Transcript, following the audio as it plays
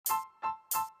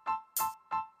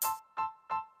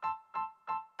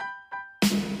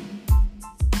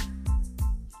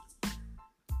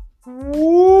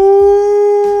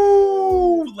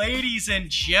ladies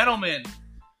and gentlemen.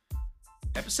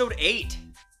 Episode 8.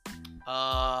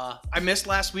 I missed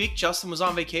last week. Justin was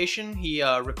on vacation. He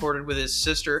recorded with his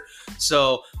sister.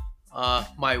 So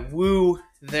my woo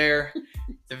there at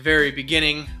the very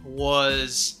beginning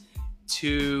was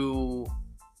to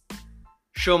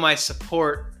show my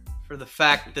support for the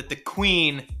fact that the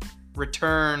Queen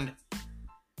returned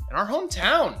in our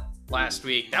hometown last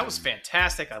week. That was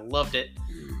fantastic. I loved it.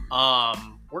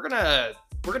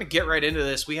 We're gonna get right into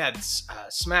this. We had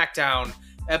Smackdown,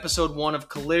 episode 1 of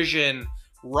Collision,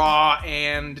 Raw,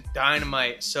 and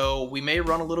Dynamite. So we may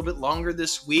run a little bit longer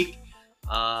this week.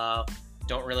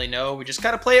 Don't really know. We just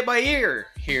gotta play it by ear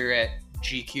here at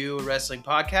GQ, a wrestling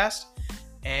podcast.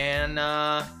 And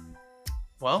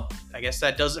well, I guess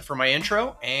that does it for my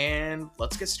intro. And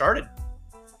let's get started.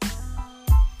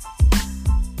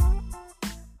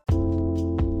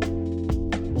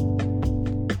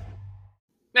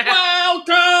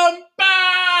 Welcome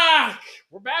back!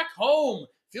 We're back home.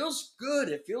 Feels good.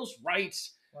 It feels right.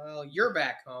 Well, you're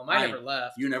back home. I never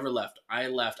left. You never left. I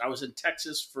left. I was in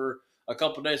Texas for a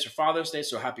couple of days for Father's Day,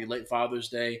 so happy late Father's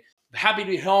Day. Happy to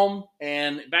be home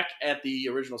and back at the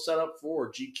original setup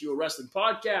for GQ Wrestling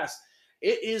Podcast.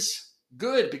 It is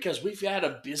good because we've had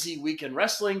a busy week in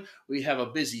wrestling. We have a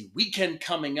busy weekend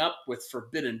coming up with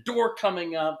Forbidden Door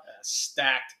coming up. A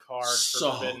stacked card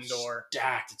for Forbidden Door.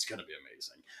 Stacked. It's going to be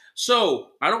amazing.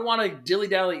 So, I don't want to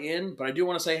dilly-dally in, but I do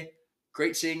want to say,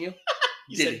 great seeing you.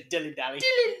 You said dilly-dally.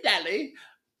 Dilly-dally.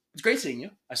 It's great seeing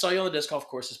you. I saw you on the disc golf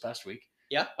course this past week.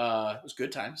 Yeah. It was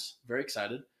good times. Very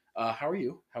excited. How are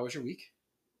you? How was your week?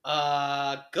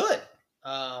 Good.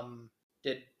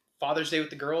 Did Father's Day with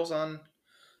the girls on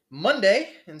Monday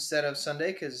instead of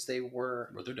Sunday because they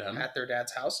were With their dad. at their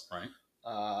dad's house. Right.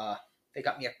 They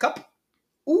got me a cup.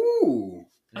 Ooh.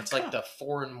 And it's like the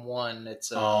 4-in-1.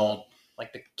 It's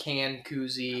like the can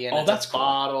koozie and that's a cool.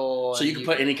 bottle. So you can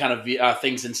put any kind of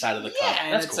things inside of the cup. Yeah,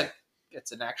 and That's it's cool.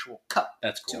 it's an actual cup.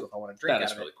 That's cool. Too, if I want to drink That out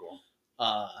is of really it. cool.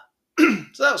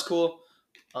 So that was cool.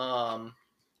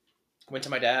 Went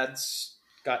to my dad's.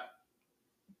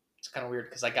 It's kind of weird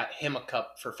because I got him a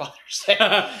cup for Father's Day.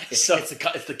 It's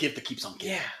the gift that keeps on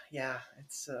giving. Yeah.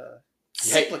 It's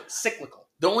Hey, cyclical.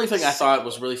 The only thing I thought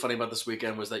was really funny about this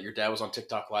weekend was that your dad was on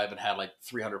TikTok Live and had like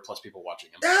 300 plus people watching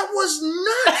him. That was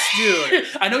nuts, dude.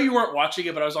 I know you weren't watching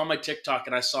it, but I was on my TikTok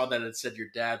and I saw that it said your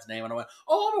dad's name and I went,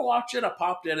 oh, I'm going to watch it. I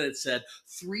popped in and it said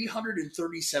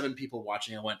 337 people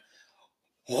watching. I went,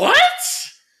 what?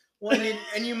 Well,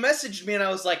 and you messaged me and I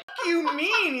was like, what do you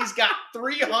mean he's got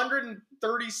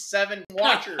 337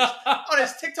 watchers on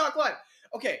his TikTok Live?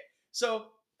 Okay, so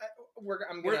we're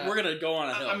gonna go on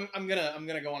a hill. I'm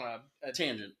gonna go on a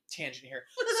tangent here.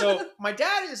 So my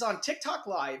dad is on TikTok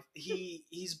Live.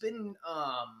 He's been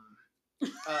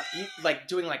like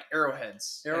doing like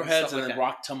arrowheads and then like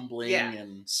rock tumbling. Yeah.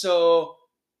 And so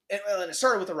and it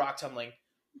started with the rock tumbling,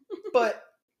 but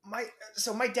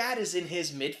my dad is in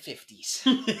his mid-50s.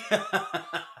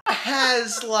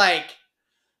 Has like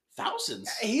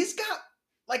thousands. He's got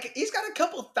a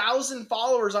couple thousand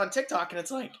followers on TikTok, and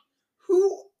it's like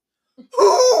who?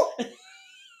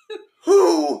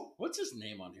 What's his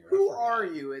name on here? Who are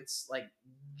you? It's like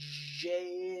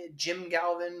Jim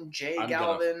Galvin,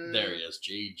 Galvin. There he is,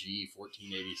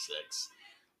 JG1486.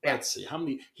 Yeah. Let's see how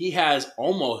many. He has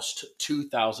almost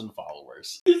 2,000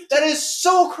 followers. That is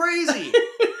so crazy.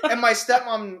 And my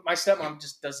stepmom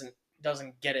just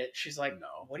doesn't get it. She's like,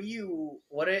 no.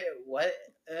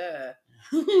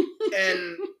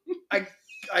 And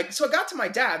so I got to my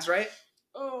dad's, right?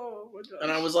 Oh my god.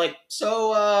 And I was like,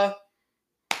 so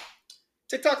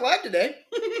TikTok Live today.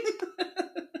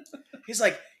 He's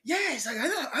like, yeah. He's like, I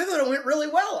thought it went really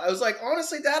well. I was like,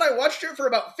 honestly, Dad, I watched it for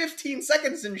about 15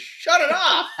 seconds and shut it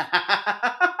off.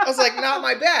 I was like, not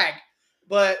my bag.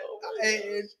 But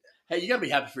hey, you gotta be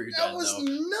happy for your dad. That was though.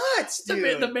 Nuts,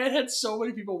 dude. The man had so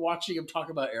many people watching him talk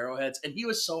about arrowheads, and he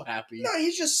was so happy. No,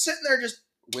 he's just sitting there, just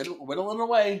whittling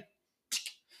away.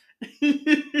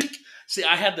 See,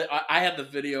 I had the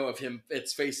video of him.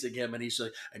 It's facing him, and he's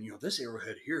like, and this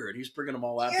arrowhead here, and he's bringing them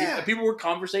all out. Yeah. People were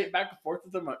conversating back and forth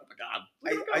with him. Like, oh my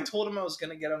god! I told him I was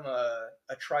gonna get him a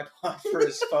tripod for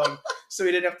his phone, so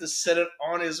he didn't have to set it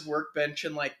on his workbench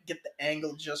and like get the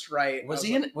angle just right. Was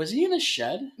he in a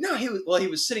shed? No, he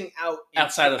was sitting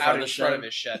outside in front of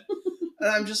his shed, and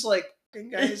I'm just like,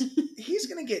 guys, he's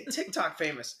gonna get TikTok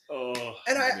famous. Oh,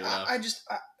 and I just.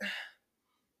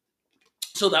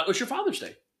 So that was your Father's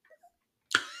Day.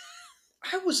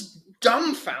 I was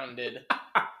dumbfounded.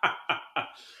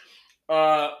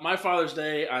 My Father's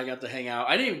Day, I got to hang out.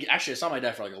 I saw my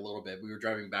dad for like a little bit. We were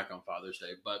driving back on Father's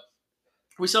Day, but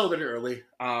We celebrated early.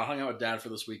 Hung out with Dad for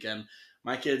this weekend.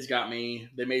 My kids got me.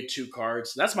 They made 2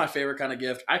 cards. That's my favorite kind of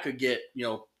gift. I could get,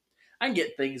 I can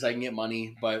get things, I can get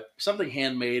money, but something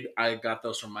handmade, I got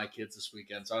those from my kids this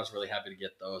weekend. So I was really happy to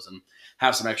get those and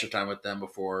have some extra time with them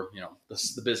before,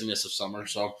 the busyness of summer.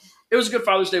 So it was a good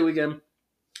Father's Day weekend.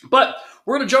 But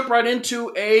we're going to jump right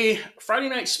into a Friday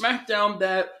night SmackDown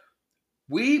that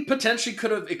we potentially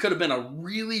it could have been a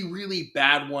really, really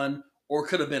bad one, or it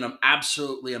could have been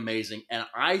absolutely amazing. And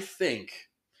I think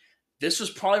this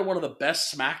was probably one of the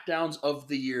best SmackDowns of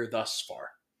the year thus far.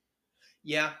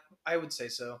 Yeah, I would say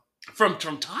so. From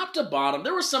top to bottom,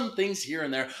 there were some things here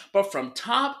and there, but from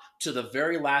top to the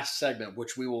very last segment,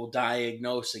 which we will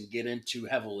diagnose and get into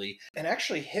heavily. And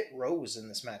actually, Hit Row was in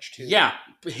this match too. Yeah,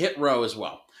 Hit Row as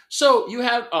well. So you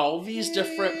have all these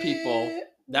different people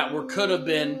that could have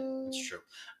been. It's true.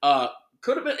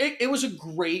 Could have been. It was a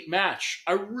great match.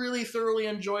 I really thoroughly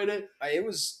enjoyed it. It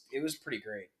was pretty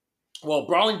great. Well,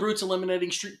 Brawling Brutes eliminating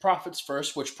Street Profits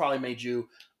first, which probably made you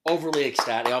overly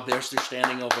ecstatic. Oh, there's their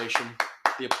standing ovation.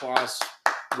 The applause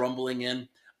rumbling in.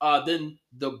 Then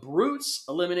the Brutes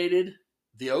eliminated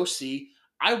the OC.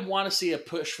 I want to see a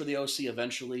push for the OC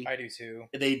eventually. I do too.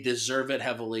 They deserve it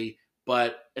heavily,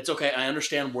 but it's okay. I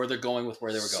understand where they're going with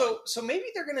where they were going. So maybe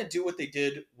they're going to do what they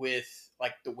did with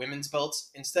like the women's belts.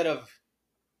 Instead of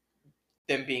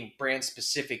them being brand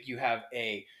specific, you have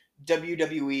a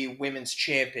WWE Women's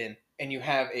Champion and you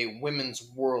have a Women's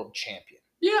World Champion.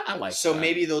 Yeah, I like that. So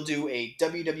maybe they'll do a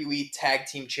WWE Tag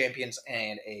Team Champions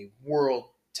and a World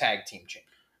Tag Team Champion.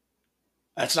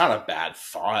 That's not a bad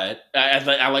thought.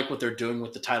 I like what they're doing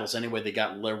with the titles anyway. They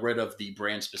got rid of the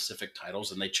brand-specific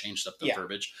titles and they changed up the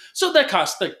verbiage. So that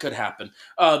could happen.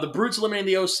 The Brutes eliminated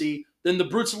the OC. Then the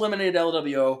Brutes eliminated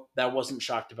LWO. That wasn't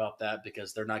shocked about that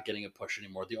because they're not getting a push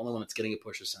anymore. The only one that's getting a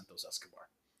push is Santos Escobar.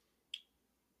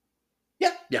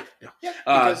 Yeah.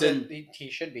 Because he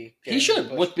should be. He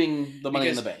should, with being the Money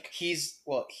in the Bank. He's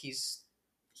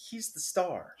the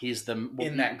star. He's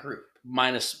in that group.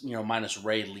 Minus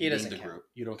Ray leading the count. group.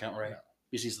 You don't count Ray? No.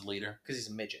 Because he's the leader. Because he's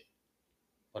a midget.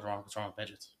 What's wrong with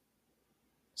midgets?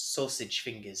 Sausage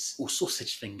fingers. Oh,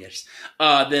 sausage fingers.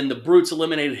 Then the Brutes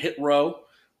eliminated Hit Row,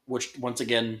 which once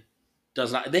again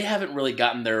does not. They haven't really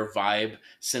gotten their vibe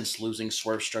since losing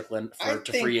Swerve Strickland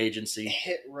to free agency.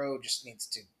 Hit Row just needs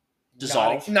to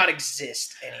dissolve, not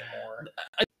exist anymore.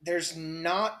 There's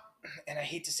not, and I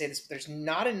hate to say this, but there's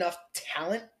not enough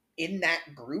talent in that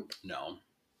group. No.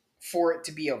 For it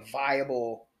to be a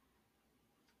viable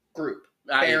group,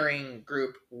 pairing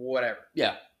group, whatever.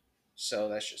 Yeah. So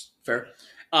that's just fair.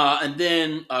 And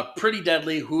then Pretty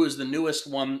Deadly, who is the newest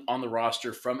one on the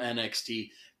roster from NXT,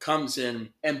 comes in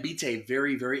and beats a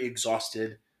very, very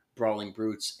exhausted Brawling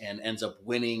Brutes and ends up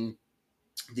winning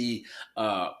the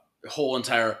whole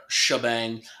entire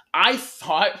shebang. I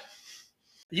thought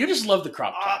you just love the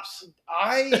crop tops.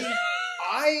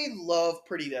 I love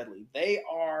Pretty Deadly. They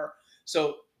are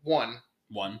so. One,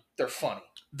 they're funny.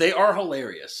 They are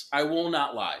hilarious. I will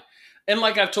not lie. And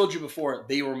like I've told you before,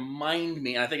 they remind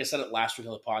me, and I think I said it last week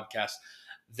on the podcast,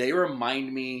 they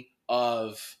remind me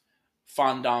of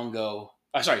Breezango.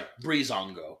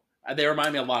 They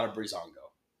remind me a lot of Breezango.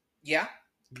 Yeah.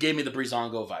 Gave me the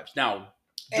Breezango vibes. Now.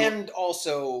 And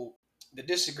also the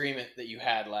disagreement that you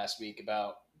had last week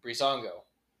about Breezango.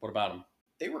 What about them?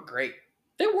 They were great.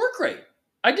 They were great.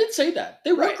 I did say that.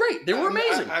 They were great. They were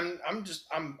amazing. I'm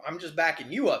just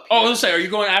backing you up here. Oh, I was gonna say, are you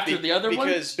going after the other one?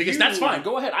 Because that's fine.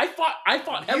 Go ahead. I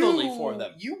fought heavily for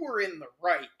them. You were in the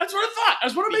right. That's what I thought. I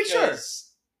just want to make sure.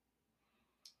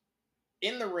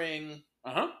 In the ring,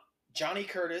 Johnny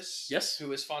Curtis, yes,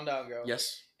 who is Fandango,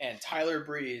 yes, and Tyler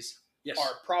Breeze, yes,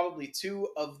 are probably two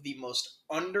of the most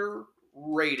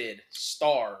underrated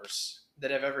stars that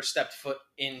have ever stepped foot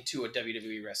into a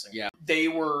WWE wrestling. Yeah. They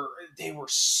were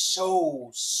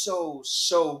so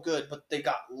good, but they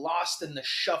got lost in the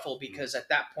shuffle because at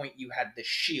that point you had the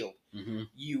Shield. Mm-hmm.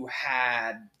 You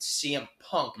had CM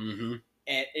Punk. Mm-hmm.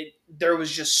 And there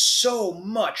was just so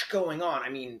much going on. I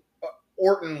mean,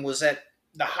 Orton was at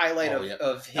the highlight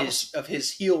of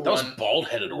his heel that run. Was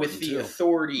bald-headed Orton with the too.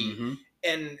 Authority. Mm-hmm.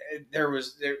 And there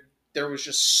was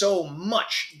just so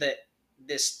much that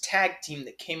this tag team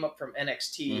that came up from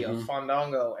NXT of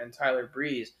Fandango and Tyler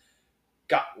Breeze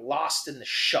got lost in the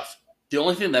shuffle. The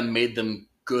only thing that made them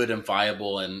good and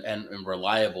viable and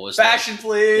reliable is Fashion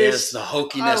Please. Is the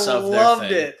hokiness of their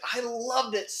thing. I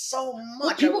loved it so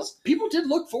much. Well, people did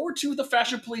look forward to the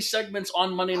Fashion Police segments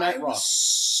on Monday Night Raw. I was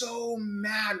so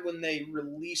mad when they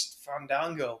released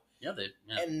Fandango. Yeah.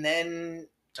 And then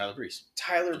Tyler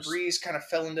Breeze kind of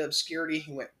fell into obscurity.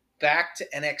 He went back to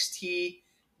NXT.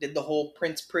 Did the whole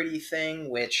Prince Pretty thing,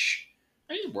 which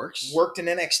It works. Worked in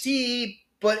NXT,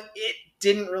 but it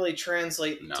didn't really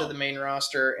translate No. to the main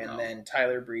roster, and No. then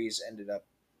Tyler Breeze ended up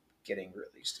getting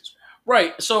released as well.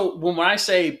 Right. So when I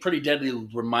say Pretty Deadly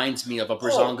reminds me of a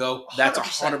Breezango, that's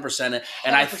 100% it.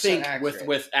 And I think accurate.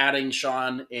 with adding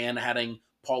Sean and adding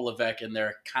Paul Levesque and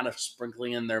they're kind of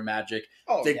sprinkling in their magic,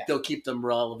 they'll keep them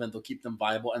relevant, they'll keep them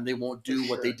viable, and they won't do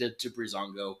what they did to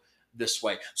Breezango this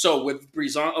way. So with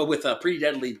Pretty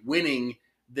Deadly winning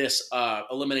this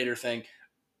Eliminator thing,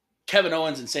 Kevin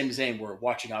Owens and Sami Zayn were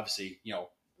watching, obviously,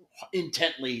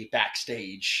 intently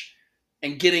backstage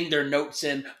and getting their notes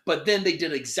in, but then they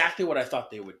did exactly what I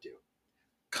thought they would do.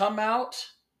 Come out,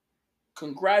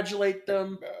 congratulate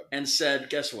them, and said,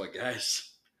 guess what,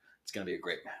 guys? It's going to be a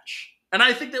great match. And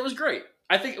I think that was great.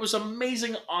 I think it was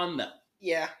amazing on them.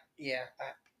 Yeah.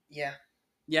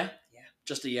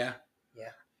 Just a yeah? Yeah.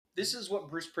 This is what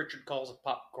Bruce Pritchard calls a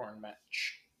popcorn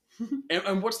match.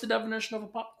 And what's the definition of a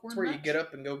popcorn match? It's where match? you get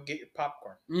up and go get your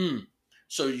popcorn.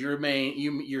 So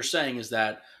you're saying is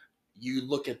that you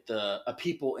look at the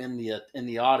people in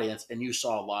the audience and you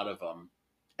saw a lot of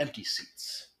empty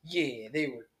seats. Yeah,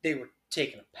 they were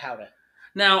taking a powder.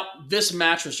 Now, this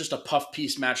match was just a puff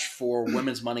piece match for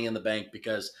Women's Money in the Bank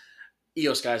because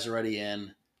Io Sky's already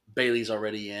in, Bayley's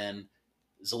already in,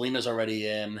 Zelina's already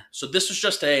in. So this was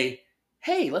just hey,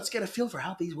 let's get a feel for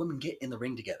how these women get in the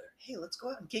ring together. Hey, let's go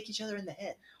out and kick each other in the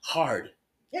head. Hard.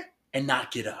 Yeah. And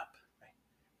not get up.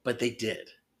 But they did.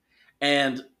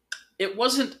 And it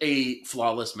wasn't a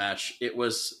flawless match. There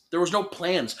was no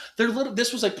plans.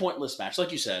 This was a pointless match.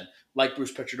 Like you said, like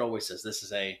Bruce Pritchard always says, this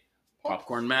is a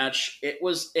popcorn match. It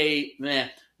was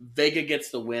Vega gets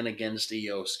the win against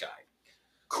Io Sky.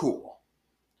 Cool.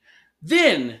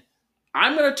 Then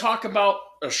I'm going to talk about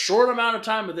a short amount of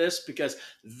time of this because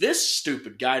this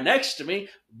stupid guy next to me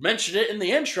mentioned it in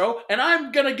the intro, and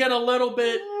I'm going to get a little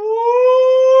bit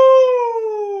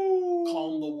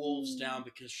calm the wolves down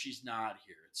because she's not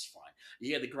here. It's fine.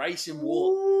 You had the Grayson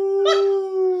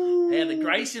Wool. They had the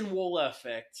Grayson Wool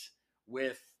effect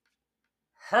with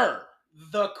her.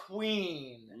 The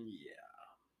Queen. Yeah.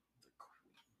 The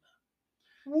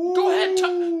Queen. Go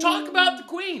ahead. Talk about the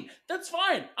Queen. That's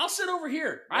fine. I'll sit over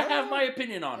here. I have my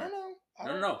opinion on her. I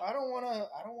don't want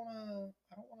to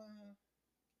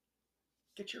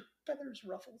get your feathers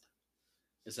ruffled.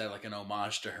 Is that like an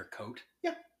homage to her coat?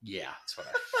 Yeah. Yeah, that's what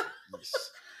I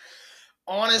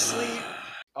Honestly,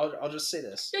 I'll just say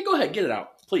this. Yeah, go ahead. Get it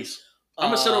out, please. I'm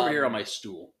going to sit over here on my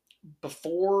stool.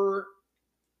 Before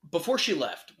she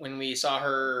left, when we saw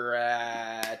her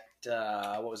at,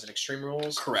 Extreme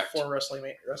Rules? Correct. Before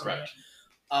Wrestling. Correct.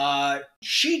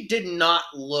 She did not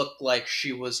look like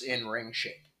she was in ring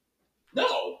shape.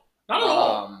 No, not at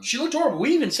all. She looked horrible.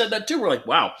 We even said that too. We're like,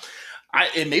 wow.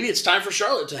 And maybe it's time for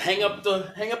Charlotte to hang up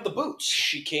the boots.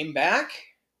 She came back.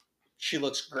 She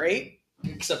looks great.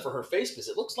 Except for her face, because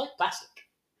it looks like plastic.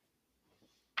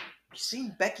 You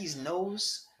seen Becky's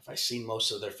nose? Have I seen most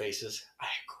of their faces? I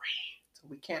agree. So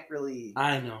we can't really...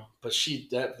 I know, but she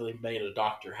definitely made a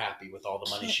doctor happy with all the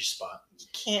money she spent. You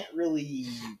can't really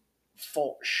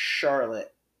fault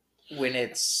Charlotte when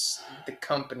it's the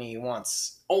company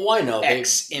wants I know.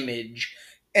 X image.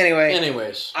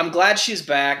 Anyways, I'm glad she's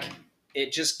back.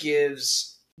 It just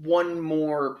gives one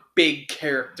more big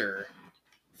character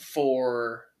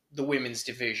for the women's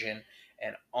division.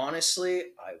 And honestly,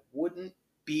 I wouldn't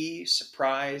be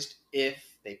surprised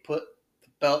if they put the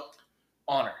belt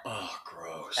on her. Oh,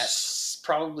 gross. That's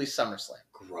probably SummerSlam.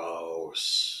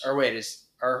 Gross. Or wait,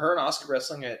 are her and Asuka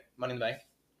wrestling at Money in the Bank?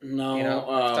 No.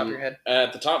 Off the top of your head?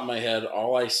 At the top of my head,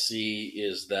 all I see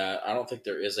is that I don't think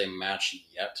there is a match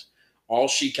yet. All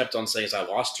she kept on saying is, I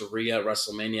lost to Rhea at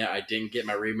WrestleMania. I didn't get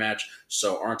my rematch,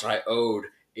 so aren't I owed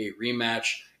a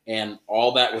rematch? And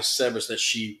all that was said was that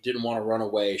she didn't want to run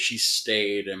away. She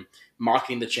stayed and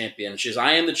mocking the champion. She says,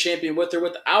 I am the champion with her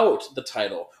without the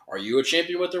title. Are you a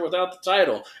champion with her without the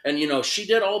title? And, she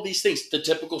did all these things. The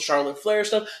typical Charlotte Flair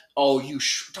stuff. Oh, you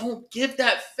don't give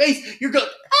that face. You're going,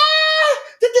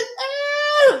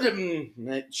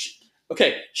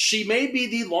 Okay, she may be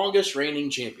the longest reigning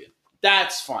champion.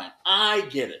 That's fine. I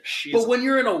get it. But when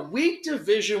you're in a weak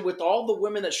division with all the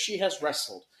women that she has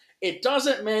wrestled, it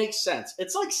doesn't make sense.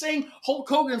 It's like saying Hulk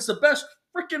Hogan's the best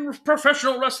freaking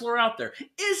professional wrestler out there.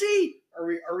 Is he? Are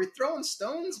we throwing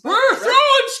stones? We're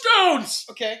throwing stones!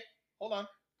 Okay, hold on.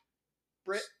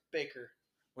 Britt Baker.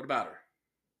 What about her?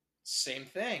 Same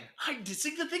thing. I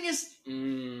think the thing is...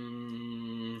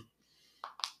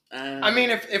 I mean,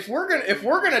 if we're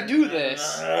gonna do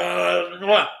this,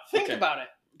 think about it.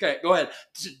 Okay, go ahead.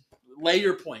 Lay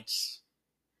your points.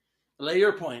 Lay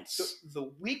your points.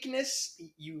 The weakness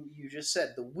you just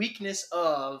said. The weakness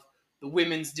of the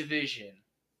women's division.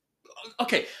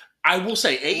 Okay, I will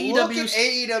say AEW's... Look at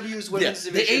AEW's women's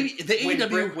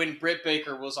division when Britt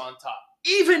Baker was on top.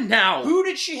 Even now, who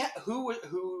did she have? Who were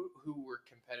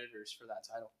competitors for that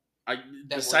title?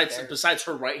 Besides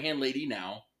her right-hand lady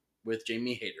now with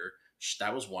Jamie Hayter,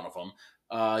 that was one of them.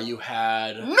 You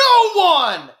had no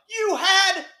one. You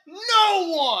had no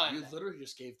one. You literally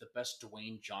just gave the best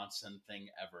Dwayne Johnson thing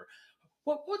ever.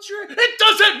 What's your? It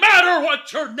doesn't matter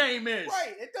what your name is.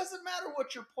 Right. It doesn't matter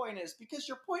what your point is because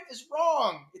your point is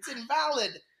wrong. It's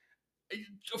invalid.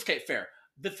 Okay, fair.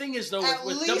 The thing is though,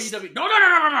 with WWE, no.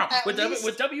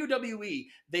 With WWE,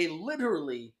 they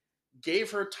literally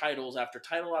gave her titles after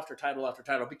title after title after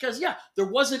title because there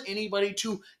wasn't anybody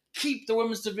to keep the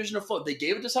women's division afloat. They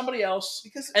gave it to somebody else,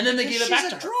 and then they gave it back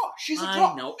to her. She's a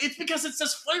draw. I know. It's because it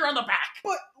says Flair on the back.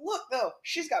 But look, though,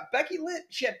 she's got Becky Lynch.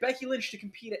 She had Becky Lynch to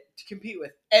compete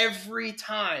with every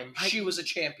time she was a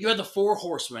champion. You had the Four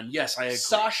Horsemen. Yes, I agree.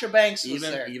 Sasha Banks was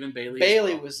there. Even Bayley.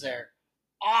 Bayley was there.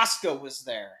 Asuka was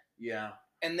there. Yeah.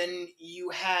 And then you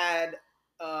had...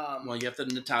 you have the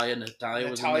Natalya.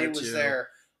 Natalia was there.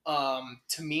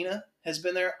 Tamina has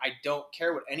been there. I don't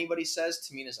care what anybody says.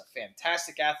 Tamina's a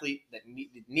fantastic athlete that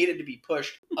needed to be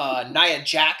pushed. Nia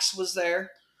Jax was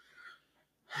there.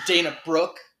 Dana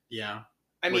Brooke. Yeah.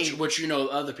 I mean, which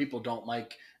other people don't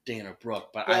like Dana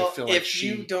Brooke, but well, I feel like if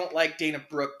you don't like Dana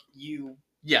Brooke, you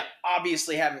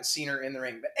obviously haven't seen her in the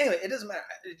ring. But anyway, it doesn't matter.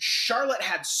 Charlotte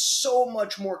had so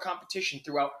much more competition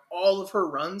throughout all of her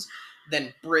runs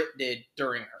than Britt did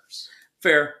during hers.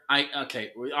 Fair. I'm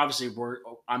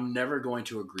never going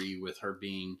to agree with her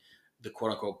being the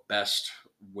quote unquote best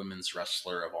women's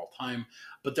wrestler of all time,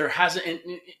 but there hasn't.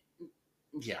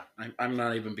 I'm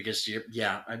not even because you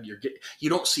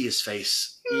don't see his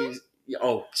face.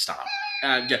 Stop.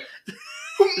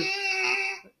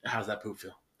 How's that poop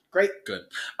feel? Great. Good.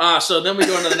 So then we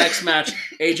go into the next match: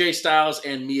 AJ Styles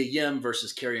and Mia Yim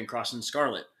versus Karrion Kross and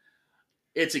Scarlett.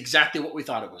 It's exactly what we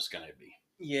thought it was going to be.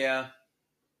 Yeah.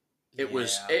 It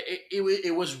was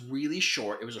really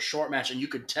short. It was a short match, and you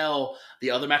could tell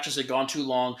the other matches had gone too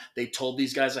long. They told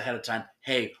these guys ahead of time,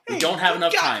 "Hey, we don't have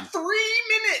enough time." 3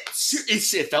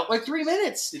 minutes. It felt like 3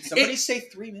 minutes. Did somebody say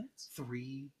 3 minutes?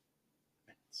 3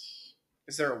 minutes.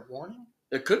 Is there a warning?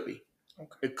 It could be.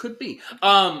 Okay. It could be.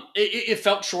 It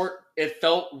felt short. It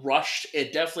felt rushed.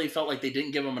 It definitely felt like they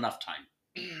didn't give them enough time.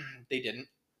 They didn't,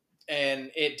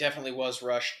 and it definitely was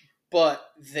rushed.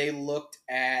 But they looked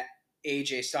at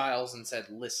AJ Styles and said,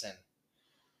 listen,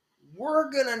 we're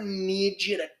going to need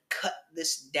you to cut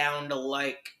this down to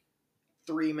like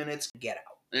 3 minutes. Get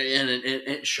out. And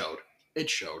it showed. It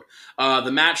showed.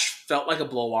 The match felt like a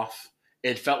blow-off.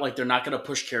 It felt like they're not going to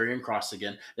push Karrion Kross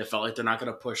again. It felt like they're not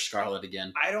going to push Scarlett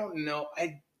again. I don't know.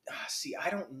 I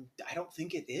don't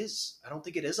think it is. I don't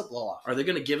think it is a blow-off. Are they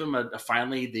going to give him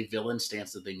finally the villain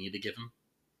stance that they need to give him?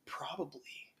 Probably.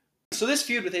 So this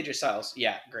feud with AJ Styles,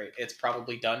 yeah, great. It's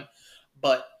probably done.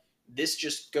 But this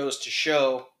just goes to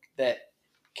show that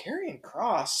Karrion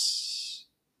Kross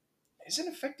is an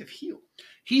effective heel.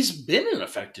 He's been an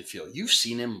effective heel. You've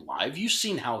seen him live. You've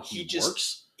seen how he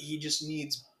works. He just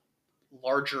needs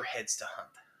larger heads to hunt,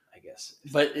 I guess.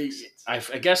 But I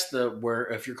guess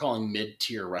if you're calling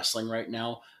mid-tier wrestling right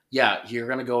now, you're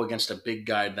going to go against a big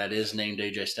guy that is named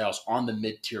AJ Styles on the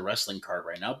mid-tier wrestling card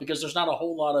right now because there's not a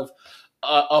whole lot of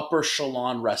upper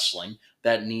echelon wrestling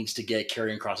that needs to get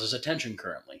Karrion Kross's attention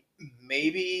currently.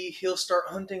 Maybe he'll start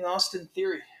hunting Austin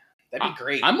Theory. That'd be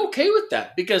great. I'm okay with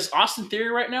that because Austin Theory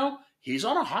right now, he's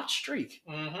on a hot streak.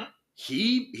 Mm-hmm.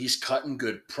 He's cutting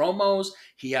good promos.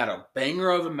 He had a banger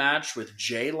of a match with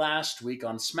Jay last week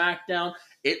on SmackDown.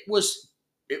 It was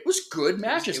good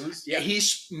matches.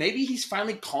 He's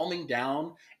finally calming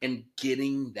down and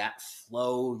getting that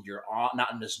flow. You're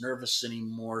not as nervous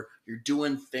anymore. You're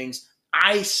doing things.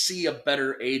 I see a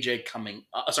better AJ coming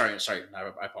up. Sorry, I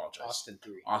apologize.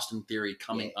 Austin Theory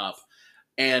coming up.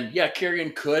 And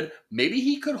Karrion maybe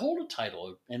he could hold a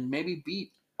title and maybe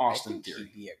beat Austin Theory.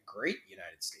 He'd be a great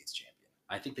United States champion.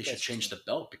 I think they should change the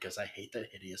belt because I hate that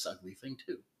hideous, ugly thing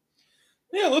too.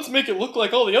 Yeah, let's make it look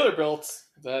like all the other belts.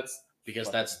 You love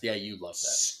that.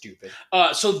 Stupid.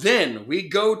 So then we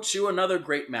go to another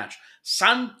great match.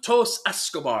 Santos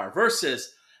Escobar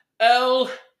versus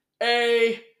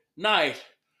L.A. Knight.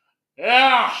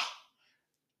 Yeah.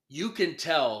 You can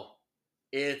tell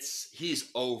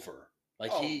he's over.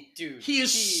 He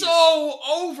is so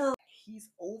over. He's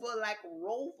over like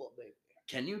Rover, baby.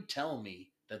 Can you tell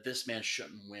me that this man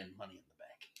shouldn't win Money in the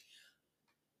Bank?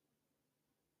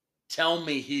 Tell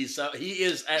me he is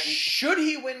at... Should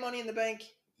he win Money in the Bank?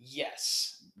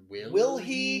 Yes. Will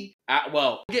he?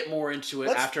 We'll get more into it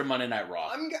after Monday Night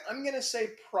Raw. I'm gonna say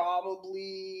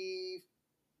probably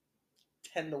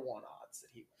 10-1 odds that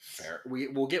he wins. Fair.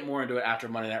 We'll get more into it after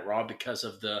Monday Night Raw because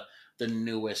of the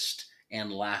newest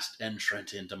and last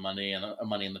entrant into Money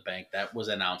in the Bank that was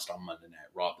announced on Monday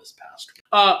Night Raw this past week.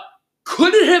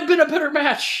 Could it have been a better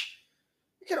match?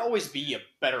 It could always be a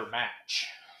better match.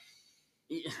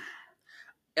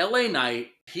 LA Knight,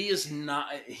 I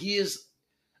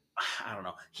don't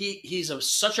know. He's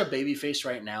such a babyface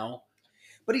right now.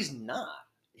 But he's not.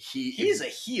 He's a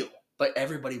heel. But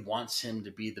everybody wants him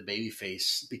to be the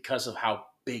babyface because of how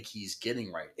big he's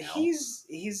getting right now. He's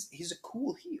a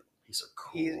cool heel.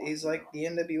 He's like the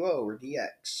NWO or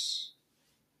DX.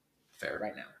 Fair.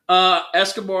 Right now.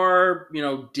 Escobar,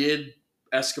 did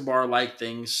Escobar-like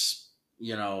things.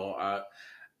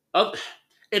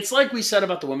 It's like we said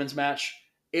about the women's match.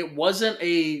 It wasn't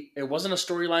a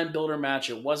storyline builder match.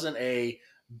 It wasn't a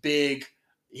big,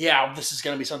 this is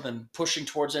going to be something pushing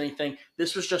towards anything.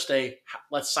 This was just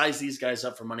let's size these guys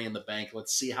up for Money in the Bank.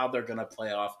 Let's see how they're going to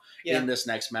play off in this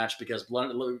next match because they're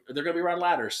going to be around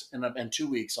ladders in 2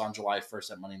 weeks on July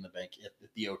 1st at Money in the Bank at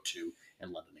the O2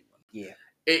 in London, England. Yeah.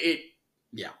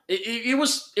 It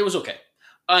was okay.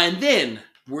 And then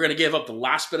we're going to give up the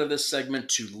last bit of this segment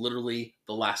to literally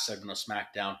the last segment of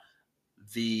SmackDown,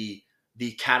 the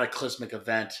cataclysmic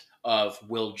event of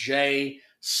will Jay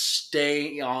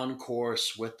stay on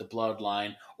course with the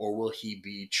bloodline or will he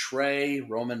betray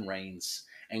Roman Reigns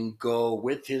and go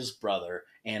with his brother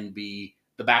and be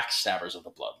the backstabbers of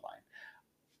the bloodline?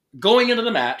 Going into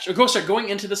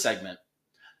the segment,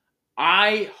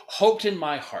 I hoped in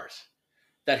my heart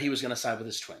that he was going to side with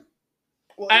his twin.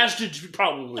 Well, as did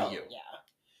probably you. Yeah.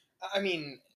 I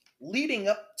mean, leading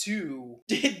up to,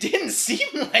 it didn't seem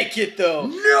like it though.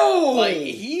 No, like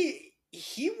he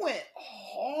went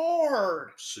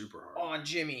hard, super hard on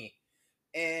Jimmy,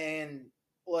 and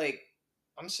like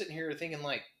I'm sitting here thinking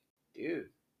like, dude,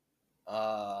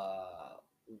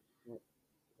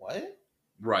 what?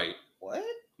 Right. What?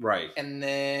 Right. And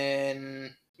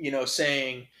then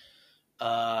saying,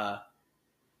 I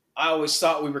always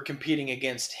thought we were competing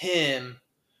against him.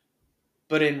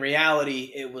 But in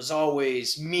reality, it was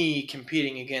always me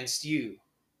competing against you.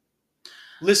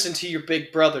 Listen to your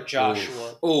big brother,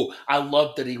 Joshua. Oh, I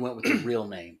loved that he went with the real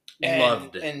name.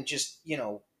 Loved it. And just,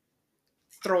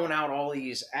 throwing out all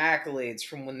these accolades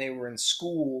from when they were in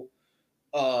school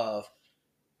of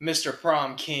Mr.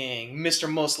 Prom King, Mr.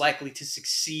 Most Likely to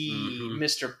Succeed,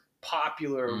 Mr.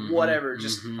 Popular, whatever,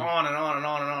 just on and on and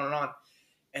on and on and on.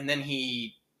 And then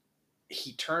he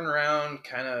turned around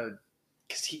kind of...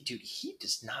 Because he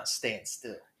does not stand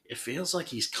still. It feels like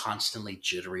he's constantly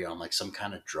jittery on like some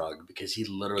kind of drug because he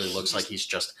literally looks like he's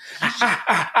just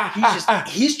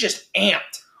he's just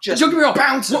amped. Just don't get me wrong.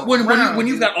 Bouncing when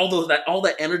you've got all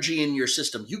that energy in your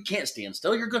system, you can't stand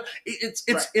still. You're good. It's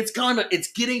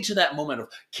getting to that moment of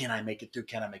can I make it through?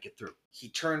 Can I make it through? He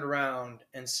turned around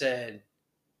and said,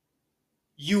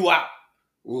 "You out."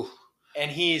 Ooh. And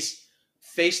he's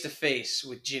face to face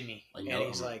with Jimmy, and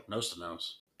he's like nose to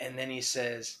nose. And then he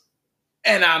says,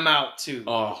 "And I'm out too."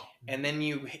 Oh. And then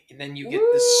you get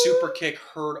the super kick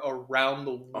heard around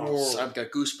the world. Oh, I've got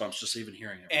goosebumps just even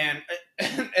hearing it.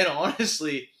 And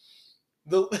honestly,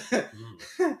 the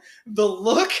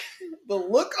look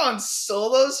on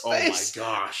Solo's face. Oh my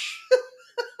gosh.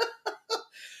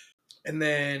 And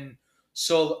then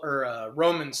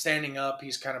Roman standing up,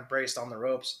 he's kind of braced on the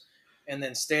ropes, and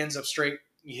then stands up straight.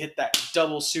 You hit that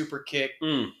double super kick,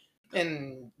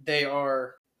 and they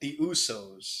are the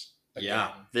Usos. Again.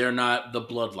 Yeah, they're not the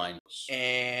bloodline.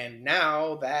 And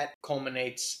now that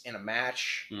culminates in a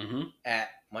match at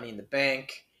Money in the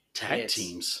Bank. Tag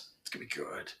teams. It's going to be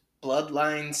good.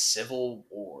 Bloodline Civil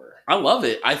War. I love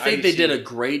it. I think they did a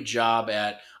great job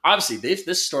at... Obviously,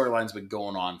 this storyline's been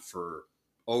going on for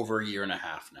over a year and a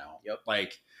half now. Yep.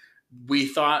 Like, we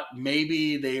thought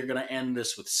maybe they are going to end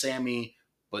this with Sammy,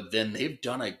 but then they've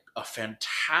done a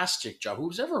fantastic job.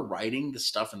 Who's ever writing the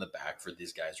stuff in the back for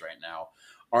these guys right now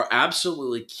are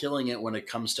absolutely killing it when it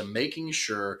comes to making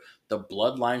sure the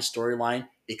bloodline storyline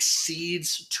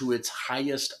exceeds to its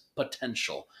highest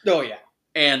potential. Oh, yeah.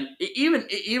 And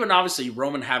even obviously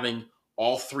Roman having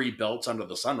all three belts under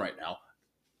the sun right now,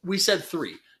 we said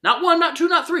 3. Not 1, not 2,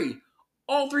 not 3.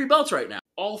 All 3 belts right now.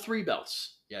 All 3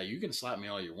 belts. Yeah, you can slap me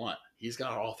all you want. He's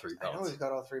got all 3 belts. I know he's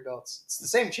got all 3 belts. It's the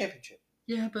same championship.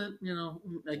 Yeah, but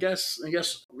I guess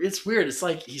it's weird. It's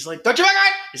like he's like, "Don't you back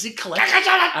on?" Is he collecting?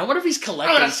 I wonder if he's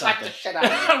collecting something.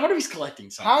 I wonder if he's collecting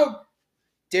something. How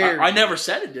dare I never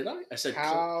said it, did I? I said,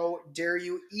 how dare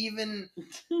you even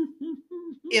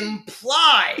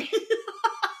imply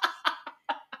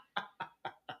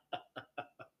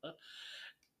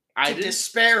to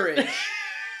disparage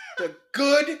the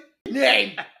good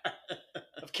name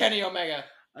of Kenny Omega.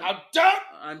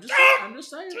 I'm just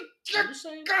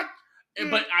saying.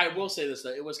 But I will say this,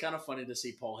 though. It was kind of funny to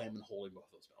see Paul Heyman holding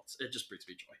both those belts. It just brings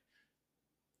me joy.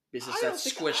 Because that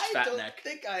squished fat neck. I don't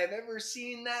think I have ever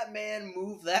seen that man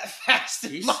move that fast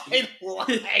in my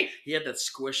life. He had that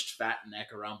squished fat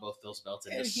neck around both those belts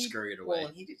and just scurried away.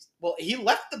 He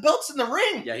left the belts in the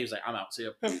ring. Yeah, he was like, I'm out. See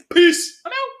ya. Peace.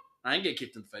 I'm out. I ain't getting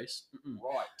kicked in the face.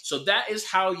 Right. So that is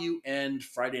how you end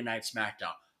Friday Night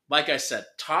SmackDown. Like I said,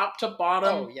 top to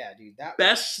bottom. Oh, yeah, dude.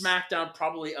 Best SmackDown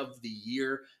probably of the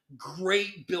year.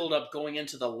 Great build-up going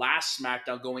into the last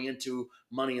SmackDown, going into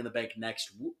Money in the Bank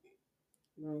next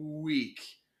week.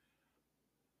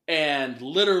 And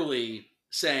literally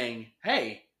saying,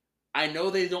 hey, I know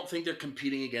they don't think they're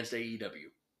competing against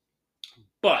AEW.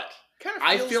 But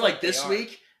I feel like this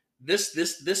week,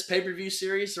 this pay-per-view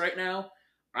series right now,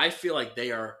 I feel like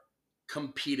they are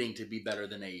competing to be better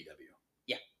than AEW.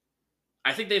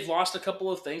 I think they've lost a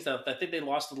couple of things. I think they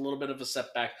lost a little bit of a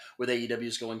setback with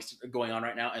AEW's going on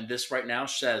right now. And this right now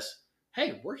says,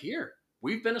 hey, we're here.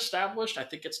 We've been established. I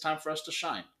think it's time for us to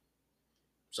shine.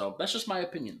 So that's just my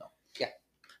opinion, though. Yeah.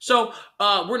 So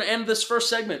we're going to end this first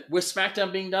segment with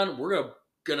SmackDown being done. We're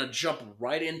going to jump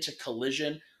right into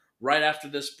Collision right after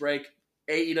this break.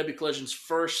 AEW Collision's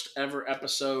first ever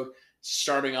episode,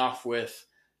 starting off with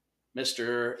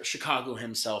Mr. Chicago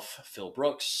himself, Phil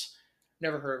Brooks.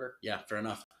 Never heard of her. Yeah, fair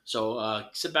enough. So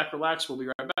sit back, relax. We'll be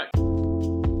right back. And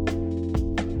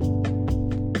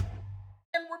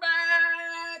we're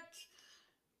back.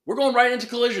 We're going right into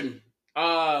Collision.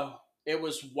 It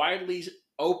was widely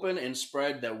open and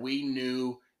spread that we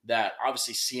knew that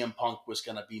obviously CM Punk was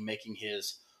going to be making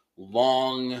his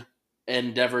long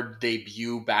endeavored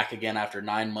debut back again after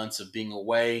 9 months of being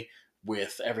away,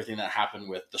 with everything that happened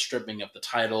with the stripping of the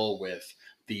title, with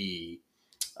the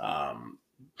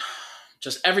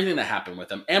just everything that happened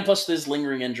with him, and plus his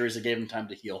lingering injuries that gave him time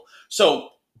to heal. So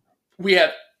we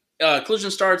have Collision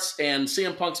starts, and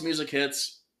CM Punk's music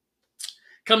hits,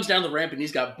 comes down the ramp, and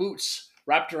he's got boots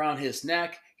wrapped around his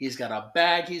neck. He's got a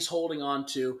bag he's holding on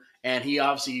to, and he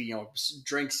obviously,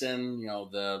 drinks in,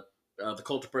 the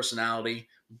cult of personality,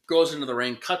 goes into the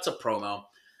ring, cuts a promo,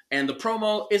 and the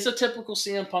promo is a typical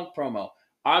CM Punk promo.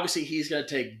 Obviously, he's going to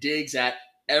take digs at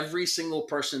every single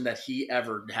person that he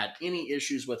ever had any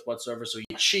issues with whatsoever. So he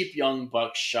did a cheap Young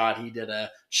Bucks shot. He did a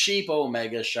cheap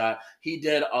Omega shot. He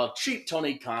did a cheap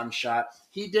Tony Khan shot.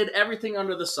 He did everything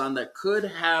under the sun that could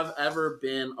have ever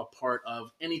been a part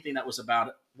of anything that was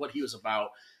about what he was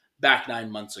about back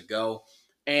 9 months ago.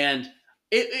 And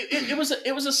it was a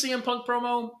CM Punk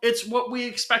promo. It's what we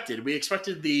expected. We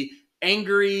expected the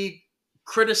angry,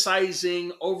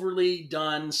 criticizing, overly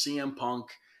done CM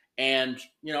Punk. And,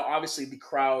 obviously the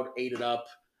crowd ate it up.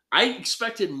 I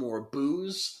expected more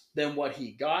boos than what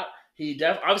he got.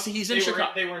 Obviously he's in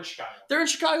Chicago. They were in Chicago. They're in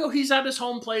Chicago. He's at his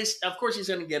home place. Of course he's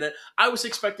going to get it. I was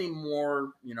expecting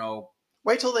more,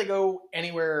 Wait till they go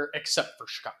anywhere except for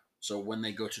Chicago. So when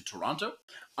they go to Toronto.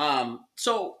 And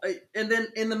then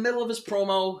in the middle of his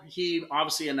promo, he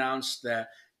obviously announced that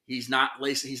he's not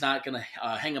going to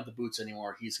hang up the boots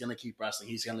anymore. He's going to keep wrestling.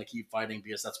 He's going to keep fighting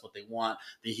because that's what they want.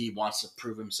 He wants to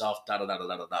prove himself,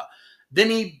 da-da-da-da-da-da. Then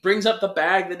he brings up the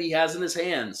bag that he has in his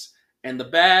hands. And the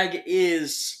bag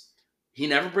is, he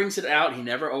never brings it out. He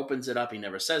never opens it up. He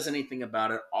never says anything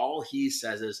about it. All he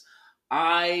says is,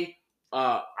 I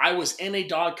was in a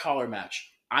dog collar match.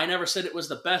 I never said it was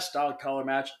the best dog collar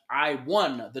match. I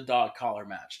won the dog collar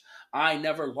match. I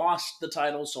never lost the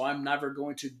title, so I'm never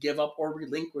going to give up or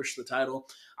relinquish the title.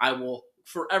 I will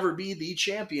forever be the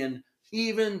champion,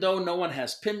 even though no one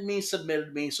has pinned me,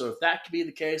 submitted me. So if that could be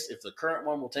the case, if the current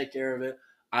one will take care of it,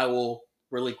 I will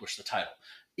relinquish the title,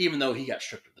 even though he got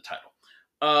stripped of the title.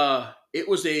 It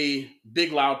was a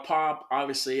big, loud pop.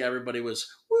 Obviously, everybody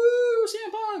was, woo,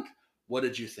 CM Punk. What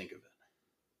did you think of it?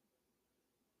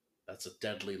 That's a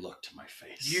deadly look to my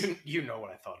face. You know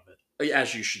what I thought of it.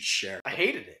 As you should share. I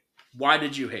hated it. Why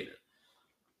did you hate it?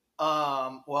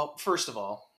 Well, first of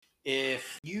all,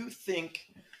 if you think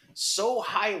so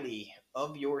highly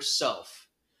of yourself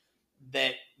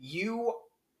that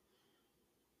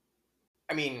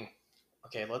okay,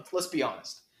 let's be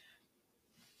honest.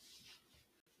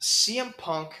 CM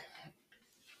Punk,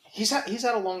 he's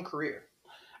had a long career.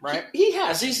 Right, he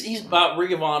has. He's about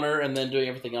Ring of Honor and then doing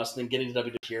everything else and then getting to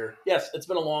WWE here. Yes, it's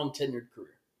been a long tenured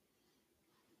career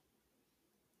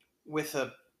with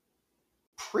a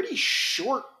pretty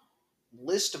short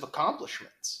list of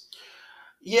accomplishments.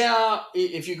 Yeah,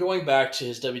 if you're going back to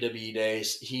his WWE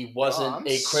days, he wasn't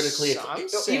a critically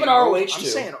even ROH too. I'm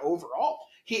saying overall.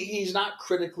 He's not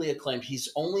critically acclaimed. He's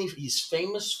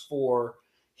famous for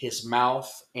his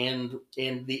mouth and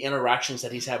the interactions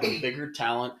that he's had with bigger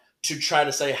talent to try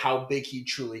to say how big he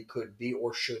truly could be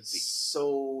or should be.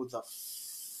 So the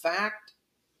fact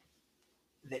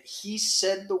that he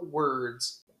said the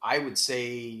words, I would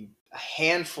say a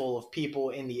handful of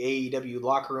people in the AEW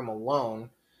locker room alone.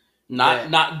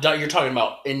 Not you're talking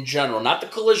about in general, not the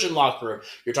Collision locker room.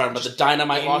 You're talking about the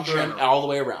Dynamite locker room all the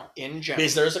way around. In general.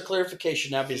 Because there's a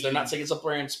clarification now, because they're not saying it's a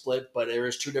brand split, but there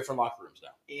is 2 different locker rooms now.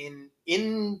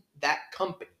 In that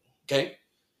company, okay,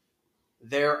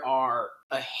 there are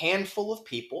a handful of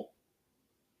people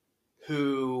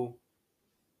who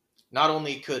not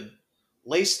only could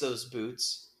lace those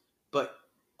boots, but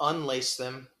unlace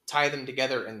them, tie them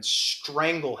together, and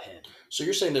strangle him. So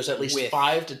you're saying there's at least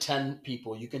 5 to 10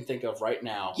 people you can think of right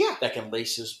now that can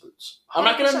lace his boots.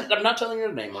 100%. I'm not telling you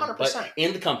to name them, 100%. but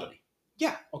in the company.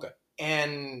 Yeah. Okay.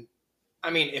 And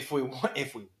I mean, if we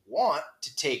want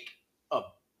to take a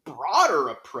broader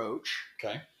approach,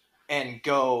 okay, and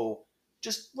go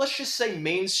let's just say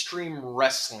mainstream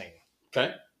wrestling,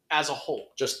 okay, as a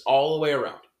whole, just all the way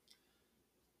around,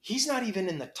 he's not even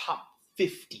in the top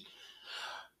 50.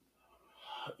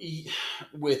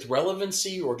 With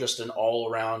relevancy or just an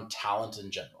all-around talent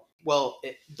in general? Well,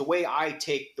 the way I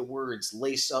take the words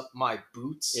 "lace up my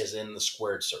boots" is in the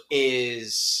squared circle.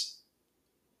 Is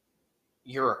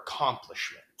your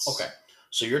accomplishments. Okay.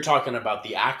 So you're talking about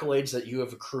the accolades that you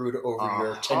have accrued over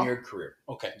your tenured career.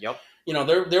 Okay. Yep. You know,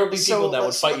 there will be people that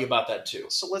would fight you about that too.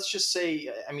 So let's just say,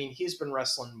 I mean, he's been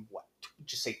wrestling, what,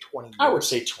 just say 20 years? I would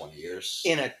say 20 years.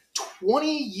 In a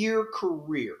 20-year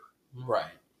career. Right.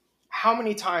 How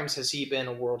many times has he been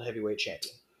a world heavyweight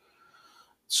champion?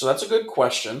 So that's a good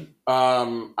question.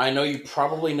 I know you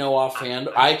probably know offhand.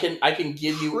 I can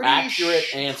give you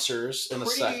accurate answers in a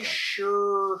second. Pretty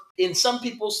sure. In some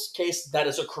people's case, that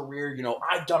is a career. You know,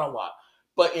 I've done a lot,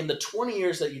 but in the 20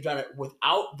 years that you've done it,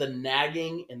 without the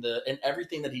nagging and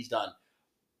everything that he's done,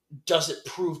 does it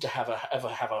prove to have a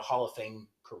Hall of Fame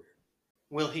career?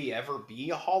 Will he ever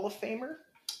be a Hall of Famer?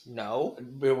 No.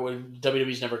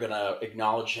 WWE's never going to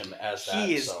acknowledge him as that.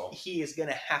 He is going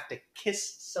to have to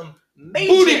kiss some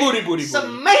major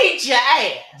major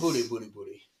ass.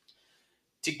 Booty.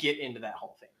 To get into that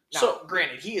Hall of Fame. Now, so,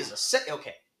 granted, he is a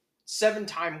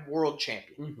 7-time world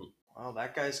champion. Mm-hmm. Well,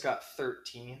 that guy's got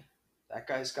 13. That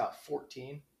guy's got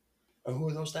 14. And who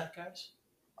are those guys?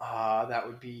 That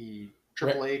would be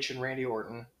Triple H and Randy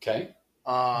Orton. Okay.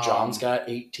 John's got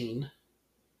 18.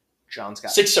 John's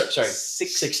got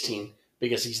 16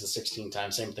 because he's the 16th time.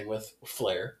 Same thing with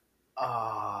Flair. And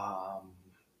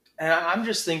I'm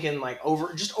just thinking like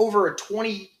over a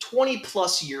 20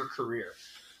 plus year career.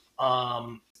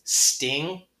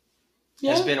 Sting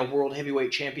has been a world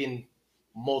heavyweight champion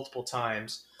multiple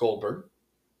times. Goldberg.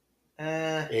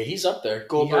 Yeah, he's up there.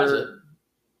 Goldberg.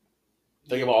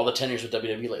 Think of all the tenures with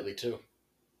WWE lately too.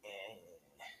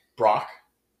 Brock.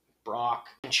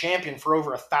 Champion for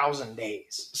over 1,000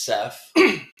 days.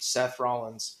 Seth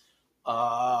Rollins.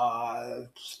 Let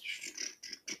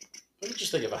me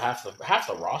just think of half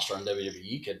the roster on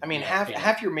WWE.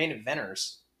 Half your main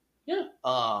eventers. Yeah.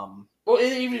 Well,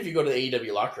 even if you go to the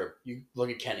AEW locker room, you look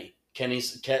at Kenny.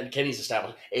 Kenny's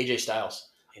established. AJ Styles.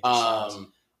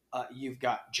 You've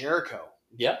got Jericho.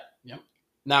 Yep.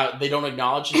 Now, they don't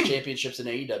acknowledge his championships in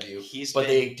AEW, but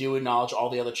they do acknowledge all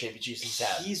the other championships he's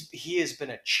had. He has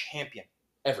been a champion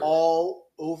everywhere. All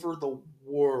over the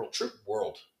world. True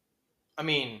world. I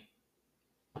mean,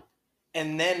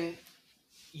 and then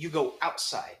you go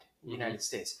outside the United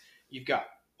States. You've got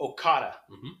Okada,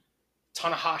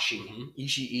 Tanahashi,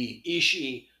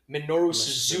 Ishii, Minoru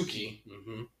Suzuki.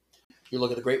 You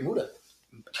look at the Great Muta.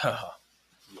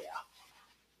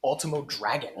 Ultimo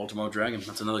Dragon.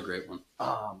 That's another great one.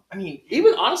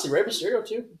 Even honestly, Rey Mysterio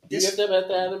too. You have to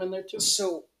have him in there too.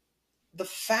 So, the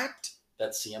fact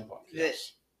that's CM Punk. That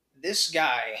this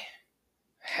guy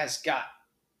has got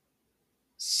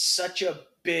such a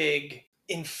big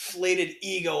inflated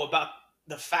ego about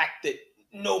the fact that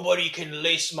nobody can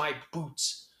lace my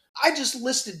boots. I just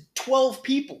listed 12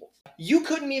 people. You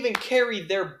couldn't even carry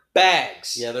their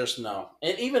bags. Yeah, there's no.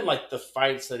 And even like the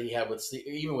fights that he had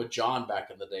even with John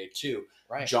back in the day too.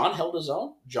 Right. John held his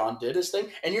own. John did his thing.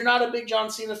 And you're not a big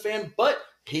John Cena fan, but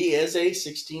he is a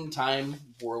 16-time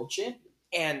world champion.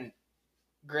 And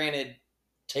granted,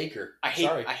 Taker. I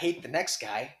hate the next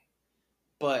guy,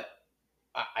 but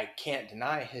I can't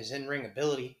deny his in-ring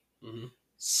ability.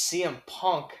 CM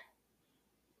Punk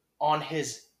on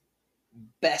his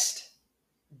best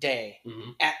day,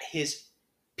 at his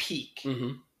peak,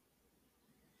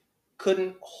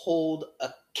 couldn't hold a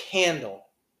candle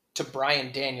to to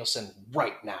Bryan Danielson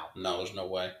right now. No, there's no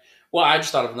way. Well, I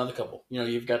just thought of another couple.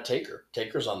 You've got Taker.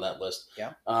 Taker's on that list.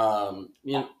 Yeah.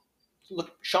 You know,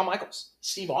 Look, Shawn Michaels.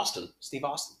 Steve Austin.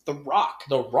 The Rock.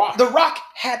 The Rock. The Rock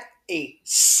had a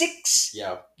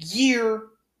 6-year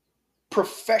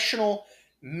professional,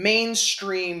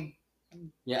 mainstream,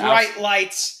 bright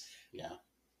lights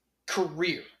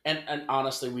career. And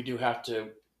honestly, we do have to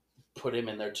put him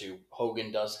in there too.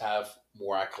 Hogan does have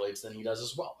more accolades than he does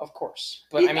as well. Of course.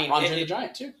 But I mean, Andre the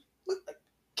Giant too. Look,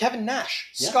 Kevin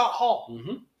Nash, Scott Hall,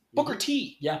 Booker Mm-hmm.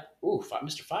 T. Yeah. Ooh,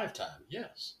 Mr. 5-time.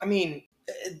 Yes. I mean,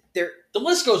 the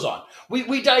list goes on.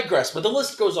 We digress, but the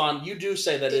list goes on. You do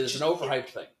say that it is an overhyped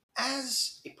thing.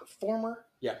 As a performer,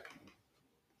 Yeah.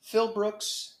 Phil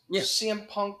Brooks, Yeah. CM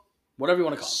Punk, Whatever you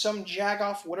want to call him. some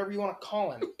Jagoff, whatever you want to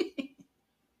call him,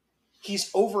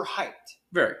 he's overhyped.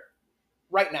 Very.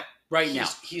 Right now. Now.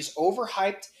 He's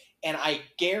overhyped, and I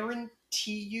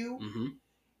guarantee you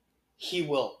he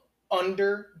will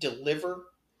under-deliver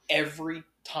every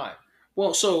time.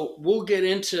 Well, so we'll get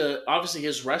into, obviously,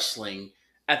 his wrestling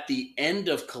at the end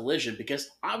of Collision, because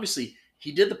obviously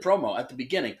he did the promo at the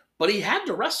beginning, but he had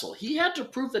to wrestle. He had to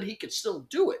prove that he could still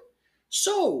do it.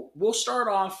 So we'll start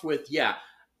off with,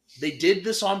 they did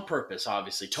this on purpose,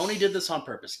 obviously. Tony did this on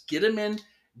purpose. Get him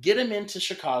into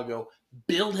Chicago,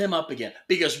 build him up again.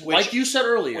 Because like you said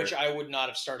earlier. Which I would not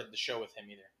have started the show with him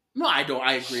either. No, I don't.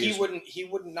 I agree. He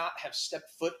would not have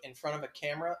stepped foot in front of a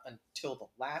camera until the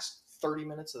last 30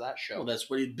 minutes of that show. Well, that's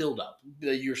what he'd build up.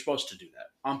 You're supposed to do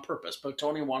that on purpose. But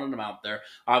Tony wanted him out there,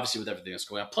 obviously, with everything that's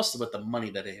going on, plus with the money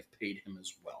that they have paid him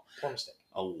as well. Poor mistake.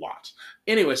 A lot.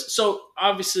 Anyways, so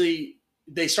obviously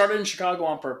they started in Chicago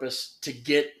on purpose to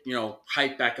get,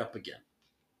 hype back up again.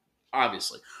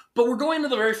 Obviously. But we're going to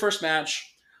the very first match.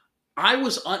 I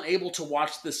was unable to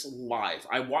watch this live.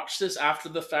 I watched this after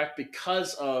the fact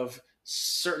because of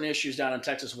certain issues down in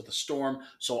Texas with the storm.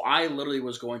 So I literally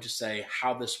was going to say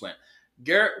how this went.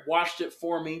 Garrett watched it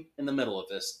for me in the middle of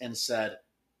this and said,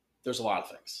 there's a lot of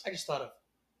things. I just thought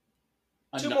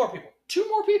of Two more people. Two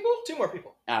more people? Two more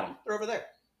people. Adam. They're over there.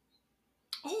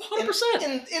 Oh,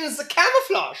 100%. In the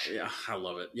camouflage. Yeah, I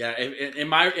love it. Yeah, in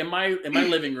my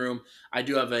living room, I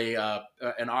do have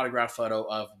an autographed photo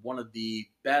of one of the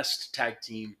best tag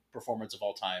team performers of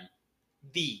all time.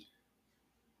 The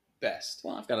best.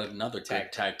 Well, I've got another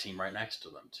tag team right next to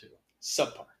them too.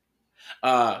 Subpar.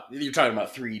 You're talking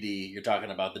about 3D. You're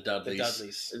talking about the Dudleys. The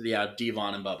Dudleys. Yeah,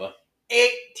 Devon and Bubba.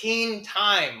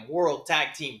 18-time World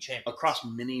Tag Team Champions. Across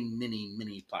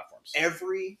many platforms.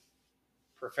 Every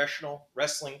professional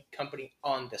wrestling company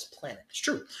on this planet. It's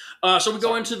true. So we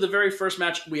go into the very first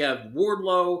match. We have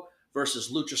Wardlow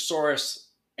versus Luchasaurus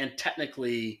and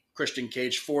technically Christian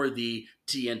Cage for the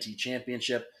TNT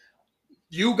Championship.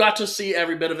 You got to see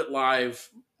every bit of it live.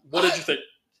 What did you think?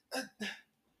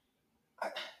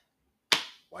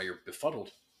 Why, you're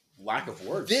befuddled. Lack of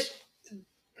words.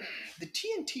 The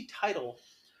TNT title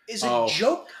is a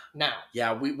joke now.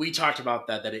 Yeah, we talked about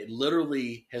that it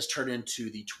literally has turned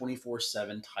into the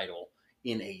 24/7 title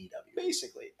in AEW.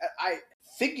 Basically, I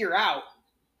figure out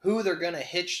who they're going to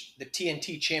hitch the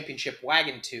TNT Championship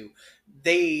wagon to.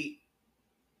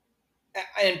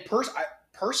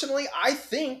 Personally, I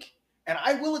think, and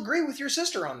I will agree with your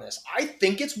sister on this, I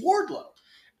think it's Wardlow.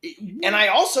 And I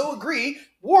also agree,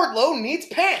 Wardlow needs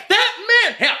pants. That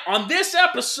man! Hell, on this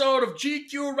episode of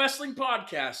GQ Wrestling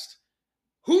Podcast,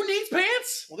 who needs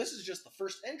pants? Well, this is just the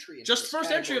first entry. Just the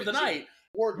first entry of the night.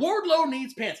 Wardlow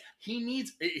needs pants. He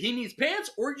needs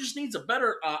pants, or he just needs a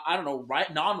better,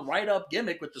 non-write-up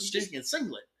gimmick with the sticking and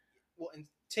singlet. Well, and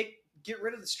get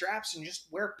rid of the straps and just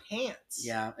wear pants.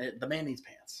 Yeah, the man needs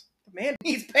pants. The man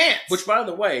needs pants. Which, by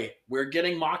the way, we're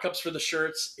getting mock-ups for the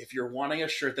shirts. If you're wanting a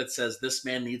shirt that says "This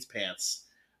man needs pants,"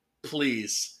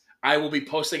 please. I will be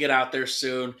posting it out there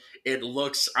soon. It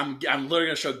looks. I'm literally going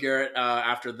to show Garrett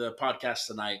after the podcast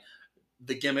tonight.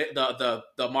 The gimmick,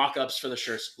 the mock-ups for the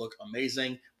shirts look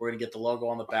amazing. We're going to get the logo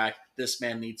on the back. This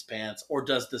man needs pants, or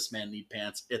does this man need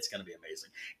pants? It's going to be amazing.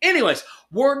 Anyways,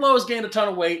 Wardlow has gained a ton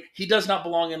of weight. He does not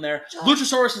belong in there.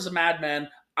 Luchasaurus is a madman.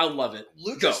 I love it.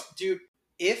 Dude,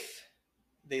 if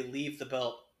they leave the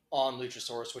belt on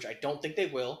Luchasaurus, which I don't think they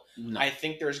will, I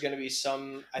think there's going to be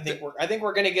some. I think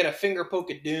we're going to get a finger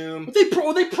poke of doom. They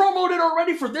promoted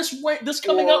already for this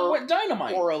coming up with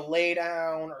Dynamite, or a lay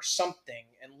down or something,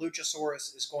 and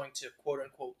Luchasaurus is going to quote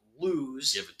unquote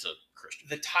lose. Give it to Christian.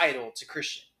 The title to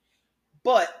Christian,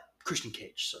 but Christian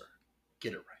Cage, sir,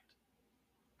 get it right.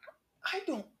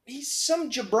 He's some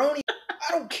jabroni.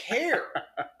 I don't care.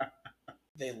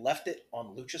 They left it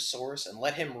on Luchasaurus and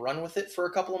let him run with it for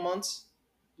a couple of months.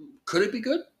 Could it be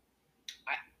good?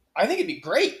 I think it'd be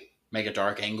great. Make a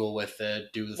dark angle with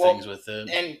it. Do the things with it.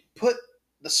 And put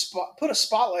a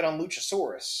spotlight on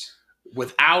Luchasaurus.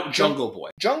 Without Jungle Boy.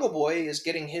 Jungle Boy is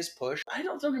getting his push.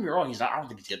 Don't get me wrong. I don't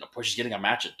think he's getting a push. He's getting a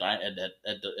match at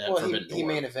Forbidden Door. He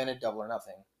main evented Double or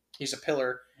Nothing. He's a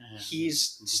pillar.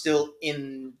 He's still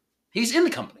in... He's in the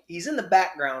company. He's in the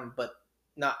background, but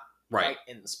not right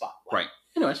in the spotlight. Right.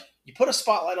 Anyways. You put a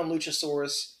spotlight on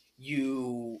Luchasaurus.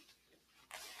 You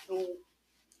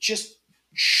just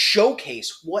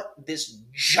showcase what this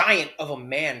giant of a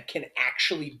man can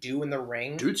actually do in the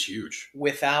ring. Dude's huge.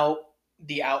 Without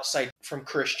the outside from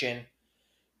Christian.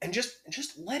 And just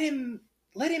let him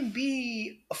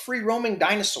be a free roaming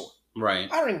dinosaur.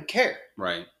 Right. I don't even care.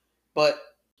 Right. But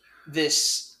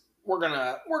this, we're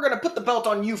gonna put the belt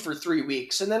on you for 3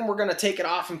 weeks, and then we're gonna take it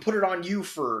off and put it on you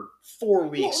for 4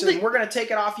 weeks, and we're gonna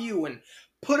take it off you and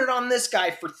put it on this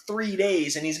guy for 3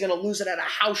 days, and he's gonna lose it at a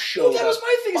house show. Well, that was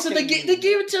my thing. So they gave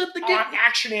it to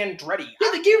Action Andretti.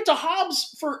 Yeah, they gave it to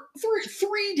Hobbs for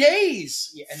three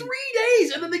days. Yeah, 3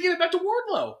 days, and then they gave it back to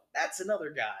Wardlow. That's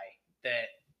another guy that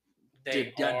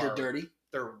did dirty.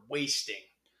 They're wasting.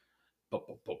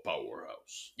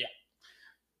 Powerhouse. Yeah.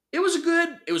 It was a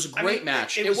great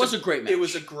match. It was a great match. It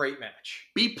was a great match.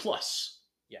 B+.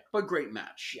 Yeah. But great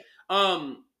match. Yeah.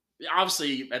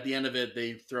 Obviously, at the end of it,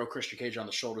 they throw Christian Cage on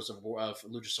the shoulders of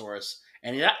Luchasaurus,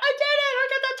 and he's like, I did it! I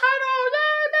got the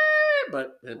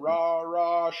title! But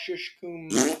rah, shish coom.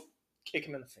 Kick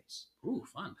him in the face. Ooh,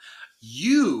 fun.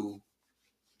 You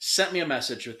sent me a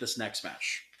message with this next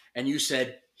match, and you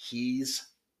said, he's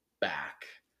back.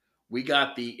 We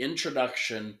got the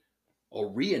introduction or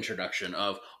reintroduction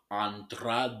of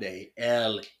Andrade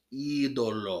El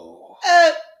Idolo.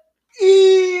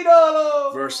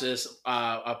 Versus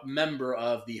a member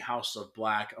of the House of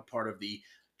Black, a part of the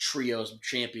Trios of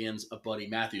Champions of Buddy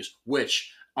Matthews,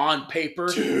 which on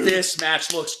paper, this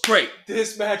match looks great.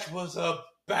 This match was a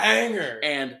banger.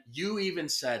 And you even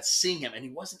said, seeing him, and he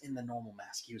wasn't in the normal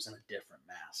mask. He was in a different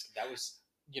mask. That was,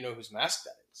 you know whose mask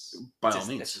that is. By all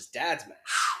means. That's his dad's mask.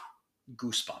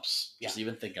 Goosebumps. Just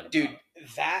even thinking about it. Dude,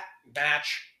 that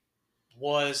match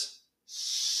was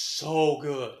so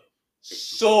good.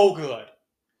 So good.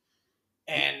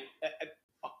 And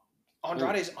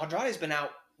Andrade's been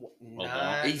out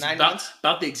nine months?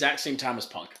 About the exact same time as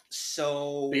Punk.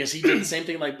 So because he did the same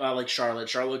thing like Charlotte.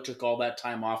 Charlotte took all that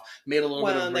time off, made a little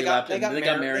bit of relapse. They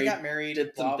got married,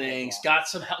 did some things, got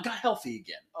healthy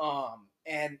again.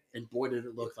 And boy, did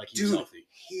it look like he was healthy.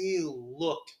 He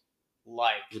looked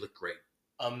great.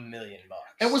 $1 million.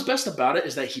 And what's best about it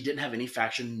is that he didn't have any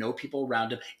faction, no people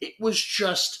around him. It was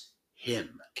just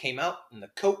him. Came out in the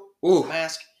coat,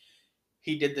 mask.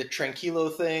 He did the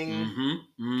Tranquilo thing.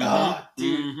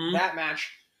 That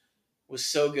match was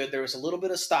so good. There was a little bit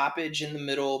of stoppage in the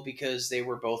middle because they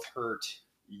were both hurt.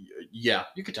 Yeah,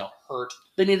 you could tell. Hurt.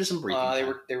 They needed some breathing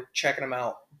time. They were checking them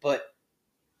out. But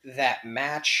that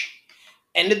match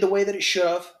ended the way that it should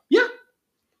have. Yeah.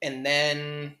 And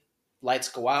then lights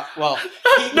go out. Well,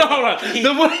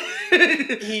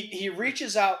 he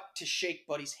reaches out to shake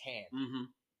Buddy's hand. Mm-hmm.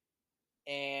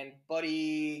 And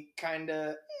Buddy kind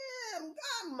of,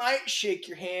 I might shake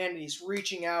your hand. And he's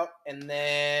reaching out, and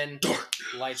then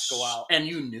lights go out. And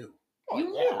you knew. You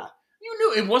knew. You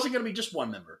knew it wasn't going to be just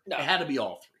one member. No. It had to be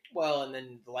all three. Well, and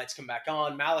then the lights come back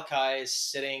on. Malachi is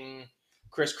sitting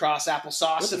crisscross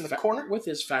applesauce in the corner with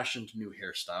his fashioned new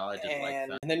hairstyle. I did like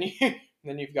that. And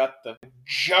then you've got the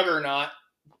juggernaut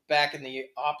back in the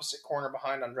opposite corner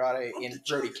behind Andrade in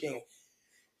Brody King.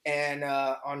 And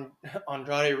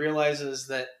Andrade realizes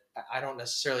that, I don't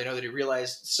necessarily know that he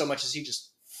realized so much as he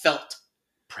just felt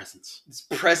presence. His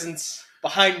presence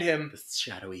behind him. The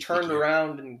shadowy turned figure.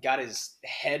 Around and got his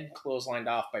head clotheslined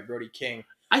off by Brody King.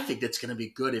 I think that's going to be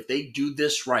good. If they do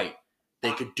this right,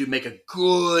 they could make a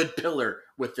good pillar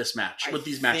with this match, with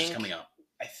these matches coming up.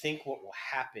 I think what will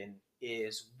happen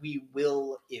is we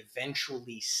will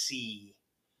eventually see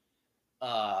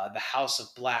the House of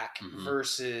Black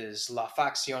versus La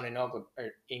Facción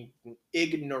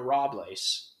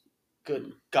Ignorables.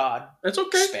 Good God. That's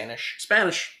okay.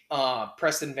 Spanish.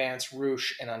 Preston Vance,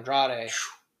 Rush, and Andrade.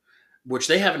 Which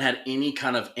they haven't had any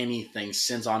kind of anything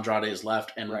since Andrade has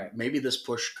left, and maybe this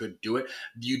push could do it.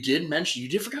 You did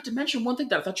forgot to mention one thing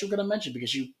that I thought you were going to mention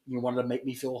because you wanted to make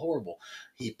me feel horrible.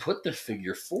 He put the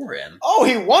figure 4 in. Oh,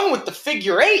 he won with the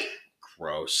figure 8.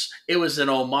 Gross. It was an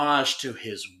homage to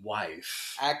his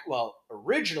wife.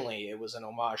 Originally it was an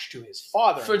homage to his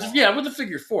father. Yeah, with the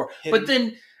figure 4. But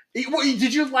then,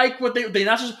 did you like what they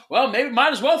not just, well, maybe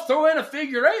might as well throw in a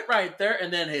figure 8 right there.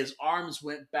 And then his arms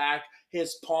went back,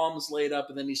 his palms laid up,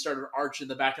 and then he started arching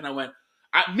the back. And I went,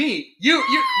 I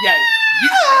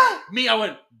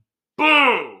went,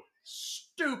 boo.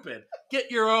 Stupid.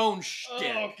 Get your own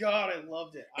shtick. Oh God, I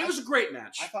loved it. It was a great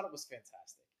match. I thought it was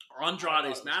fantastic.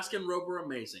 Andrade's mask and robe were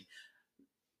amazing.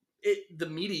 The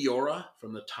Meteora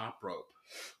from the top rope.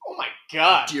 Oh my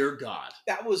God. Dear God.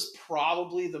 That was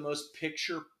probably the most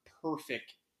picture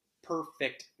perfect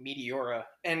Meteora.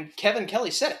 And Kevin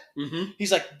Kelly said it. Mm-hmm.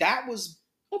 He's like, that was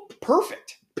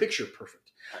perfect. Picture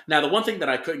perfect. Now, the one thing that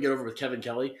I couldn't get over with Kevin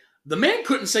Kelly, the man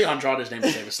couldn't say Andrade's name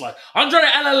to save his life. Andrade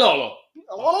Alalolo.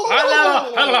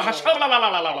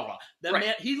 That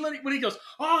man, when he goes,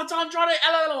 oh, it's Andrade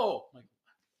Alalolo. Like,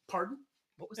 pardon?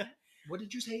 What was that? What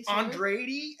did you say? Andrade?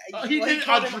 He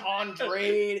called him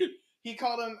Andrade. He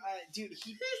called him, dude.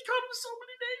 He's called him so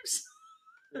many names.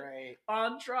 Right.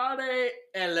 Andrade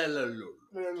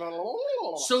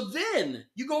Alalolo. So then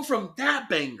you go from that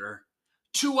banger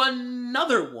to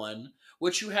another one,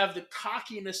 which you have the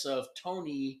cockiness of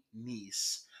Tony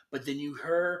Nese, but then you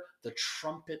hear the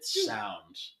trumpet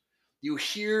sound. You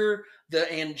hear the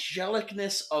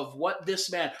angelicness of what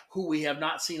this man, who we have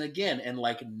not seen again in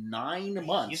like 9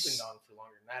 months. He's been gone for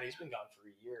longer than that. He's been gone for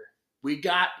a year. We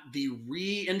got the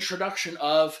reintroduction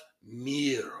of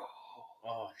Miro.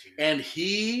 Oh, dude. And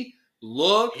he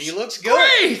looks good.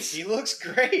 Great. He looks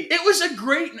great. It was a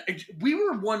great... We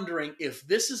were wondering if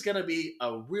this is going to be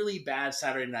a really bad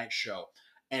Saturday night show.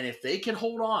 And if they can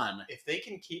hold on... If they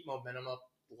can keep momentum up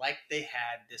like they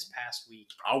had this past week...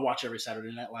 I'll watch every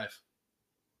Saturday Night Live.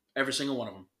 Every single one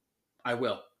of them. I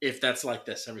will. If that's like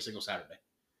this every single Saturday.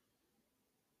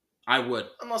 I would.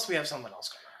 Unless we have something else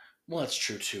going on. Well, that's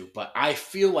true too. But I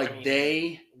feel like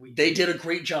they did a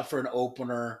great job for an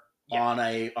opener on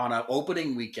a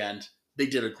opening weekend. They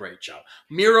did a great job.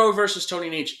 Miro versus Tony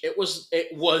Nese. It was a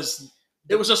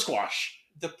squash.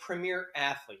 The premier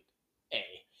athlete, A.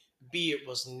 B, it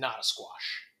was not a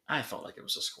squash. I felt like it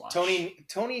was a squash.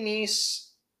 Tony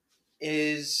Nese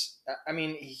is, I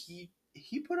mean, he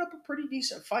put up a pretty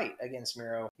decent fight against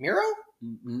Miro. Miro?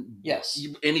 Yes.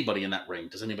 Anybody in that ring.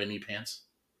 Does anybody need pants?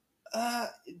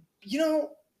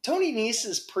 Tony Nese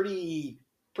is pretty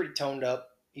toned up.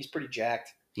 He's pretty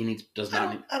jacked. I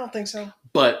don't think so.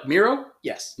 But Miro?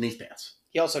 Yes. Needs pants.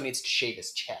 He also needs to shave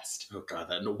his chest. Oh, God.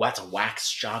 That's a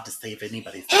wax job to save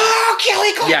anybody's Oh,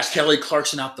 Kelly Clarkson! Yes, Kelly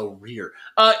Clarkson out the rear.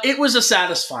 It was a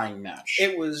satisfying match.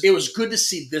 It was good to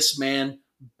see this man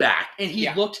back. And he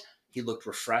looked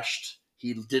refreshed.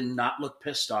 He did not look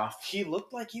pissed off. He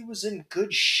looked like he was in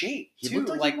good shape, too. He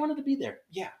looked like he wanted to be there.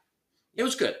 Yeah. It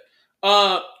was good.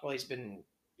 Well, he's been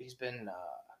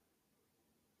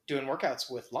doing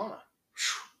workouts with Lana.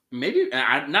 Maybe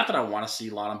not that I want to see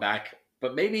Lana back,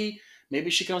 but maybe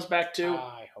she comes back too.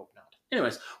 I hope not.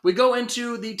 Anyways, we go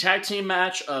into the tag team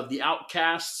match of the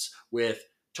Outcasts with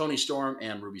Toni Storm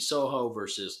and Ruby Soho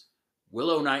versus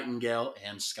Willow Nightingale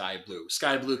and Sky Blue.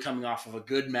 Sky Blue coming off of a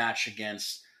good match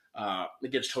against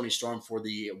Toni Storm for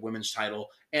the women's title,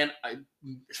 and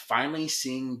finally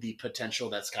seeing the potential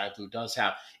that Sky Blue does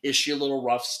have. Is she a little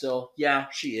rough still? Yeah,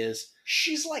 she is.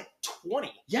 She's like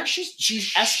 20. Yeah,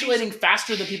 she's escalating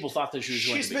faster than people thought that she was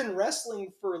going to be. She's been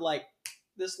wrestling for like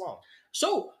this long.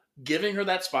 So giving her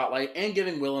that spotlight and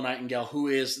giving Willow Nightingale, who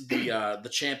is the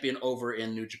champion over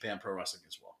in New Japan Pro Wrestling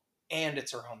as well. And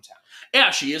it's her hometown.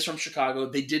 Yeah, she is from Chicago.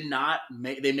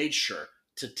 They made sure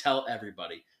to tell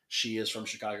everybody she is from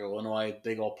Chicago, Illinois.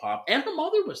 Big old pop. And her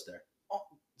mother was there. Oh,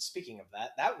 speaking of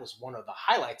that was one of the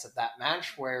highlights of that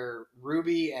match where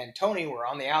Ruby and Tony were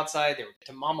on the outside. They were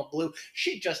to Mama Blue.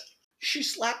 She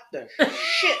slapped the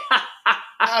shit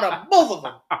out of both of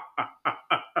them.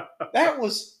 That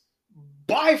was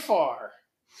by far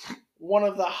one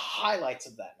of the highlights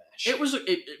of that match. It was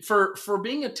for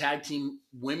being a tag team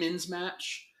women's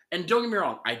match. And don't get me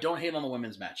wrong, I don't hate on the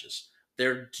women's matches.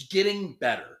 They're getting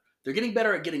better. They're getting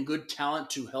better at getting good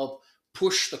talent to help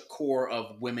push the core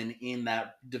of women in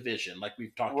that division, like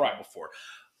we've talked about before.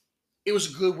 It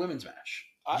was a good women's match.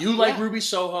 You like Ruby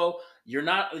Soho.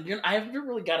 I haven't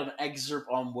really got an excerpt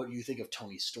on what you think of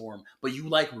Toni Storm, but you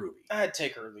like Ruby. I'd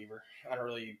take her or leave her. I don't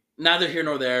really... Neither here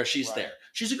nor there. She's there.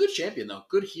 She's a good champion, though.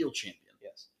 Good heel champion.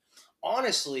 Yes.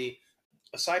 Honestly,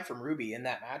 aside from Ruby in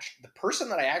that match, the person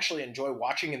that I actually enjoy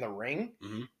watching in the ring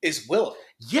is Willow.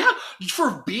 Yeah,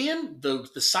 for being the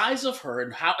size of her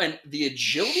and the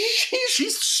agility,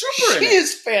 she's super. She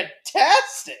is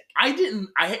fantastic.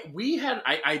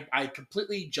 I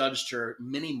completely judged her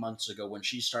many months ago when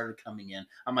she started coming in.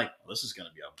 I'm like, well, this is going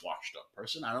to be a washed up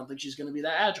person. I don't think she's going to be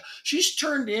that agile. She's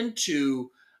turned into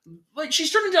like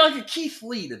a Keith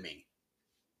Lee to me.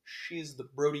 She's the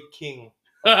Brody King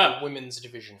of the women's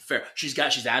division. Fair. She's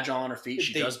agile on her feet.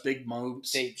 She does big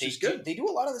moves. She's good. They do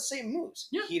a lot of the same moves.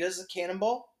 Yeah. He does a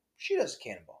cannonball. She does a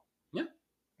cannonball. Yeah.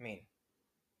 I mean,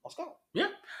 let's go. Yeah.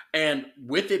 And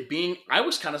with it being, I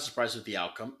was kind of surprised with the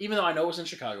outcome, even though I know it was in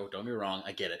Chicago. Don't get me wrong,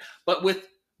 I get it. But with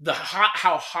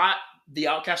how hot the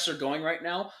Outcasts are going right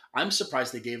now, I'm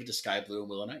surprised they gave it to Sky Blue and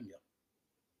Willow Nightingale.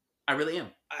 I really am.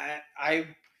 I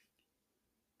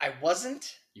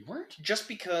wasn't. You weren't? Just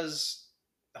because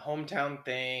the hometown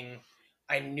thing,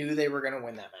 I knew they were going to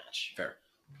win that match. Fair.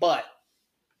 But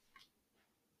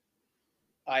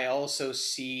I also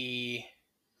see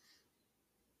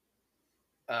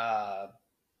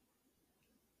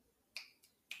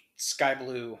Sky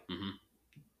Blue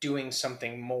doing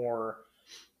something more.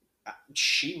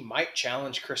 She might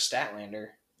challenge Chris Statlander.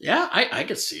 Yeah, I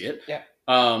could see it. Yeah.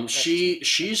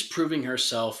 She's proving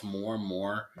herself more and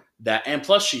more that, and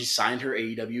plus she signed her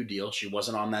AEW deal. She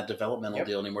wasn't on that developmental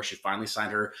deal anymore. She finally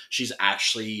signed her. She's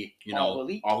actually, all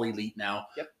elite now.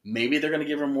 Yep. Maybe they're going to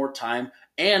give her more time,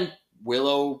 and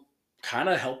Willow kind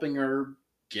of helping her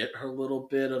get her little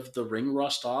bit of the ring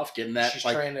rust off, getting that. She's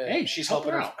she's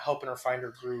helping her find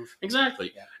her groove.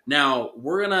 Exactly. Yeah. Now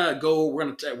we're gonna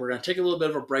take a little bit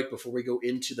of a break before we go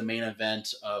into the main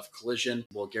event of Collision.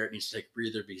 Well, Garrett needs to take a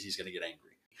breather because he's gonna get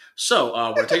angry. So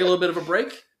we're gonna take a little bit of a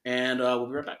break, and we'll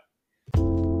be right back.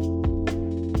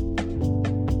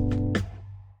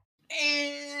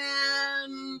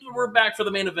 And we're back for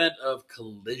the main event of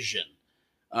Collision.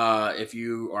 If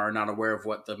you are not aware of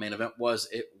what the main event was,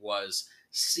 it was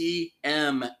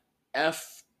CMFTR,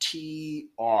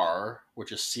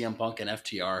 which is CM Punk and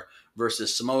FTR,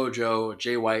 versus Samoa Joe,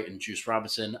 Jay White, and Juice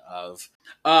Robinson of.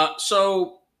 Just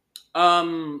go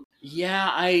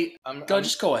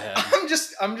ahead. I'm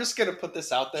just gonna put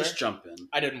this out there. Just jump in.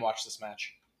 I didn't watch this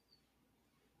match.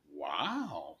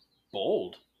 Wow,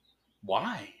 bold.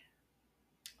 Why?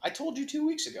 I told you 2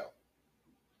 weeks ago.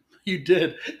 You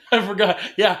did. I forgot.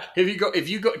 Yeah, if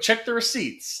you go check the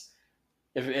receipts.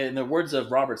 If in the words of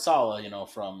Robert Saleh,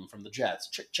 from the Jets,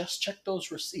 just check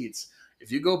those receipts. If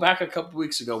you go back a couple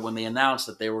weeks ago when they announced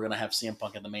that they were going to have CM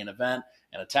Punk in the main event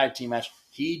and a tag team match,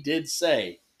 he did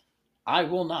say, "I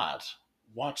will not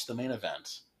watch the main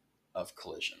event of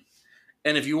Collision."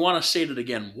 And if you want to state it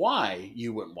again, why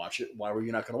you wouldn't watch it? Why were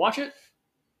you not going to watch it?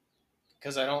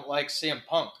 Because I don't like CM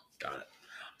Punk. Got it.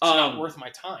 It's not worth my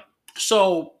time.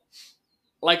 So,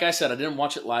 like I said, I didn't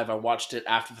watch it live. I watched it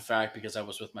after the fact because I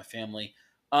was with my family.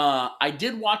 I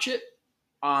did watch it.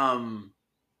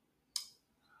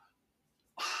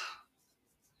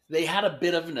 They had a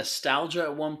bit of nostalgia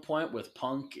at one point with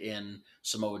Punk and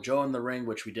Samoa Joe in the ring,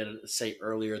 which we did say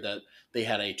earlier that they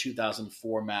had a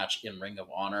 2004 match in Ring of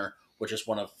Honor, which is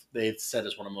they said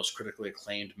is one of the most critically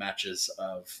acclaimed matches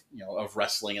of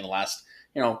wrestling in the last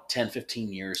 10,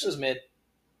 15 years. It was mid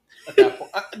at that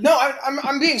point. No,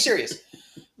 I'm being serious.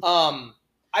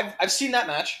 I've seen that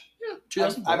match. Yeah,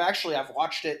 2004. I've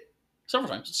watched it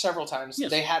several times.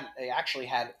 Yes. They actually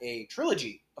had a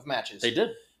trilogy of matches. They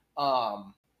did.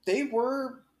 They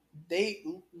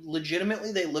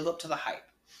legitimately live up to the hype.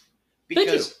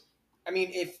 Because, they do. I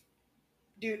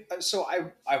mean, so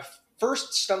I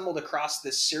first stumbled across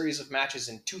this series of matches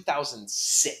in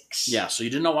 2006. Yeah, so you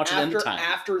did not watch it at the time.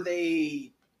 After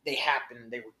they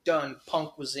happened, they were done.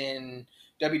 Punk was in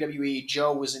WWE,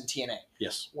 Joe was in TNA.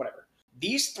 Yes. Whatever.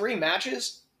 These 3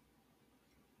 matches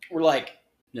were like,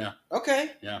 yeah,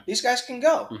 okay, yeah, these guys can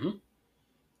go. Mm-hmm.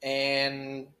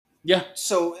 And yeah,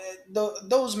 so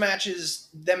those matches,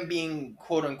 them being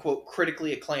quote unquote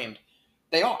critically acclaimed,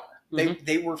 they are. Mm-hmm.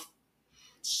 They were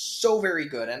so very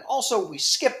good. And also we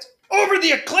skipped over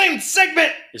the acclaimed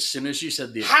segment. As soon as you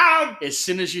said the As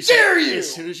soon as you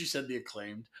said the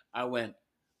acclaimed, I went,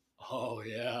 oh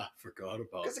yeah, forgot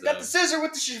about that. Because it got the scissor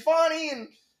with the Shivani and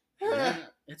yeah,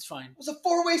 it's fine. It was a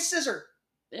 4-way scissor.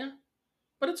 Yeah.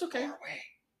 But it's okay. 4-way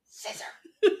scissor.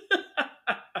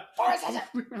 4-way scissor.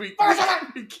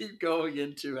 We keep going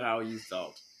into how you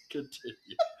felt. Continue.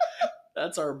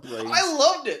 That's our brains. I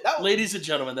loved it. Ladies and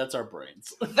gentlemen, that's our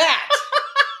brains. That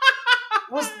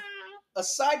was,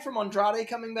 aside from Andrade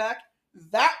coming back,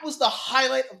 that was the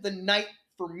highlight of the night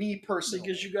for me personally.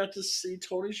 Because you got to see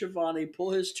Tony Schiavone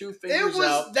pull his 2 fingers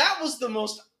out. That was the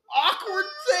most awkward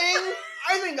thing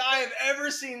I think I have ever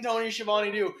seen Tony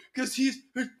Schiavone do. Because he's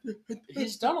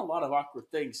done a lot of awkward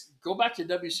things. Go back to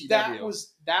WCW.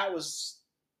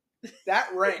 That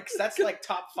ranks. That's like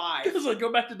top 5. Because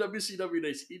go back to WCW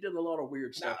days. He did a lot of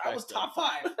weird stuff. That was top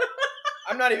 5.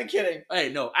 I'm not even kidding.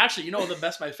 Hey, no. Actually,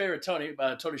 my favorite Tony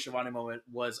Schiavone moment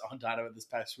was on Dynamite this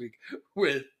past week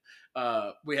with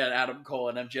we had Adam Cole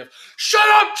and MJF. Shut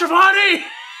up, Schiavone!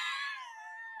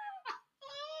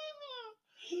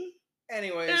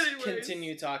 Anyways,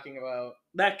 continue talking about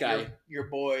that guy, your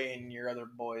boy, and your other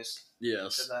boys.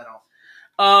 Yes, because I don't.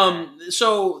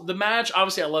 So the match,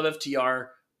 obviously, I love FTR.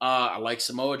 I like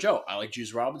Samoa Joe. I like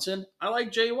Juice Robinson. I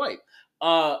like Jay White.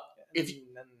 And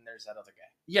then there's that other guy.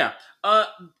 Yeah.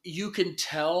 You can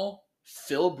tell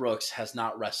Phil Brooks has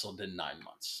not wrestled in 9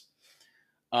 months.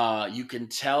 You can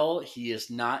tell he is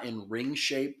not in ring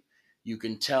shape. You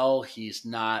can tell he's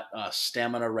not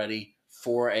stamina ready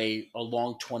for a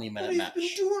long 20-minute match.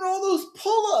 He's been doing all those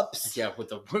pull-ups. Yeah,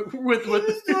 with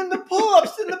He's doing the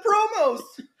pull-ups in the promos.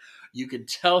 You can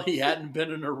tell he hadn't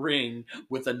been in a ring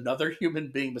with another human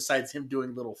being besides him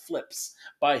doing little flips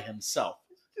by himself.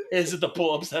 Is it the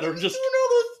pull-ups that are just doing all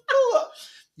those pull-ups?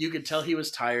 You could tell he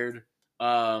was tired.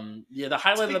 The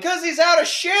highlight because he's out of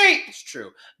shape. It's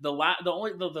true. The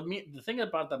thing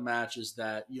about the match is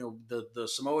that the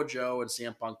Samoa Joe and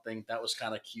CM Punk thing that was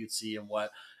kind of cutesy and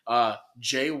what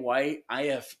Jay White. I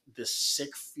have this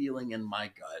sick feeling in my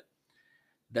gut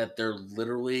that they're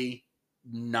literally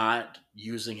not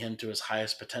using him to his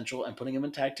highest potential and putting him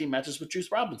in tag team matches with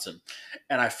Juice Robinson,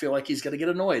 and I feel like he's going to get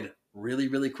annoyed really,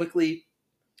 really quickly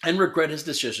and regret his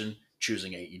decision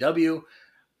choosing AEW.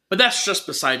 But that's just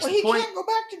besides the point. He can't go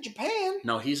back to Japan.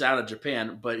 No, he's out of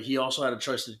Japan, but he also had a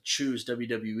choice to choose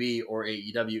WWE or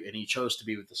AEW, and he chose to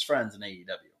be with his friends in AEW.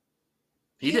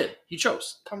 He did. He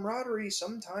chose. Camaraderie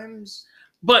sometimes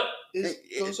but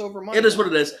goes over money. It is what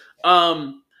it is.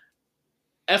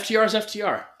 FTR is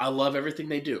FTR. I love everything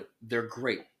they do. They're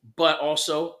great. But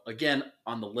also, again,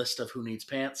 on the list of who needs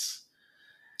pants,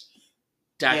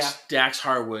 Dax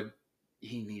Harwood,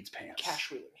 he needs pants.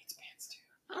 Cash Wheeler needs pants too.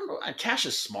 I don't know. Cash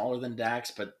is smaller than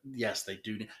Dax, but yes, they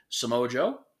do. Samoa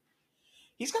Joe?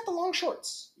 He's got the long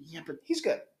shorts. Yeah, but he's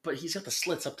good. But he's got the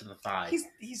slits up to the thigh.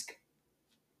 He's good.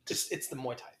 It's the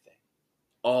Muay Thai thing.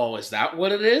 Oh, is that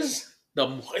what it is? The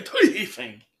Muay Thai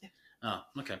thing. Yeah. Oh,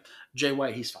 okay. Jay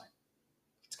White, he's fine.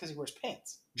 It's because he wears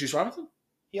pants. Juice Robinson?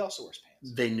 He also wears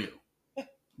pants. They knew. Yeah.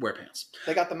 Wear pants.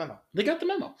 They got the memo.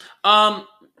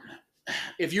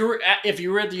 If you were at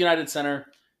the United Center,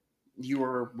 you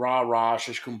were rah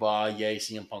shish kumbah, yay,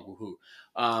 CM Punk, woohoo.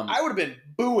 I would have been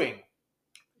booing.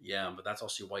 Yeah, but that's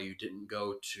also why you didn't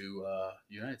go to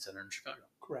United Center in Chicago.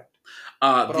 Correct.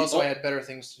 But also I had better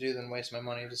things to do than waste my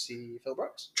money to see Phil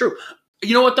Brooks. True.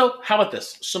 You know what, though? How about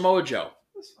this? Samoa Joe.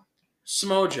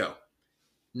 Samoa Joe.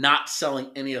 Not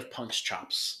selling any of Punk's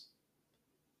chops.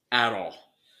 At all.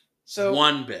 So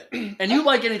one bit. And you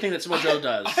like anything that Samoa Joe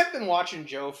does. I've been watching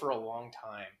Joe for a long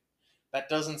time. That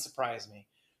doesn't surprise me.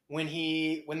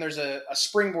 When there's a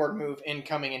springboard move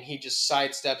incoming and he just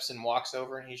sidesteps and walks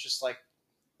over and he's just like,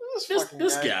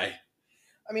 this guy.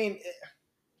 I mean,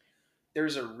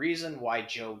 there's a reason why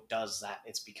Joe does that.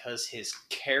 It's because his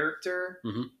character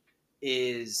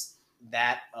is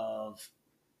that of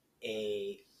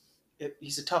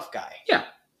he's a tough guy. Yeah.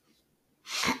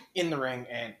 In the ring,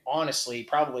 and honestly,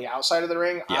 probably outside of the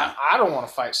ring, yeah. I don't want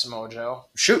to fight Samoa Joe.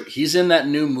 Shoot, he's in that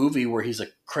new movie where he's a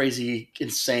crazy,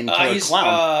 insane killer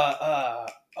clown.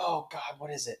 Oh God,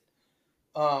 what is it?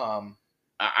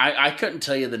 I couldn't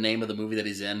tell you the name of the movie that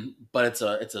he's in, but it's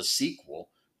a sequel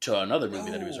to another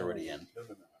movie that he was already in. No.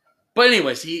 But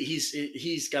anyways,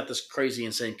 he's got this crazy,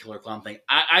 insane killer clown thing.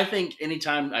 I think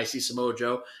anytime I see Samoa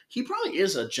Joe, he probably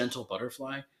is a gentle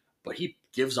butterfly, but he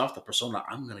gives off the persona,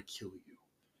 I'm going to kill you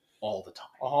all the time.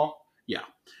 Uh-huh. Yeah.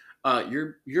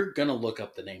 You're going to look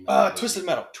up the name. Twisted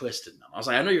Metal. Twisted Metal. I was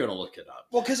like, I know you're going to look it up.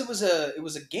 Well, because it was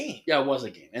a game. Yeah, it was a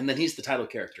game. And then he's the title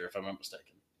character, if I'm not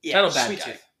mistaken. Yeah, title bad Sweet guy.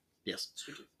 Tooth. Yes.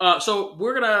 Sweet Tooth. So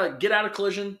we're going to get out of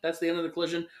Collision. That's the end of the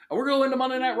Collision. And we're going into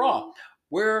Monday Night Raw,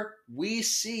 where we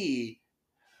see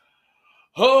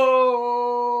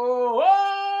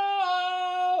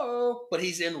but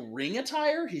he's in ring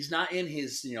attire. He's not in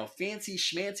his, fancy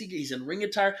schmancy. He's in ring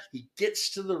attire. He gets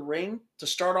to the ring to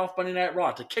start off Monday Night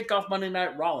Raw, to kick off Monday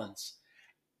Night Rollins.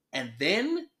 And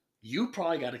then you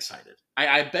probably got excited.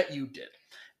 I bet you did.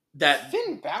 That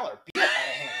Finn Balor beat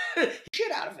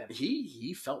shit out of him.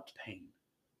 He felt pain.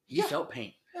 He felt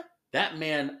pain. Yeah. That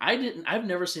man, I've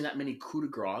never seen that many coup de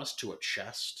grace to a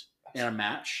chest in a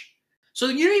match. So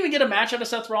you didn't even get a match out of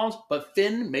Seth Rollins, but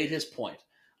Finn made his point.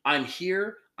 I'm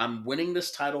here. I'm winning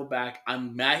this title back.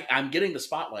 I'm getting the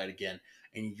spotlight again,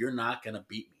 and you're not going to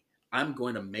beat me. I'm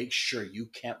going to make sure you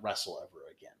can't wrestle ever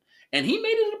again. And he made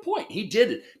it a point. He did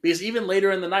it. Because even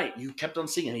later in the night, you kept on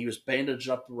seeing him. He was bandaged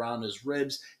up around his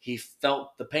ribs. He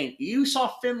felt the pain. You saw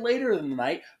Finn later in the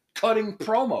night cutting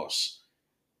promos,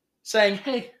 saying,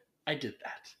 hey, I did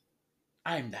that.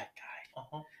 I'm that guy.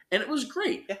 Uh-huh. And it was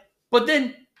great. Yeah. But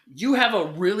then you have a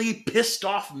really pissed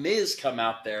off Miz come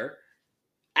out there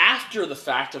after the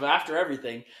fact of after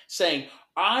everything saying,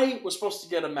 I was supposed to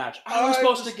get a match. I was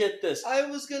supposed to get this. I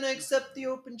was going to accept the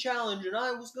open challenge, and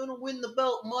I was going to win the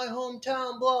belt in my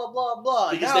hometown, blah, blah,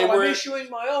 blah. Because now I'm issuing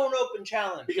my own open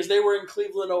challenge. Because they were in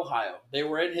Cleveland, Ohio. They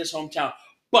were in his hometown.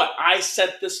 But I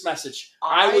sent this message.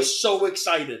 I was so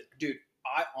excited. Dude,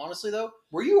 I honestly, though.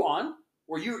 Were you on?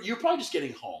 You're probably just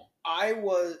getting home. I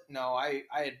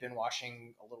had been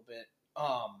watching a little bit.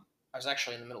 I was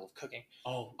actually in the middle of cooking.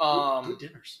 Oh, good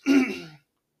dinners.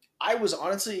 I was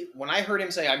honestly, when I heard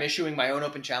him say, I'm issuing my own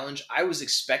open challenge, I was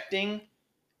expecting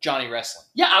Johnny Wrestling.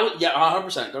 Yeah,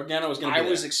 100%. Gargano was going to be I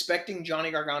was expecting Johnny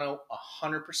Gargano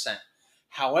 100%.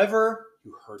 However,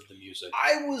 you heard the music.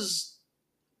 I was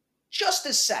just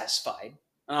as satisfied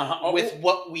with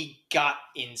what we got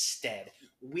instead.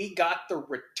 We got the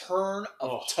return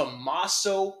of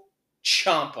Tommaso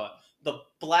Ciampa, the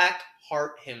Black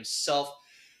Heart himself.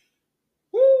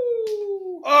 Woo!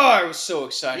 Oh, I was so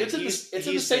excited. It's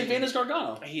in the same vein as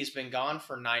Gargano. He's been gone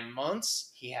for 9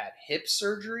 months. He had hip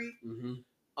surgery. Mm-hmm.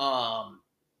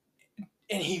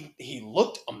 And he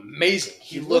looked amazing.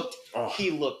 He looked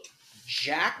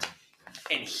jacked,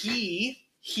 and he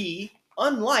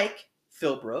unlike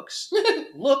Phil Brooks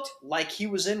looked like he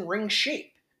was in ring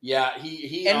shape. Yeah,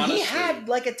 he honestly, he had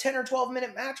like a 10 or 12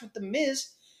 minute match with The Miz.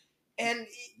 And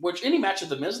which any match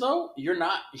with The Miz though, you're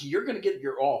going to get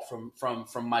your all from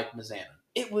Mike Mizanin.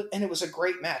 It was a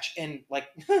great match, and like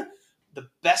the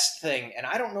best thing, and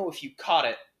I don't know if you caught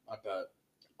it. I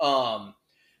bet.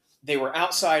 They were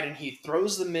outside, and he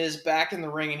throws The Miz back in the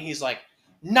ring, and he's like,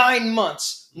 9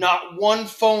 months, not one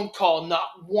phone call,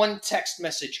 not one text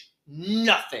message,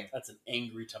 nothing. That's an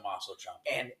angry Tommaso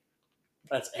Ciampa. And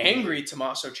that's angry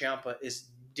Tommaso Ciampa is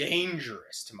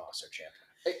dangerous Tommaso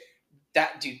Ciampa.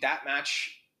 That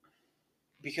match,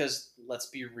 because let's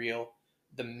be real,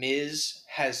 The Miz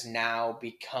has now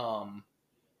become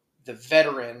the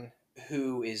veteran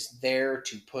who is there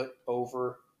to put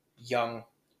over young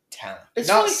talent. It's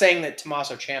not saying that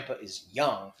Tommaso Ciampa is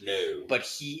young, no, but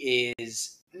he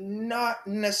is not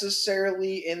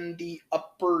necessarily in the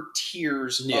upper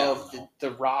tiers of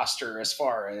the roster as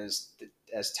far as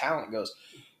talent goes.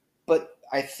 But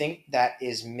I think that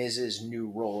is Miz's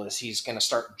new role, is he's going to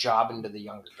start jobbing to the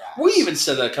younger guys. We even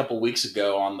said that a couple weeks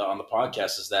ago on the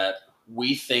podcast, is that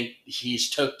we think he's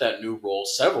took that new role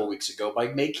several weeks ago by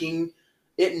making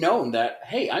it known that,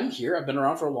 hey, I'm here. I've been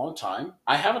around for a long time.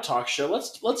 I have a talk show.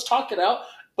 Let's talk it out.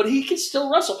 But he can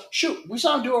still wrestle. Shoot, we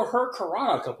saw him do a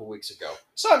Hurricanrana a couple weeks ago.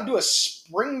 Saw him do a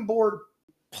springboard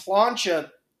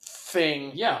plancha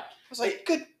thing. Yeah. I was like,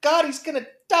 good God, he's going to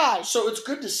die. So it's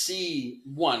good to see,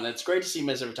 it's great to see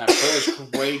Miz every time. So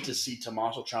it's great to see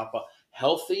Tommaso Ciampa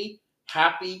healthy,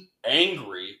 happy,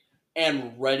 angry,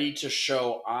 and ready to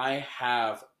show I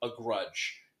have a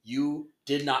grudge. You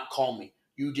did not call me.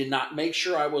 You did not make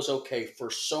sure I was okay for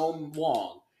so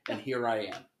long, and here I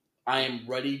am. I am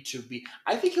ready to be.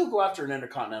 I think he'll go after an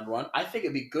Intercontinental run. I think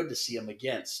it'd be good to see him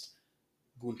against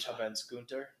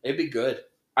Gunther. It'd be good.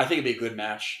 I think it'd be a good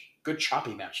match. Good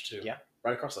choppy match, too. Yeah.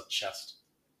 Right across the chest.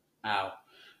 Ow.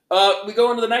 We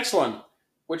go into the next one,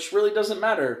 which really doesn't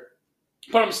matter,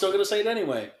 but I'm still going to say it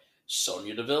anyway.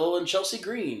 Sonya Deville and Chelsea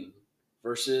Green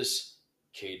versus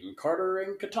Kaden Carter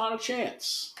and Katana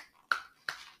Chance.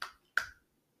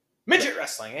 Midget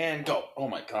wrestling, and go. Oh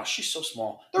my gosh, she's so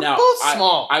small. They're both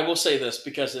small. I will say this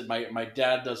because my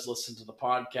dad does listen to the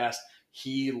podcast.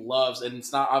 He loves, and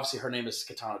it's not obviously her name is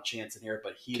Katana Chance in here,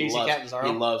 but he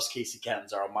loves Casey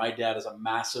Catanzaro. My dad is a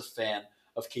massive fan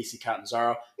of Casey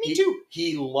Catanzaro. Me too.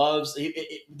 He loves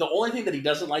the only thing that he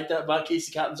doesn't like about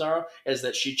Casey Catanzaro is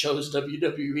that she chose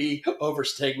WWE over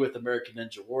staying with American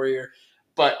Ninja Warrior.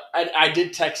 But I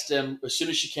did text him as soon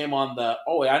as she came on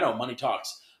I know, Money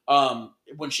Talks.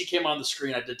 When she came on the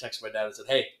screen, I did text my dad and said,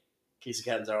 "Hey, Casey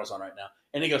Catanzaro's on right now,"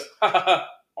 and he goes, "Ha ha ha,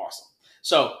 awesome."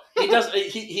 So he does.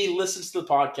 he listens to the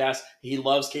podcast. He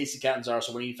loves Casey Catanzaro.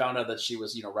 So when he found out that she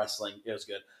was wrestling, it was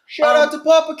good. Shout out to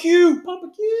Papa Q. Papa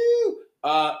Q.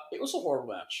 It was a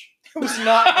horrible match. It was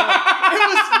not good. It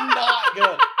was not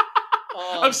good.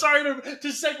 I'm sorry to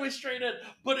segue straight in,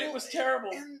 but it was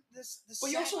terrible. And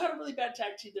but you also had a really bad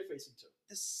tag team they're facing too.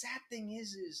 The sad thing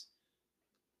is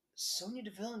Sonya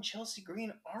Deville and Chelsea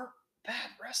Green aren't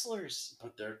bad wrestlers.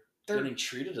 But they're getting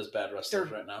treated as bad wrestlers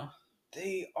right now.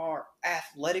 They are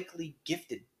athletically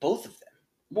gifted, both of them.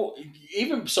 Well,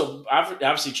 even so,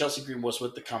 obviously Chelsea Green was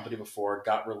with the company before,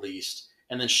 got released,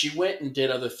 and then she went and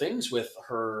did other things with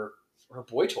her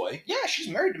boy toy. Yeah, she's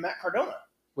married to Matt Cardona.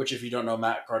 Which, if you don't know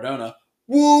Matt Cardona,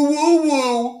 woo, woo,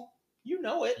 woo. You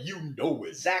know it. You know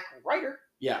it. Zack Ryder.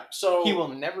 Yeah, so... He will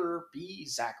never be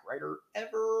Zack Ryder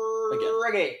ever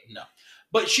again. No.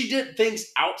 But she did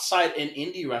things outside in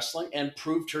indie wrestling and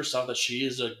proved herself that she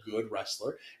is a good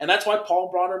wrestler. And that's why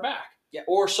Paul brought her back. Yeah.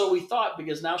 Or so we thought,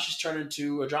 because now she's turned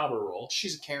into a jobber role.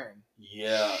 She's a Karen.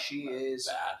 Yeah. She is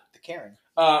bad. the Karen.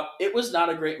 It was not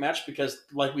a great match because,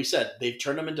 like we said, they've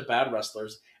turned them into bad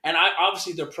wrestlers. And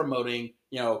obviously they're promoting,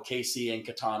 Casey and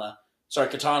Katana. Sorry,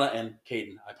 Katana and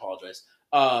Kaden. I apologize.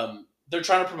 They're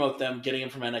trying to promote them, getting them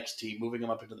from NXT, moving them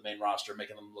up into the main roster,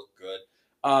 making them look good.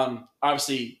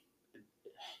 Obviously,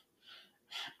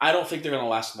 I don't think they're going to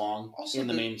last long in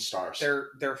the main stars.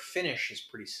 Their finish is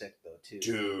pretty sick, though, too.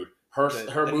 Dude,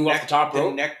 her move off the top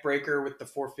rope. The neck breaker with the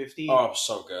 450. Oh,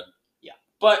 so good. Yeah.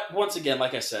 But once again,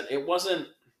 like I said, it wasn't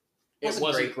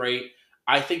great.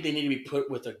 I think they need to be put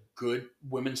with a good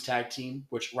women's tag team,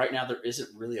 which right now there isn't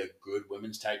really a good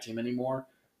women's tag team anymore.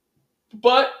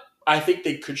 But I think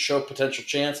they could show potential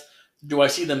chance. Do I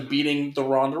see them beating the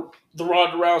Ronda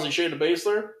Rousey, Shayna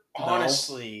Baszler? No.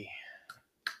 Honestly,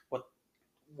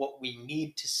 what we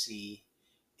need to see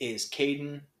is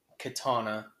Kaden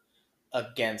Katana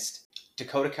against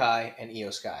Dakota Kai and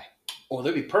Io Sky. Oh,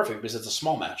 that'd be perfect because it's a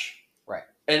small match. Right.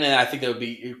 And then I think that would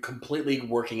be completely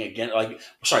working again,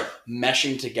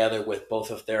 meshing together with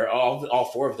both of all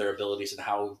four of their abilities and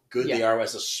how good they are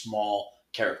as a small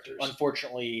characters.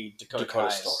 Unfortunately, Dakota Kai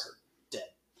is still hurt. Dead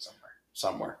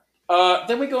somewhere.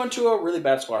 Then we go into a really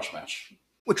bad squash match.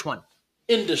 Which one?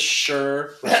 Indus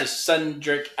versus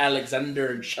Cedric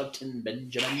Alexander and Shelton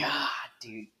Benjamin. God,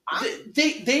 dude.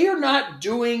 They are not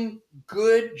doing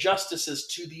good justices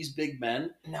to these big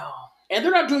men. No. And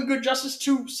they're not doing good justice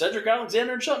to Cedric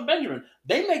Alexander and Shelton Benjamin.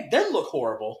 They make them look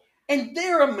horrible, and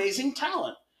they're amazing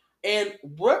talent. And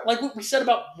what we said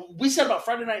about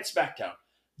Friday Night SmackDown,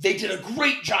 they did a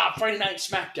great job Friday Night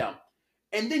SmackDown,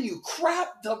 and then you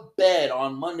crap the bed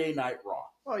on Monday Night Raw.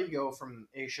 Well, you go from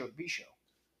A show to B show.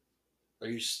 Are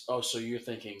you? Oh, so you're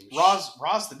thinking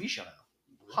Raw's the B show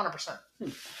now, 100%.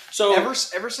 So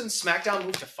ever since SmackDown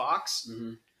moved to Fox.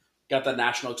 Mm-hmm. Got the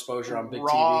national exposure on big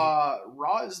TV.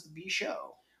 Raw is the B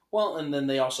show. Well, and then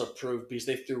they also proved, because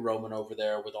they threw Roman over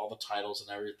there with all the titles and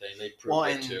everything. They proved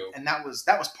it too. And that was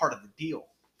part of the deal.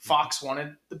 Fox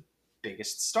wanted the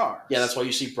biggest stars. Yeah, that's why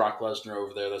you see Brock Lesnar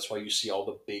over there. That's why you see all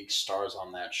the big stars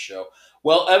on that show.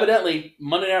 Well, evidently,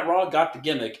 Monday Night Raw got the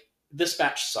gimmick. This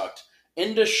match sucked.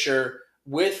 Indus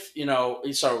with,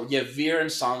 Veer and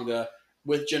Sangha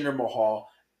with Jinder Mahal.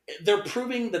 They're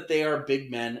proving that they are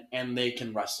big men and they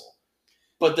can wrestle.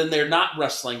 But then they're not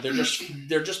wrestling.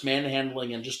 They're just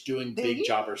manhandling and just doing big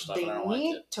jobber stuff. And I don't like it. They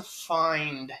need to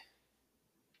find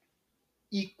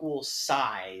equal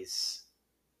size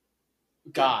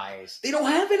guys. They don't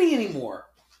have any anymore.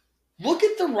 Look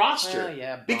at the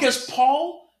roster. Because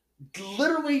Paul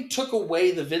literally took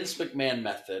away the Vince McMahon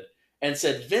method and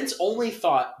said Vince only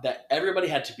thought that everybody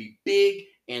had to be big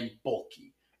and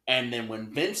bulky. And then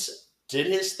when Vince did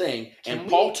his thing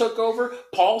Paul took over,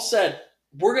 Paul said,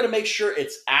 we're going to make sure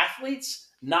it's athletes,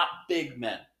 not big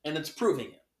men. And it's proving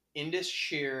it. Indus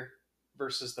Sher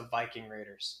versus the Viking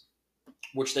Raiders.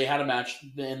 Which they had a match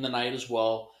in the night as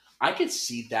well. I could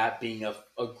see that being a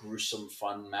gruesome,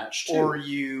 fun match too. Or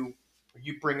you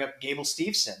bring up Gable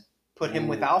Steveson. Put him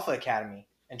with Alpha Academy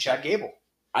and Chad Gable.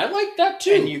 I like that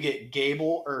too. And you get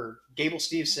Gable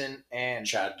Steveson and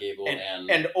Chad Gable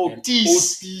and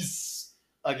Otis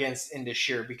against Indus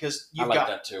Sher, because I like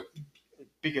that too.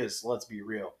 Because let's be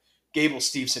real, Gable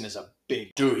Steveson is a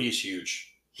big dude. He's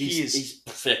huge. He's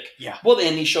thick. Yeah. Well,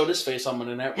 and he showed his face on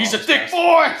Monday Night Raw. He's a thick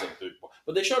boy. He's a big boy.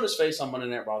 But they showed his face on Monday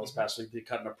Night Raw this past week. They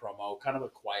cut in a promo, kind of a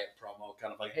quiet promo,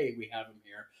 kind of like, "Hey, we have him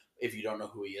here. If you don't know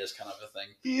who he is," kind of a thing.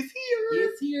 He's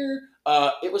here.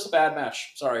 It was a bad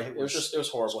match. Sorry, it was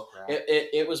horrible.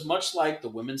 It was much like the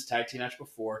women's tag team match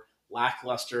before.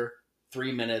 Lackluster,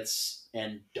 3 minutes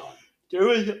and done.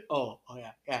 Oh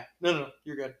yeah. No,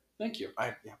 you're good. Thank you.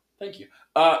 Thank you.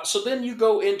 So then you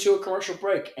go into a commercial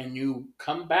break and you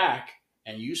come back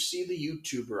and you see the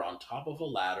YouTuber on top of a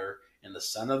ladder in the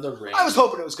center of the ring. I was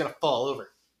hoping it was going to fall over.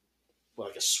 What,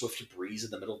 like a swift breeze in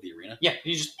the middle of the arena? Yeah,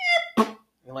 he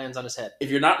lands on his head.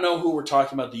 If you're not know who we're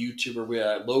talking about, the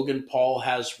YouTuber, Logan Paul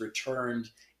has returned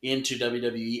into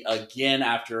WWE again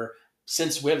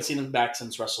since we haven't seen him back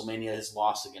since WrestleMania, his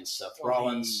loss against Seth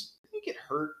Rollins. Did he get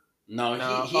hurt? No,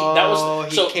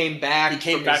 he came back. He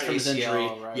came back from his injury.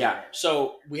 Right, yeah, right.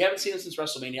 So we haven't seen him since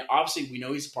WrestleMania. Obviously, we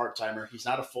know he's a part timer. He's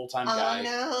not a full time guy.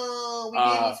 Oh no,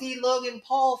 we didn't see Logan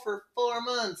Paul for 4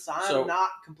 months. I'm not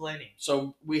complaining.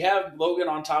 So we have Logan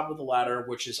on top of the ladder,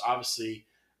 which is obviously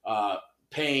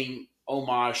paying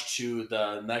homage to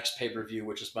the next pay per view,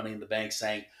 which is Money in the Bank,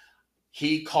 saying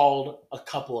he called a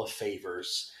couple of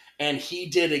favors. And he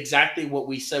did exactly what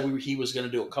we said he was going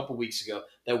to do a couple weeks ago,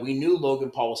 that we knew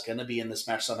Logan Paul was going to be in this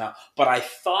match somehow. But I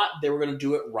thought they were going to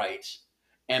do it right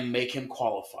and make him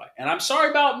qualify. And I'm sorry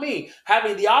about me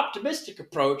having the optimistic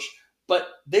approach, but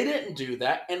they didn't do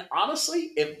that. And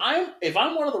honestly, if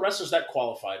I'm one of the wrestlers that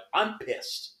qualified, I'm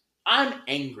pissed. I'm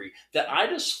angry that I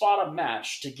just fought a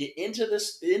match to get into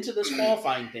this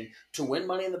qualifying thing to win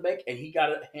Money in the Bank, and he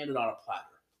got it handed on a platter.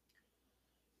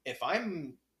 If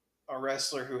I'm a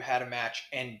wrestler who had a match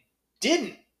and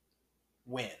didn't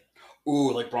win.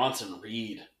 Ooh, like Bronson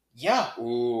Reed. Yeah.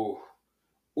 Ooh,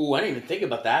 I didn't even think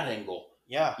about that angle.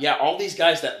 Yeah. Yeah, all these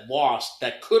guys that lost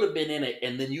that could have been in it,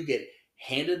 and then you get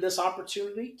handed this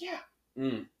opportunity? Yeah.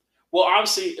 Well,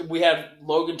 obviously, we had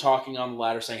Logan talking on the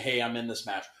ladder saying, hey, I'm in this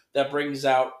match. That brings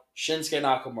out Shinsuke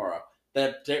Nakamura.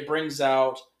 That brings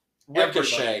out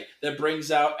Ricochet. That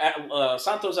brings out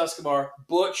Santos Escobar,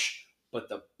 Butch. But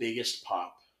the biggest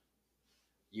pop,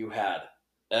 you had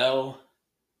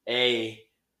L.A.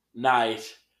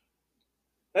 Knight.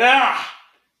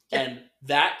 And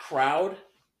that crowd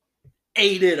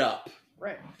ate it up.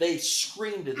 Right. They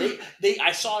screamed it.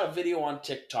 I saw a video on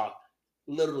TikTok,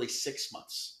 literally 6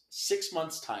 months. 6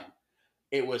 months time.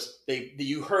 It was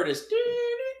you heard his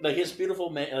like his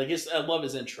beautiful man, like I love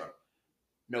his intro.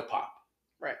 No pop.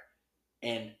 Right.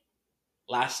 And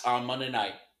on Monday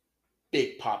night,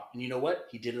 big pop. And you know what?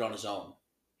 He did it on his own.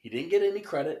 He didn't get any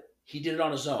credit. He did it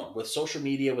on his own with social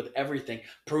media, with everything,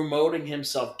 promoting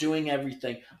himself, doing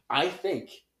everything. I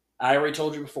think I already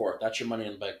told you before, that's your Money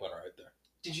in the Bank winner right there.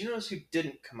 Did you notice who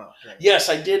didn't come out? Yes,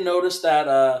 I did notice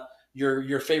that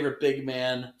your favorite big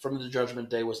man from the Judgment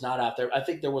Day was not out there. I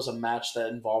think there was a match that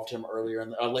involved him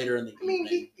later in the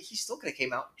evening. He still could have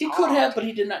came out. He could have, but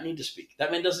he did not need to speak.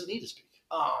 That man doesn't need to speak.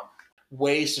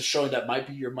 Ways to show that might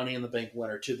be your Money in the Bank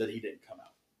winner too, that he didn't come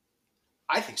out.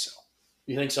 I think so.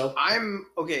 You think so? I'm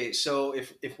okay. So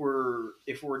if we're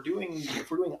doing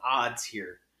odds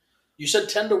here, you said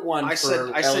 10-1. I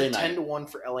said 10-1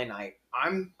 for LA Knight.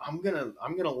 I'm gonna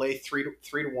lay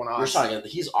 3-1 odds. You're talking.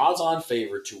 He's odds-on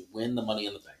favorite to win the Money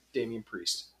in the Bank. Damian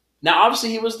Priest. Now, obviously,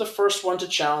 he was the first one to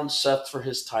challenge Seth for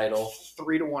his title.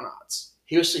 3-1 odds.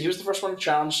 He was the first one to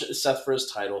challenge Seth for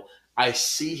his title. I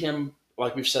see him,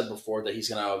 like we've said before, that he's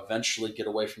going to eventually get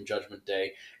away from Judgment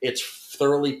Day. It's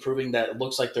thoroughly proving that it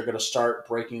looks like they're going to start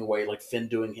breaking away, like Finn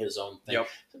doing his own thing, yep.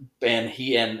 And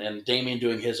he and Damian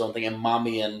doing his own thing, and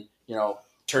Mommy and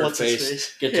Turd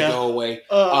Face get to go away.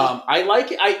 I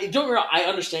like it. I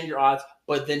understand your odds,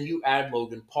 but then you add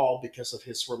Logan Paul because of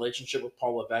his relationship with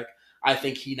Paul Levesque. I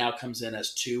think he now comes in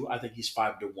as 2. I think he's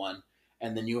 5-1,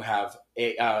 and then you have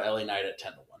LA Knight at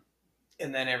 10-1.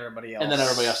 And then everybody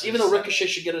else. Even though Ricochet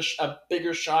should get a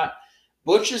bigger shot,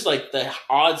 Butch is like the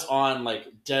odds on like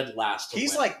dead last.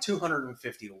 He's win. like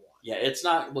 250-1. Yeah, it's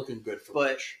not looking good for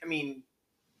Butch. I mean,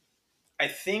 I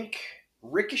think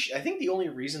Ricochet. I think the only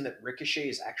reason that Ricochet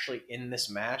is actually in this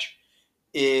match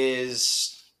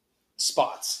is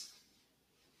spots.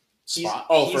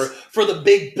 For the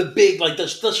big like the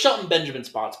Shelton Benjamin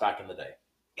spots back in the day.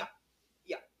 Yeah.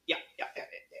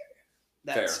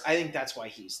 Fair. I think that's why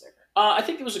he's there. I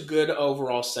think it was a good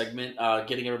overall segment,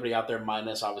 getting everybody out there,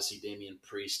 minus obviously Damian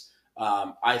Priest.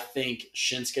 I think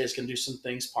Shinsuke is going to do some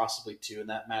things, possibly too, in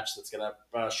that match that's going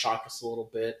to shock us a little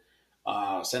bit.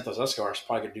 Santos Escobar is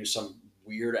probably going to do some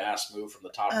weird ass move from the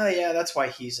top. Oh yeah, that's why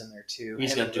he's in there too.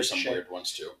 He's going to do some weird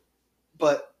ones too.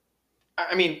 But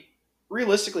I mean,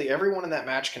 realistically, everyone in that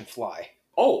match can fly.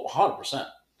 Oh, 100%.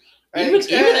 Even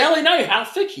LA Knight, how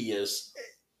thick he is.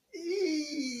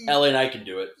 LA Knight can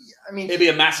do it. I mean, maybe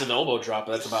a massive elbow drop,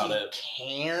 but that's about it.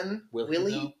 Will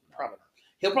he? Probably not.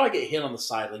 He'll probably get hit on the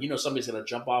side. Like, somebody's gonna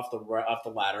jump off the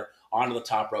ladder onto the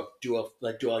top rope, do a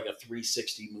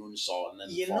 360 moonsault, and then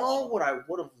fall. What I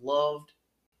would have loved?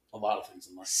 A lot of things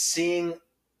in life. Seeing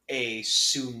a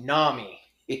tsunami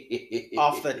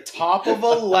off the top of a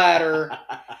ladder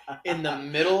in the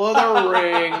middle of the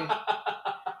ring,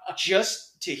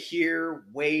 just to hear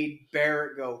Wade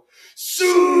Barrett go,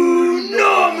 "Tsunami!"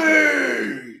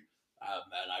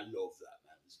 Man, I love that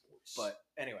man's voice. But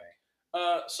anyway.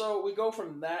 So we go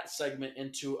from that segment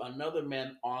into another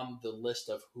man on the list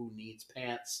of who needs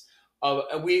pants.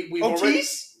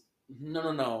 Otis?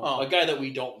 No. Oh. A guy that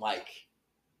we don't like.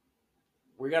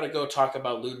 We got to go talk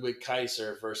about Ludwig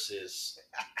Kaiser versus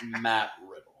Matt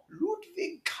Riddle.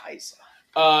 Ludwig Kaiser.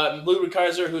 Ludwig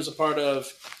Kaiser, who's a part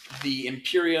of the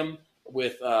Imperium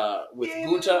with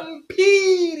Gunther.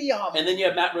 Imperium. And then you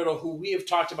have Matt Riddle, who we have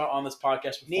talked about on this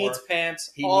podcast before. Needs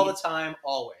pants the time,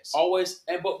 always. Always.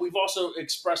 But we've also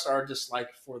expressed our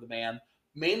dislike for the man,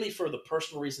 mainly for the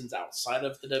personal reasons outside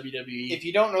of the WWE. If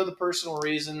you don't know the personal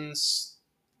reasons,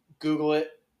 Google it.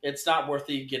 it's not worth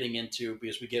getting into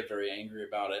because we get very angry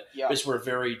about it. Yeah. Because we're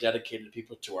very dedicated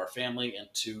people to our family and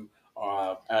to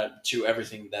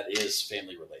everything that is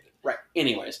family related. Right.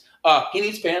 Anyways, he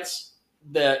needs pants.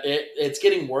 It's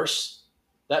getting worse.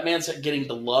 That man's getting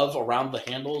the love around the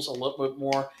handles a little bit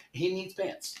more. He needs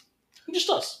pants. He just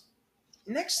does.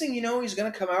 Next thing you know, he's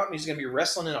going to come out and he's going to be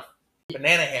wrestling in a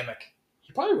banana hammock.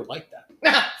 He probably would like that.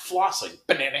 Flossing.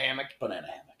 Banana hammock. Banana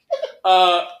hammock.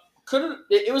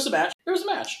 It was a match. It was a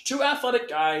match. Two athletic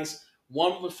guys,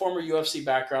 one with former UFC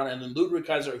background, and then Ludwig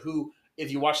Kaiser, who,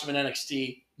 if you watch him in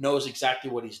NXT, knows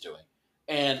exactly what he's doing.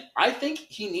 And I think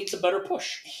he needs a better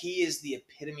push. He is the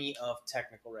epitome of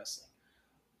technical wrestling.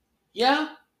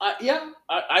 Yeah.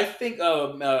 I think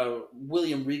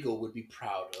William Regal would be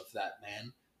proud of that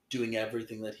man doing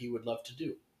everything that he would love to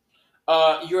do.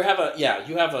 You have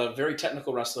a very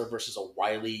technical wrestler versus a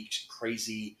wily,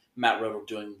 crazy Matt Riddle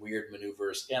doing weird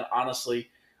maneuvers. And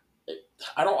honestly,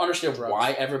 I don't understand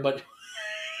why everybody.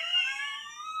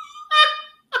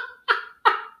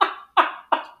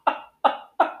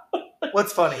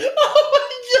 What's funny? Oh my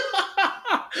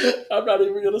god! I'm not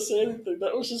even going to say anything.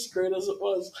 That was just great as it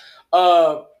was.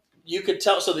 You could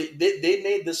tell. So they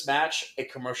made this match a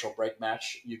commercial break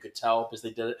match. You could tell because they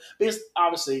did it. Because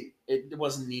obviously it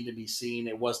wasn't need to be seen.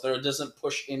 It doesn't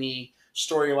push any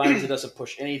storylines. It doesn't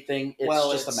push anything.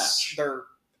 It's just a match.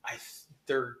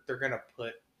 They're gonna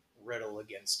put Riddle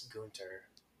against Gunther.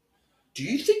 Do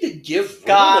you think they give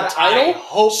Riddle the title? I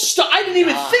hope I didn't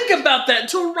even think about that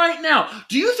until right now.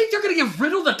 Do you think they're going to give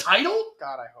Riddle the title?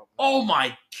 God, I hope not. Oh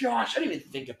my gosh, I didn't even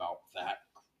think about that.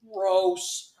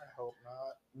 Gross. I hope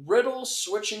not. Riddle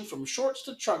switching from shorts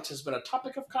to trunks has been a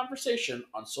topic of conversation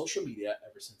on social media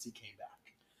ever since he came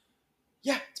back.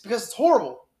 Yeah, it's because it's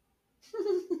horrible.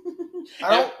 I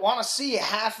don't want to see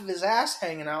half of his ass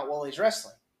hanging out while he's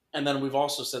wrestling. And then we've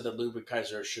also said that Ludwig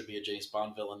Kaiser should be a James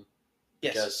Bond villain.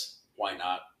 Yes. Because why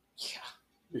not? Yeah.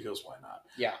 Because why not?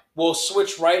 Yeah. We'll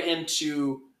switch right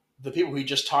into the people we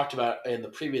just talked about in the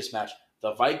previous match,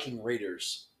 the Viking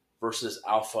Raiders versus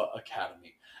Alpha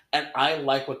Academy. And I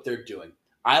like what they're doing.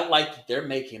 I like that they're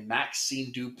making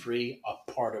Maxine Dupree a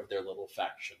part of their little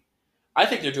faction. I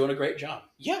think they're doing a great job.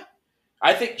 Yeah.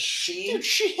 I think she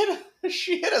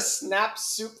hit a snap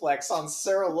suplex on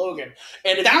Sarah Logan.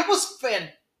 And that was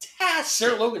fantastic.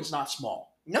 Sarah Logan's not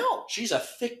small. No. She's a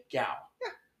thick gal. Yeah.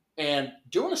 And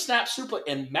doing a snap suplex,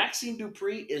 and Maxine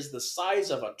Dupree is the size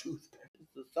of a toothpick.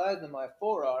 It's the size of my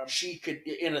forearm. She could,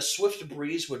 in a swift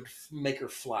breeze, would make her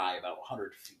fly about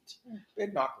 100 feet.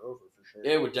 It'd knock her over for sure.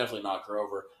 It would definitely knock her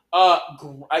over.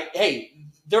 Hey,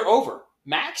 they're over.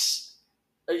 Max,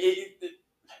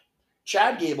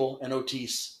 Chad Gable and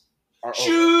Otis are over.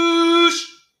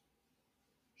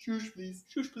 Shush, please.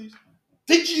 Shush, please.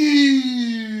 Thank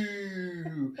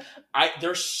you.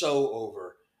 They're so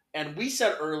over. And we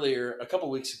said earlier, a couple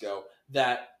weeks ago,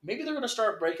 that maybe they're going to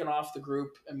start breaking off the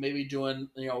group and maybe doing,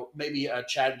 maybe a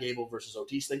Chad Gable versus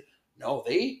Otis thing. No,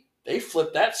 they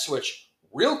flipped that switch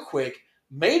real quick,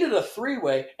 made it a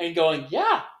three-way, and going,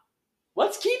 yeah,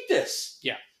 let's keep this.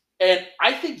 Yeah. And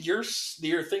I think your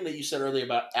thing that you said earlier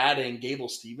about adding Gable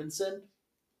Stevenson,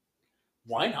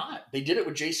 why not? They did it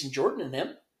with Jason Jordan and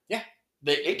him. Yeah.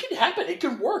 It can happen. It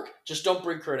can work. Just don't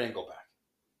bring Kurt Angle back.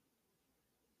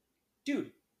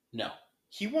 Dude. No.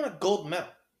 He won a gold medal.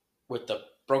 With the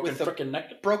broken frickin'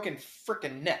 neck? Broken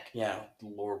frickin' neck. Yeah,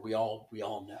 Lord, we all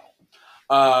know.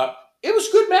 It was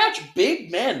a good match.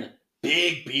 Big men.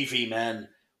 Big, beefy men.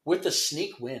 With the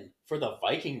sneak win for the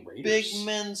Viking Raiders. Big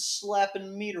men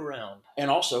slapping meat around.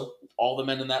 And also, all the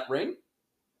men in that ring,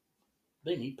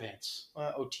 they need pants.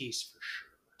 Otis for sure.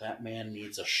 That man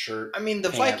needs a shirt. I mean, the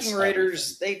pants, Viking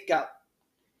Raiders, everything.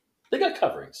 They got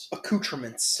coverings.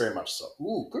 Accoutrements. Very much so.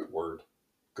 Ooh, good word.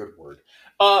 Good word.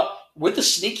 With the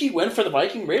sneaky win for the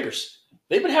Viking Raiders.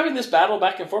 They've been having this battle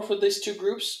back and forth with these two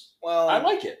groups. Well, I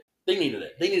like it. They needed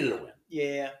it. They needed a win.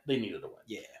 Yeah. They needed a win.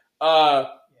 Yeah.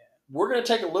 We're going to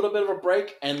take a little bit of a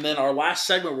break, and then our last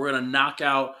segment, we're going to knock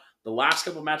out the last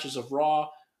couple matches of Raw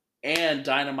and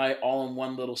Dynamite all in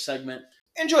one little segment.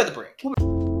 Enjoy the break.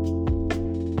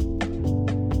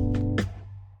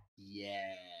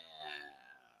 Yeah.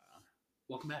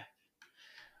 Welcome back.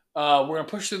 We're going to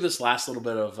push through this last little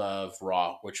bit of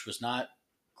Raw, which was not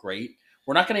great.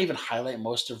 We're not going to even highlight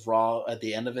most of Raw at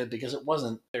the end of it because it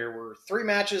wasn't. There were 3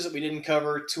 matches that we didn't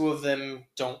cover. 2 of them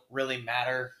don't really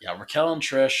matter. Yeah, Raquel and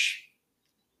Trish.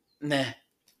 Nah.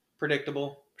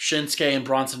 Predictable. Shinsuke and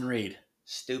Bronson Reed.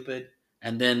 Stupid.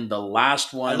 And then the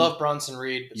last one. I love Bronson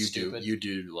Reed, but stupid. You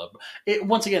do love it.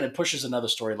 Once again, it pushes another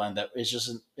storyline that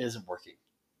isn't working.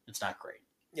 It's not great.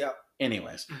 Yeah.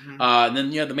 Anyways, Mm-hmm. and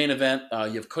then you have the main event.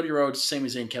 You have Cody Rhodes, Sami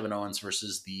Zayn, Kevin Owens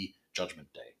versus the Judgment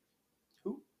Day.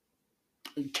 Who?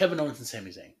 Kevin Owens and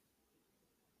Sami Zayn.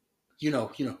 You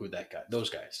know who that guy? Those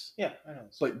guys. Yeah, I know.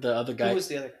 But the other guy. Who was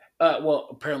the other guy? Well,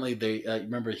 apparently they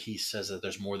remember he says that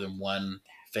there's more than one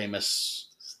famous.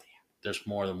 There's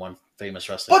more than one famous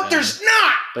wrestling. But there's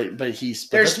not. But he's.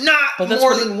 There's not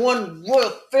more than one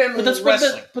royal family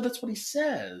wrestling. But that's what he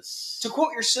says. To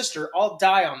quote your sister, I'll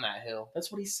die on that hill.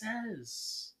 That's what he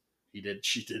says. She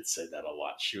did say that a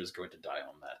lot. She was going to die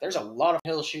on that. There's a lot of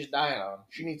hills she's dying on.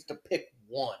 She needs to pick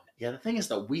one. Yeah, the thing is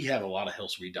that we have a lot of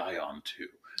hills we die on too.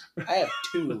 I have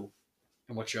two.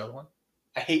 And what's your other one?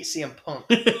 I hate CM Punk.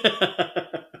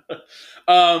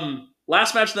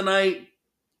 Last match of the night.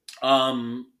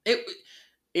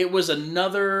 It was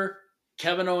another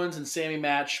Kevin Owens and Sami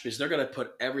match because they're going to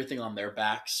put everything on their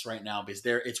backs right now because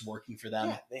it's working for them.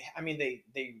 Yeah,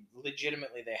 they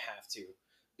legitimately they have to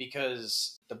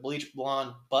because the bleach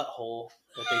blonde butthole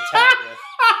that they tag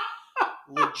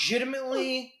with,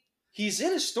 legitimately, he's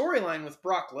in a storyline with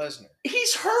Brock Lesnar.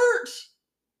 He's hurt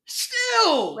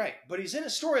still, right? But he's in a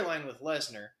storyline with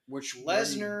Lesnar, which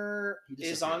Lesnar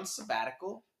is on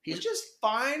sabbatical. He's just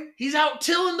fine. He's out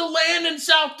tilling the land in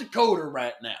South Dakota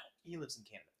right now. He lives in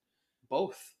Canada.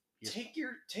 Both. Take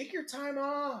your time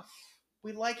off.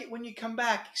 We like it when you come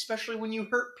back, especially when you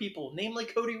hurt people, namely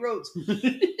Cody Rhodes.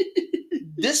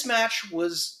 This match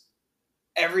was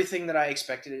everything that I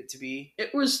expected it to be.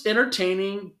 It was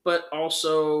entertaining, but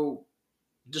also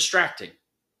distracting.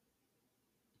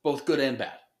 Both good and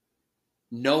bad.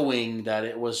 Knowing that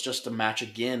it was just a match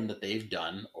again that they've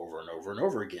done over and over and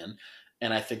over again.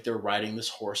 And I think they're riding this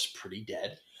horse pretty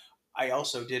dead. I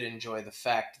also did enjoy the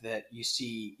fact that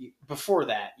before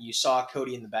that, you saw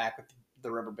Cody in the back with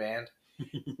the rubber band.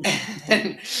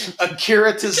 And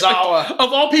Akira Tozawa.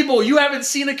 Of all people, you haven't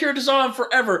seen Akira Tozawa in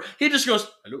forever. He just goes,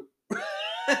 hello.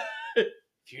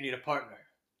 If you need a partner,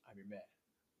 I'm your man.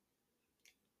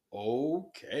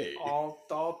 Okay.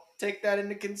 I'll take that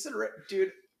into consideration,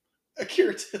 dude.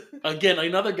 Akira. Again,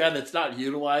 another guy that's not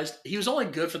utilized. He was only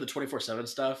good for the 24/7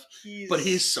 stuff, but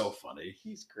he's so funny.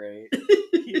 He's great.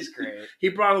 He's great. He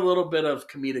brought a little bit of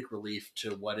comedic relief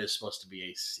to what is supposed to be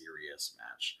a serious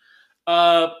match.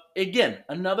 Again,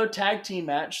 another tag team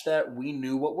match that we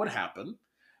knew what would happen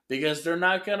because they're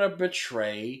not going to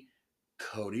betray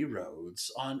Cody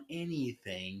Rhodes on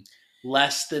anything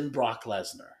less than Brock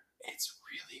Lesnar. It's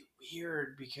really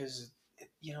weird because,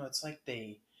 it's like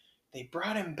they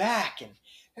brought him back and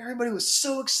everybody was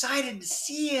so excited to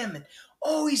see him and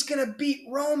he's gonna beat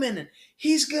Roman and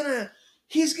he's gonna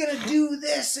do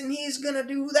this and he's gonna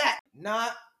do that.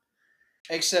 Not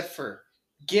except for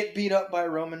get beat up by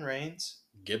Roman Reigns.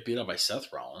 Get beat up by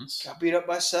Seth Rollins. Got beat up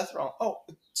by Seth Rollins. Oh,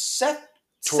 Seth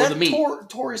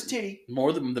tore his titty.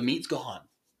 More than the meat's gone.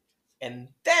 And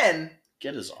then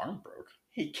get his arm broke.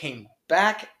 He came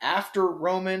back after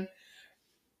Roman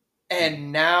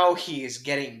and now he is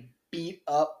getting beat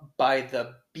up by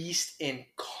the beast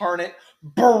incarnate,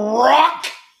 Brock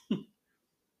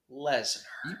Lesnar.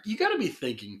 You got to be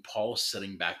thinking Paul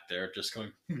sitting back there just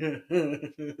going,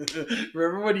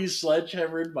 remember when you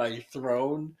sledgehammered my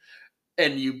throne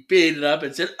and you beat it up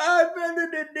and said, I'm better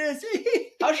than this.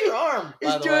 How's your arm,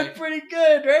 by It's the doing way? pretty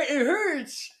good, right? It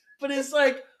hurts. But it's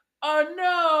like, oh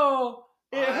no.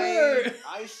 It hurt.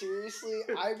 I seriously,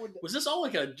 I would. Was this all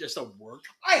like just a work?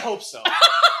 I hope so.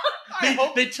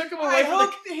 They took him away from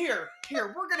Here,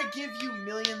 we're going to give you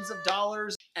millions of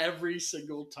dollars every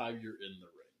single time you're in the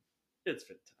ring. It's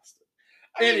fantastic.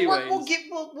 Anyways,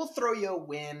 we'll throw you a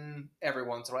win every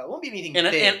once in a while. It won't be anything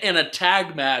big. And a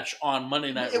tag match on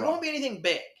Monday Night Raw. It won't be anything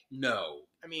big. No.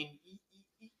 I mean,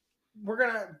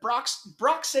 Brock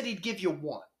said he'd give you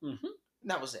one. Mm-hmm.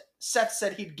 And that was it. Seth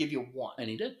said he'd give you one. And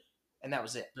he did. And that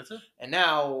was it. That's it. And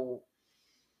now...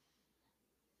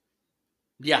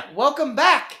 Yeah. Welcome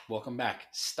back.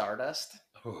 Stardust.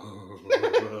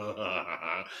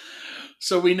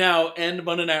 So we now end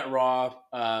Monday Night Raw.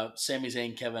 Sami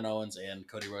Zayn, Kevin Owens, and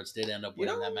Cody Rhodes did end up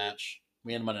winning that match.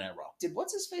 We end Monday Night Raw. Did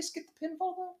What's-His-Face get the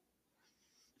pinfall, though?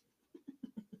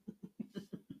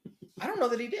 I don't know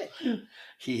that he did.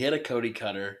 He hit a Cody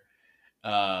cutter,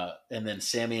 and then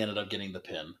Sami ended up getting the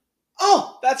pin.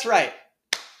 Oh, that's right.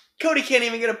 Cody can't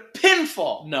even get a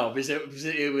pinfall. No, because it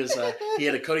was he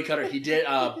had a Cody cutter. He did.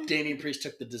 Damian Priest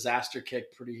took the disaster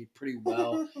kick pretty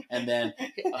well, and then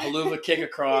a haluva kick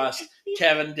across.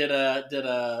 Kevin did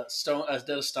a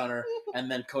stunner,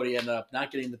 and then Cody ended up not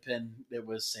getting the pin. It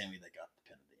was Sami that got the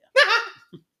pin at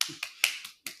the end.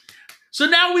 So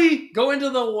now we go into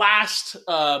the last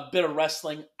bit of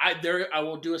wrestling. I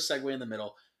will do a segue in the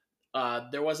middle.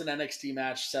 There was an NXT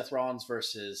match, Seth Rollins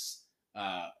versus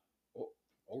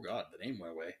oh god, the name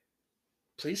went away.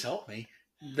 Please help me.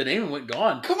 The name went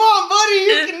gone. Come on, buddy,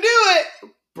 you can do it.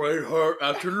 Bret Hart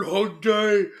after a long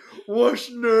day. What's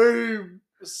name?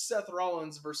 It was Seth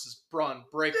Rollins versus Braun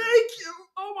Breaker. Thank you.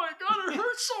 Oh my god, it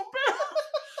hurts so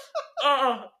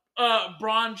bad.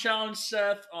 Braun challenged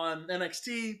Seth on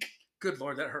NXT. Good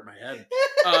lord, that hurt my head.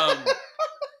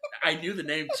 I knew the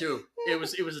name too. It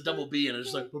was a double B, and it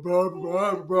was like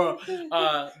Brazil.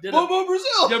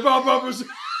 Yeah, Brazil.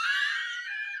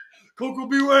 Coco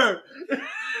Beware.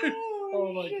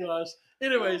 Oh my gosh.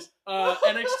 Anyways,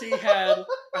 NXT had.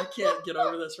 I can't get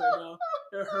over this right now.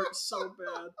 It hurts so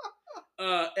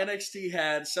bad. NXT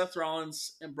had Seth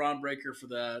Rollins and Braun Breaker for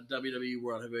the WWE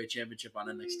World Heavyweight Championship on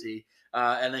NXT.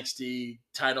 NXT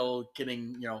title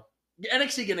getting,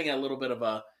 NXT getting a little bit of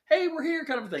a hey, we're here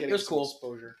kind of a thing. It was cool.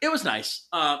 Exposure. It was nice.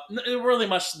 Really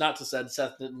much not to said.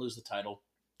 Seth didn't lose the title.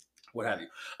 What have you?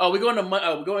 We go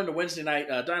into Wednesday night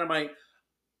Dynamite.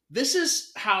 This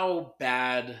is how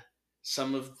bad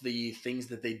some of the things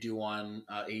that they do on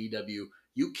AEW.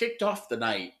 You kicked off the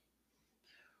night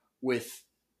with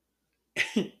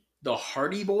the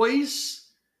Hardy Boys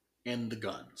and the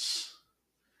Guns.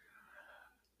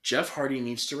 Jeff Hardy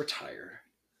needs to retire.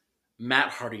 Matt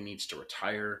Hardy needs to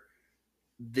retire.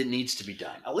 That needs to be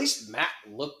done. At least Matt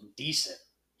looked decent.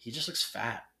 He just looks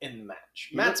fat in the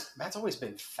match. Matt's always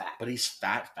been fat. But he's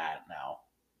fat now.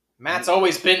 Matt's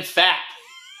always been fat.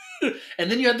 And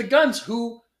then you had the Guns,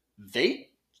 who they're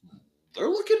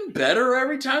looking better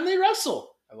every time they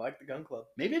wrestle. I like the Gun Club.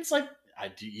 Maybe it's like I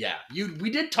do. Yeah, we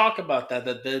did talk about that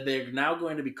they're now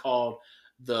going to be called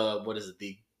the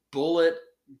Bullet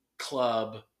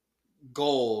Club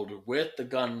Gold with the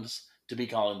Guns to be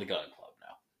calling the Gun Club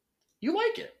now. You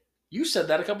like it? You said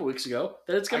that a couple weeks ago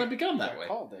that it's going to become that way. I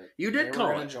called it. You did call it.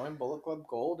 They were going to join Bullet Club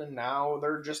Gold, and now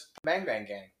they're just Bang Bang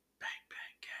Gang.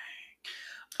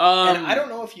 And I don't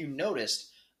know if you noticed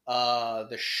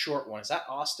the short one. Is that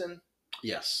Austin?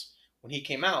 Yes. When he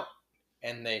came out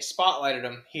and they spotlighted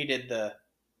him, he did the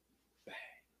bang.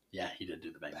 Yeah, he did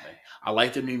do the bang bang. I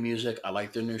like the new music. I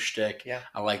like their new shtick. Yeah.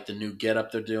 I like the new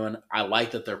getup they're doing. I like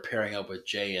that they're pairing up with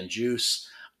Jay and Juice.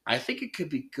 I think it could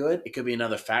be good. It could be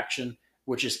another faction,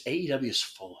 which is AEW is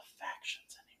full of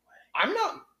factions anyway. I'm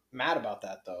not mad about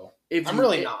that, though. I'm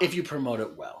really not. If you promote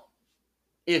it well.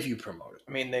 I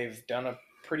mean, they've done a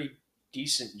pretty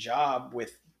decent job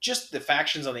with just the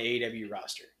factions on the AEW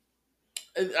roster.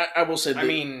 I will say.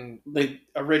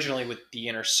 Originally with the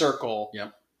Inner Circle.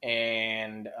 Yep.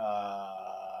 And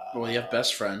you have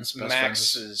Best Friends.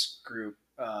 Max's group,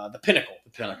 the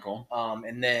Pinnacle.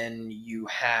 And then you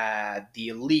had the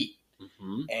Elite.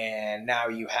 Mm-hmm. And now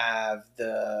you have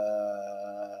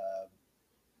the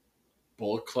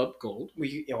Bullet Club Gold.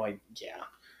 Yeah.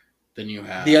 Then you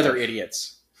have the other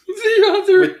idiots.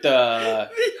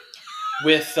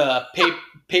 With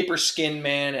Paper Skin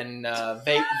Man and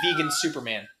Vegan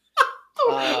Superman.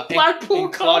 Blackpool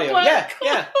Claudio.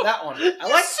 Yeah, that one.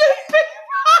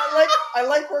 I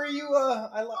like where you.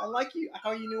 I like you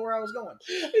how you knew where I was going.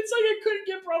 It's like I couldn't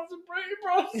get Bronson,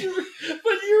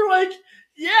 but you're like,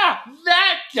 yeah,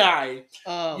 that guy.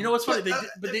 You know what's funny?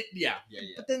 Yeah.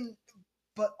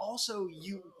 But also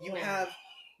you have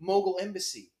Mogul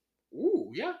Embassy.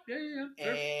 Ooh, yeah.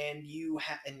 And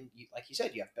like you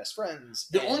said, you have Best Friends.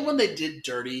 The only one they did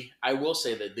dirty, I will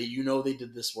say that they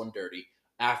did this one dirty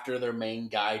after their main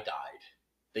guy died.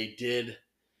 They did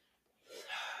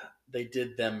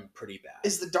them pretty bad.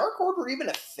 Is the Dark Order even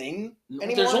a thing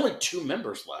anymore? There's only 2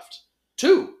 members left.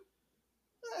 2.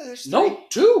 There's 3. No,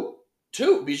 2.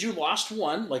 2, because you lost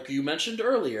one, like you mentioned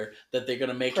earlier, that they're going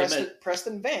to make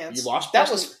Preston Vance. You lost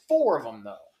that was 4 of them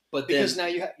though. But because now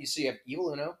you have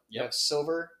Evil Uno, you have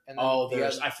Silver, and then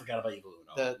I forgot about Evil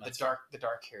Uno. The dark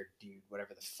haired dude,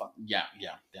 whatever the fuck. Yeah.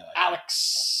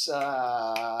 Alex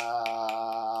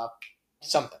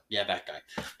something. Yeah, that guy.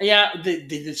 Yeah,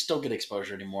 they still get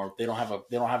exposure anymore. They don't have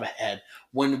a head.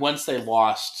 Once they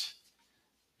lost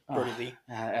Brody Lee.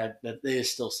 It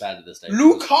is still sad to this day.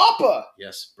 Luke Harper.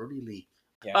 Yes, Brody Lee.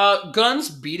 Yeah. Guns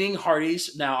beating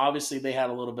Hardys. Now, obviously, they had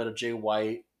a little bit of Jay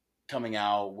White coming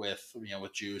out with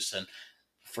Juice, and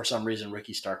for some reason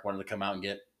Ricky Stark wanted to come out and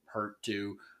get hurt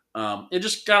too. It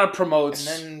just kind of promotes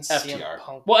and then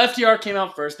FTR. Well, FTR came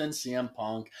out first, then CM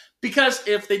Punk, because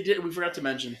if they did, we forgot to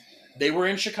mention they were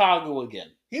in Chicago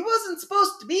again. He wasn't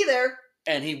supposed to be there,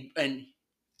 and it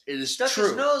is Stuck true.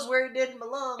 His nose where he didn't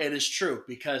belong. It is true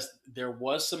because there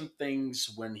was some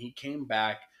things when he came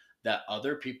back that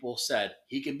other people said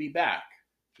he can be back.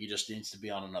 He just needs to be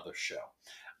on another show.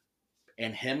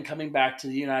 And him coming back to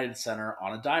the United Center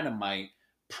on a Dynamite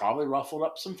probably ruffled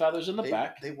up some feathers in the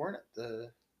back. They weren't at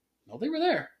the... No, they were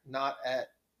there. Not at...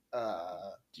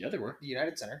 yeah, they were. The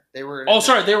United Center. They were...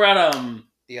 sorry. They were at...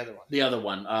 the other one. The other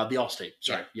one. The Allstate.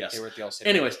 Sorry. Yeah, yes. They were at the Allstate.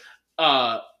 Anyways,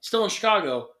 still in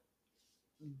Chicago,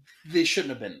 they shouldn't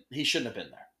have been. He shouldn't have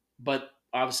been there. But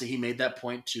obviously he made that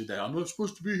point to that I'm not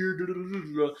supposed to be here.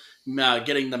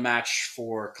 Getting the match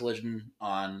for Collision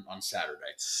on Saturday.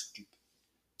 Stupid.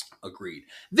 Agreed.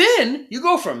 Then you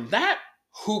go from that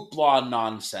hoopla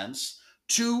nonsense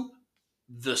to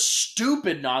the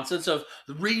stupid nonsense of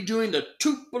redoing the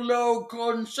Tupelo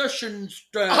concession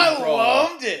stand. I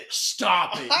loved it.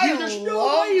 Stop it. There's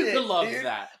no way you could love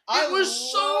that. It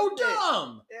was so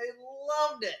dumb.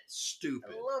 I loved it.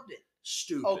 Stupid. I loved it.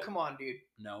 Stupid. Oh, come on, dude.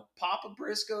 No. Papa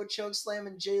Briscoe choke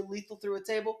slamming Jay Lethal through a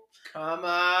table? Come on.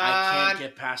 I can't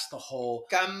get past the whole...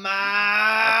 Come on.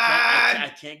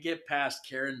 I can't get past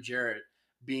Karen Jarrett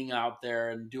being out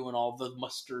there and doing all the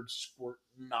mustard squirt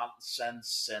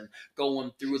nonsense and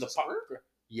going through the...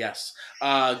 Yes.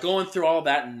 Going through all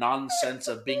that nonsense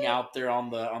of being out there on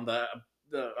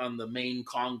the main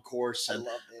concourse. And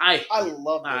I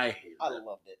loved it. I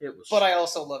loved it. It was... But I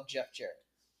also love Jeff Jarrett.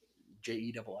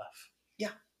 JEFF. Yeah.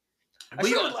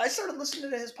 I started listening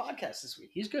to his podcast this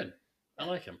week. He's good. I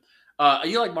like him.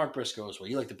 You like Mark Briscoe as well.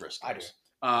 You like the Briscoes. I do.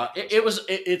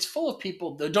 It's full of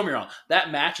people. Don't get me wrong.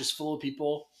 That match is full of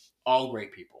people, all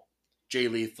great people. Jay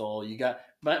Lethal. You got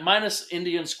minus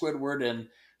Indian Squidward and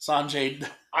Sanjay.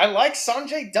 I like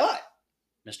Sanjay Dutt.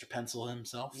 Mr. Pencil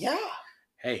himself. Yeah.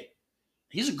 Hey,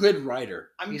 he's a good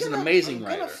writer. He's an amazing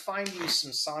writer. I'm gonna find you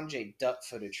some Sanjay Dutt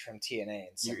footage from TNA.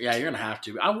 Yeah, you're gonna have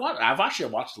to. I've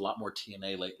actually watched a lot more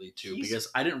TNA lately too because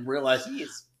I didn't realize he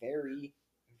is very.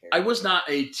 I was not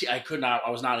I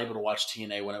was not able to watch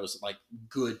TNA when it was like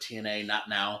good TNA, not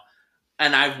now.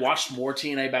 And I've watched more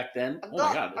TNA back then. My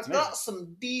God, it's amazing. got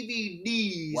some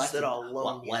DVDs that I'll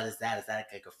loan you. What is that? Is that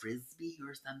like a frisbee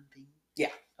or something? Yeah.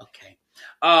 Okay.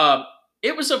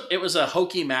 It was a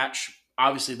hokey match.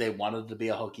 Obviously, they wanted it to be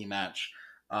a hokey match.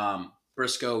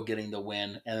 Briscoe getting the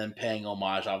win and then paying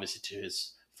homage, obviously, to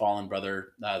his fallen brother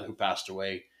who passed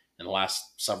away in the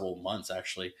last several months.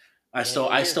 Actually, I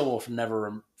still will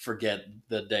never forget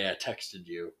the day I texted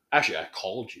you. Actually, I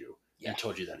called you and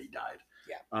told you that he died.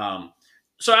 Yeah.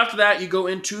 So after that, you go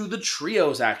into the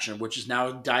trios action, which is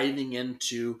now diving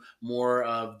into more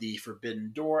of the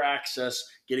Forbidden Door access,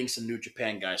 getting some New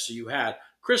Japan guys. So you had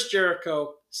Chris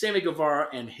Jericho, Sammy Guevara,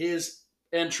 and his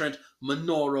entrant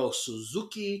Minoru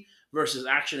Suzuki versus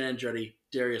Action Andretti,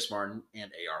 Darius Martin, and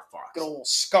AR Fox. Good old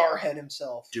Scarhead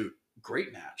himself. Dude,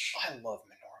 great match. I love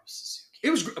Minoru Suzuki.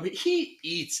 It was. I mean, he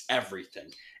eats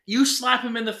everything. You slap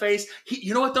him in the face.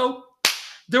 You know what though?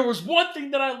 There was one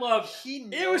thing that I loved.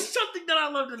 It was something that I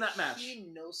loved in that match. He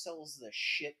no-sells the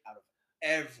shit out of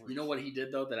everything. You know what he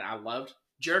did, though, that I loved?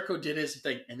 Jericho did his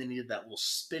thing, and then he did that little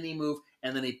spinny move,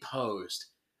 and then he posed.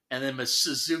 And then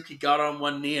Suzuki got on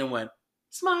one knee and went,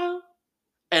 smile,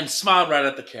 and smiled right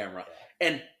at the camera.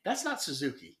 And that's not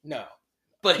Suzuki. No.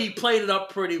 But he played it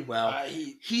up pretty well.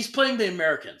 He's playing the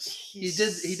Americans. He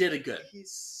did it good.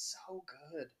 He's so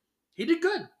good. He did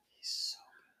good. He's so good.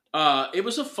 It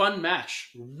was a fun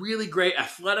match. Really great.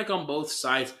 Athletic on both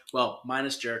sides. Well,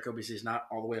 minus Jericho because he's not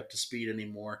all the way up to speed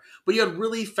anymore. But you had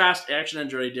really fast action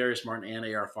Andretti, Darius Martin, and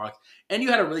AR Fox. And you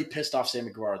had a really pissed off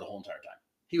Sammy Guevara the whole entire time.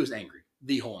 He was angry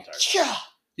the whole entire time. Yeah.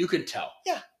 You could tell.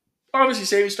 Yeah. Obviously,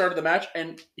 Sammy started the match,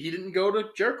 and he didn't go to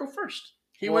Jericho first.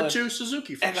 He went to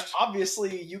Suzuki first. And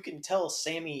obviously, you can tell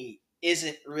Sammy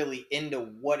isn't really into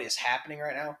what is happening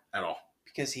right now. At all.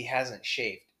 Because he hasn't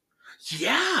shaved.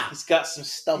 Yeah. He's got some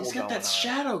stubble He's got that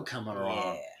shadow coming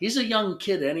around. Yeah. He's a young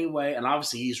kid anyway, and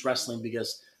obviously he's wrestling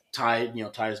because Ty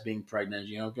is being pregnant,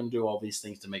 going to do all these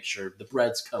things to make sure the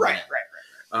bread's coming in.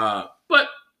 Right. But,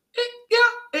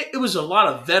 it was a lot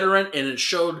of veteran, and it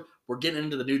showed we're getting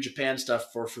into the New Japan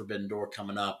stuff for Forbidden Door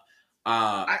coming up.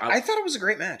 I thought it was a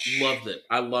great match. Loved it.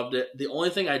 I loved it. The only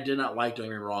thing I did not like, don't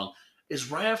get me wrong, is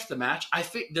right after the match, I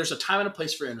think there's a time and a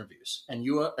place for interviews. And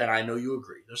I know you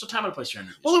agree. There's a time and a place for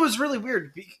interviews. Well, it was really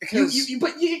weird because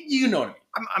but you know what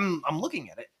I mean. I'm looking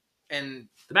at it, and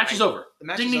the match is over. The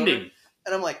match ding, is ding, over, ding.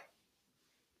 And I'm like,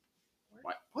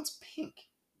 what's pink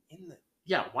in the?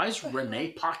 Yeah, why is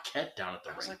Renee Paquette down at the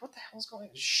ring? I was like, what the hell's going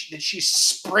on? Did she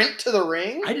sprint to the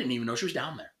ring? I didn't even know she was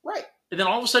down there. Right. And then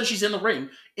all of a sudden she's in the ring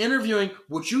interviewing.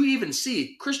 What you even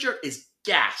see, Chris Jericho is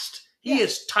gassed. He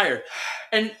is tired.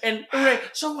 And Renee,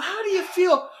 so how do you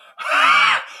feel?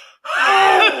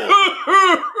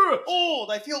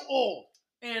 Old. I feel old.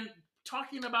 And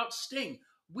talking about Sting,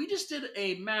 we just did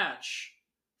a match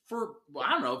for,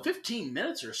 15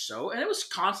 minutes or so, and it was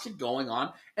constant going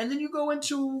on. And then you go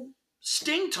into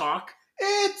Sting talk,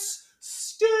 It's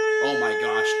Sting! Oh my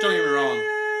gosh, don't get me wrong.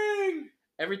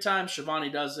 Every time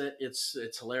Shivani does it, it's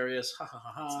hilarious. Ha ha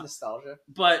ha ha. It's nostalgia.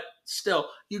 But still,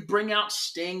 you bring out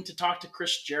Sting to talk to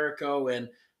Chris Jericho, and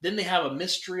then they have a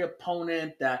mystery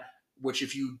opponent which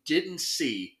if you didn't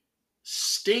see,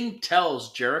 Sting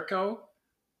tells Jericho,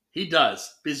 he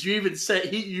does. Because you even say,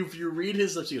 if you read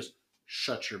his lips, he goes,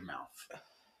 shut your mouth.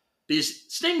 Because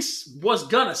Sting was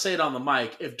going to say it on the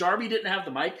mic. If Darby didn't have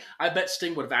the mic, I bet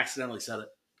Sting would have accidentally said it.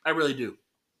 I really do.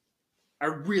 I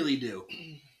really do.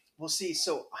 Well, see,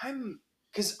 so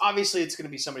because obviously it's going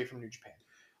to be somebody from New Japan.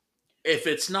 If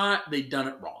it's not, they've done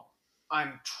it wrong.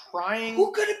 I'm trying.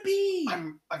 Who could it be?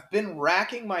 I've been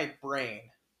racking my brain,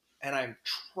 and I'm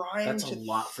trying That's to a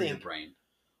lot for your think. brain.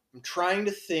 I'm trying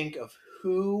to think of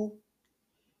who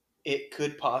it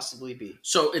could possibly be.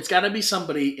 So it's got to be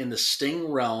somebody in the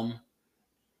Sting realm,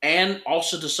 and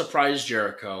also to surprise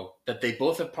Jericho, that they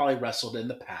both have probably wrestled in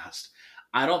the past.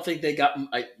 I don't think they got.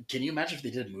 Can you imagine if they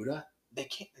did Muta? They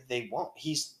can't. They won't.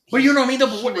 Well, you know what I mean.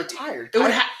 He retired.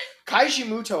 Kaiji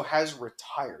Muto has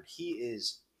retired. He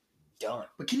is done.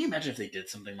 But can you imagine if they did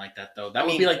something like that, though? That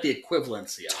would be like the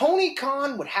equivalency of Tony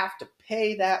Khan would have to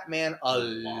pay that man a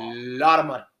lot of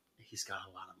money. He's got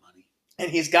a lot of money. And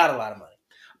he's got a lot of money.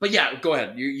 But yeah, go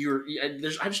ahead.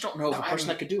 I just don't know of a person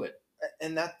that could do it.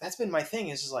 And that's been my thing.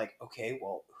 Is just like, okay,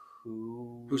 well,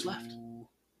 who's left?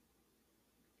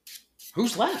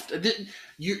 Who's left?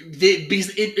 Because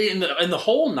in the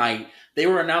whole night they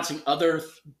were announcing other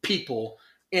people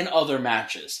in other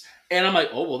matches, and I'm like,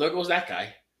 oh well, there goes that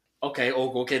guy. Okay,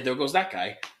 okay, there goes that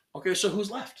guy. Okay, so who's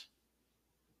left?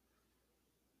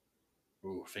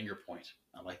 Ooh, finger point.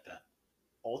 I like that.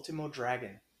 Ultimo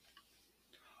Dragon.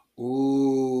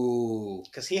 Ooh,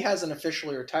 because he hasn't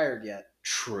officially retired yet.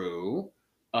 True.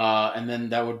 And then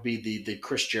that would be the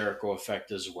Chris Jericho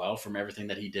effect as well from everything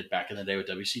that he did back in the day with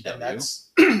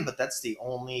WCW. But that's the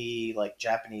only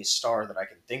Japanese star that I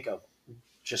can think of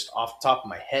just off the top of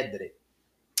my head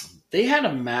they had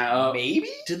a match. Maybe?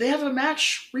 Did they have a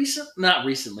match Not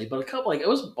recently, but a couple. It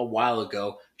was a while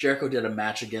ago. Jericho did a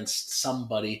match against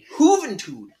somebody.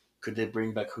 Juventud. Could they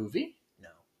bring back Juvi? No.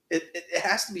 It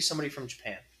has to be somebody from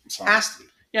Japan. It has to be.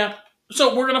 Yeah.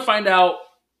 So we're gonna find out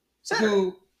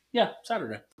Saturday.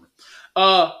 Saturday.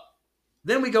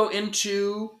 Then we go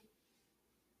into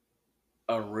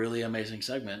a really amazing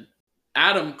segment.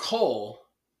 Adam Cole,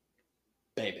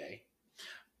 baby,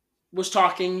 was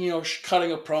talking,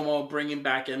 cutting a promo, bringing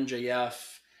back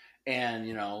MJF,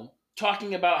 and,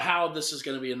 talking about how this is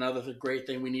going to be another great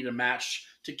thing. We need a match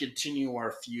to continue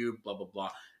our feud, blah, blah, blah.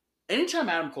 Anytime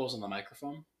Adam Cole's on the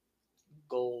microphone,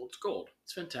 gold. It's gold.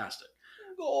 It's fantastic.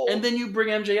 Gold. And then you bring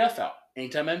MJF out.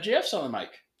 Anytime MJF's on the mic,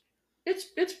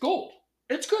 it's gold.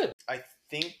 It's good. I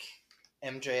think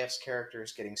MJF's character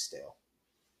is getting stale.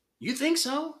 You think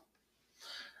so?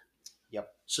 Yep.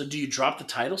 So do you drop the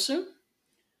title soon?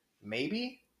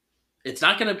 Maybe. It's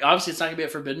not going to be a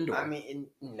Forbidden Door. I mean,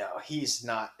 no, he's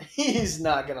not. He's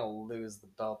not going to lose the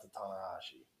belt to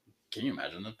Tanahashi. Can you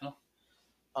imagine that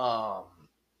though?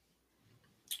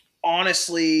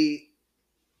 Honestly,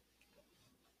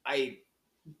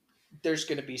 there's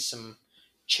going to be some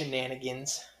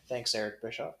shenanigans. Thanks, Eric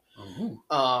Bischoff.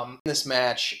 Mm-hmm. This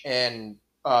match, and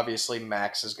obviously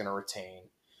Max is going to retain,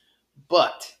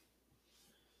 but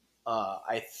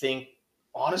I think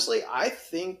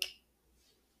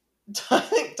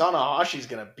Tanahashi's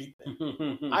going to beat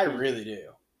them. I really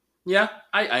do. Yeah,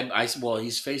 well,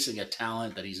 he's facing a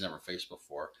talent that he's never faced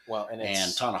before. Well, and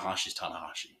Tanahashi's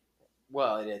Tanahashi.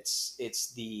 Well,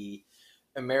 it's the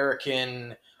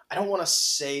American. I don't want to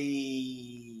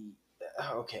say.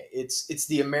 Okay, it's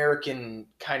the American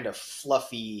kind of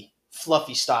fluffy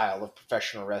style of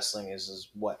professional wrestling is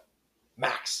what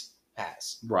Max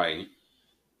has. Right.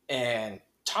 And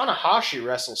Tanahashi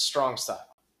wrestles strong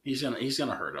style. He's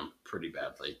gonna hurt him pretty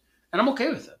badly, and I'm okay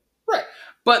with it. Right.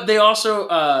 But they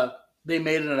also they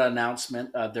made an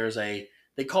announcement. They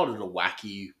called it a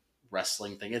wacky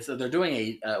wrestling thing. They're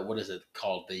doing a what is it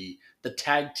called, the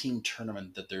tag team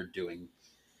tournament that they're doing.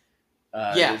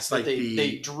 It's like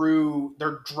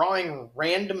they're drawing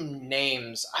random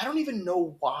names. I don't even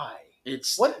know why.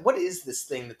 It's what is this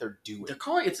thing that they're doing? They're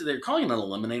calling it an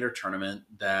eliminator tournament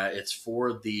that it's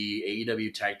for the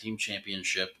AEW Tag Team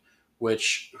Championship,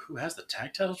 which who has the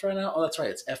tag titles right now? Oh, that's right,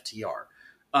 it's FTR.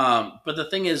 But the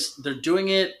thing is, they're doing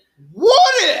it.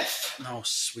 What if? Oh,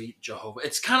 sweet Jehovah!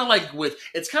 It's kind of like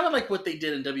what they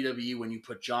did in WWE when you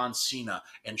put John Cena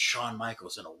and Shawn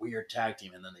Michaels in a weird tag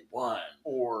team and then they won.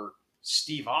 Or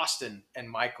Steve Austin and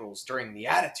Michaels during the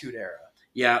Attitude Era.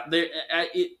 Yeah,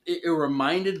 it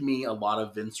reminded me a lot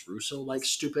of Vince Russo like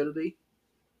stupidity.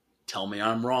 Tell me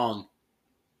I'm wrong.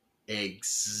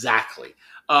 Exactly.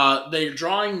 They're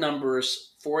drawing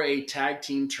numbers for a tag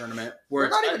team tournament where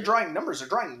They're not even drawing numbers; they're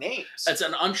drawing names. It's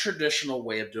an untraditional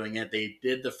way of doing it. They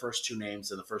did the first two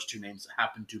names, and the first two names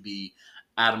happen to be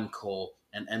Adam Cole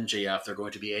and MJF. They're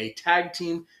going to be a tag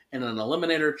team in an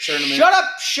eliminator tournament. Shut up,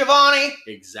 Shivani!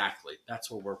 Exactly.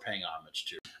 That's what we're paying homage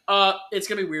to. It's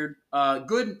gonna be weird.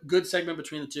 Good segment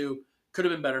between the two. Could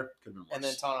have been better. Could have been worse. And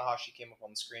then Tanahashi came up on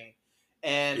the screen.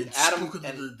 And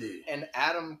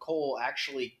Adam Cole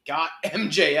actually got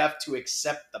MJF to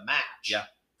accept the match. Yeah,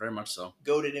 very much so.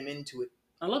 Goaded him into it.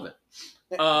 I love it.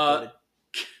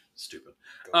 Stupid.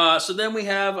 So then we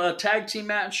have a tag team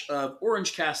match of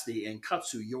Orange Cassidy and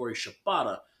Katsuyori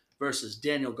Shibata versus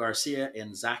Daniel Garcia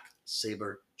and Zack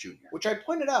Sabre Jr. Which I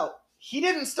pointed out, he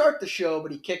didn't start the show,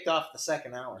 but he kicked off the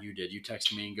second hour. You did. You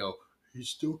texted me and go, he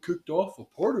still kicked off a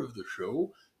part of the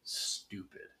show.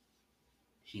 Stupid.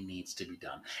 He needs to be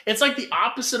done. It's like the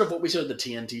opposite of what we said with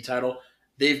the TNT title.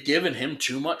 They've given him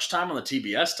too much time on the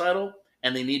TBS title,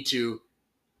 and they need to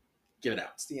give it out.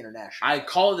 It's the international. I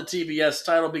call it the TBS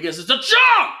title because it's a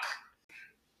joke!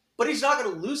 But he's not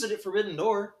going to lose it at Forbidden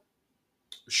Door.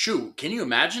 Shoot, can you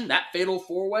imagine that fatal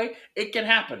four-way? It can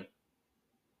happen.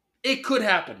 It could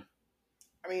happen.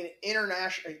 I mean,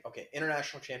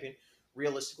 international champion.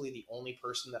 Realistically, the only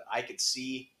person that I could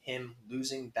see him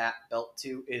losing that belt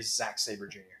to is Zack Sabre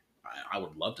Jr. I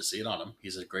would love to see it on him.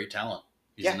 He's a great talent.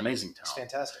 He's an amazing talent. It's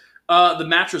fantastic. The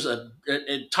match was a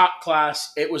top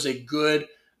class. It was a good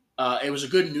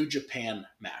New Japan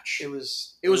match. It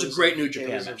was a great New Japan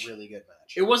match. It was a really good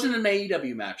match. It wasn't an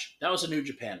AEW match. That was a New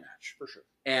Japan match. For sure.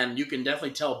 And you can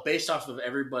definitely tell based off of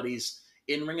everybody's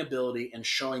in-ring ability and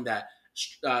showing that,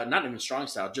 not even strong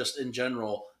style, just in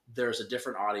general, there's a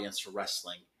different audience for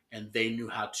wrestling, and they knew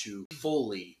how to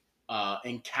fully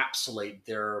encapsulate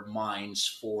their minds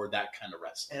for that kind of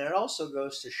wrestling. And it also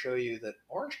goes to show you that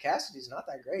Orange Cassidy's not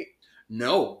that great.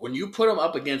 No, when you put him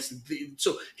up against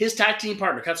so his tag team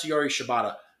partner Katsuyori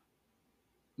Shibata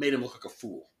made him look like a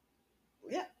fool.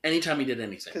 Yeah. Anytime he did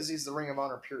anything. Because he's the Ring of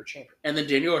Honor Pure Champion. And then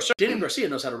Daniel Garcia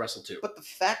knows how to wrestle too. But the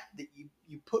fact that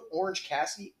you put Orange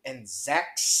Cassidy and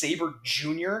Zack Sabre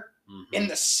Jr. in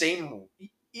the same,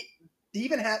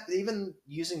 even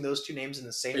using those two names in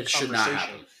the same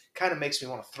conversation kind of makes me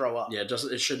want to throw up. Yeah,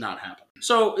 it should not happen.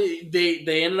 So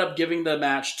they ended up giving the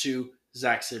match to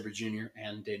Zack Sabre Jr.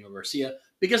 and Daniel Garcia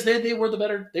because they were the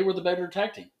better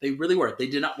tag team. They really were. They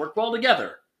did not work well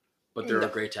together, but they're a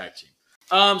great tag team.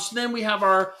 So then we have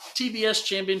our TBS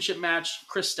Championship match,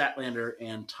 Chris Statlander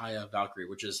and Taya Valkyrie,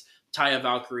 which is Taya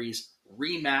Valkyrie's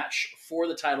rematch for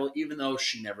the title, even though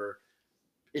she's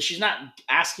not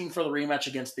asking for the rematch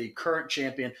against the current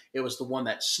champion. It was the one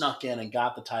that snuck in and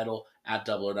got the title at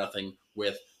Double or Nothing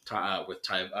with Chris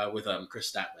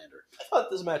Statlander. I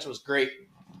thought this match was great.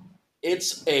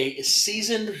 It's a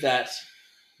seasoned vet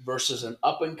versus an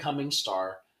up-and-coming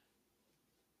star,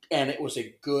 and it was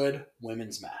a good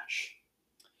women's match.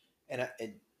 And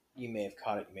you may have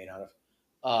caught it, you may not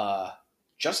have.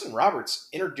 Justin Roberts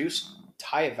introduced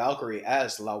Taya Valkyrie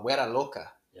as La Güera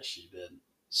Loca. Yes, she did.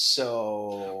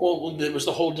 So... Well, it was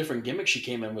the whole different gimmick she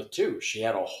came in with, too. She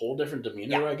had a whole different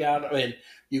demeanor. I mean,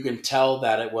 you can tell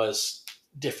that it was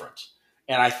different.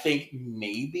 And I think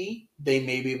maybe they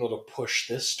may be able to push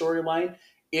this storyline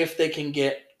if they can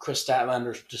get Chris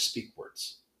Statlander to speak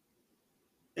words.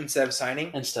 Instead of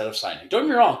signing? Don't get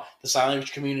me wrong. The sign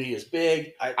language community is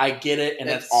big. I get it, and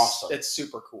it's awesome. It's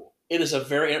super cool. It is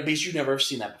because you've never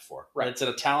seen that before. Right. It's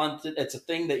a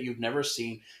thing that you've never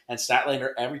seen. And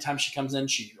Statlander, every time she comes in,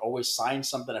 she always signs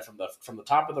something from the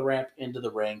top of the ramp into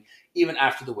the ring. Even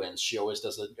after the wins, she always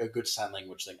does a good sign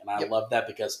language thing. And I love that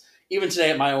because even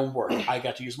today at my own work, I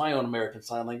got to use my own American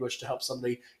Sign Language to help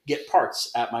somebody get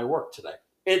parts at my work today.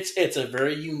 It's a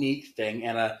very unique thing,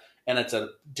 and it's a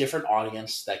different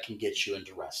audience that can get you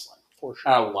into wrestling. For sure.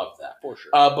 I love that. For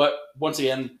sure. But once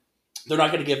again, they're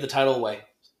not going to give the title away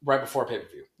right before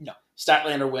pay-per-view. No.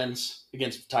 Statlander wins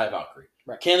against Taya Valkyrie.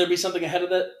 Right. Can there be something ahead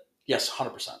of that? Yes,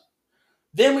 100%.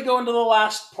 Then we go into the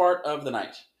last part of the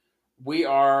night. We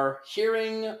are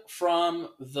hearing from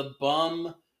the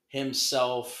bum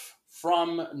himself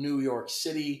from New York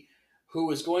City,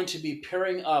 who is going to be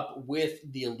pairing up with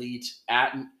the Elite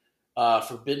at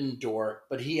Forbidden Door,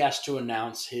 but he has to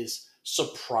announce his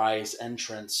surprise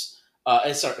entrance,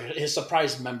 his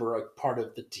surprise member, a part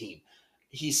of the team.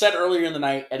 He said earlier in the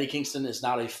night, Eddie Kingston is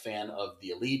not a fan of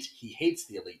the Elite. He hates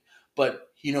the Elite. But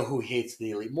you know who he hates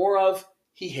the Elite more of?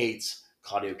 He hates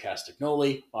Claudio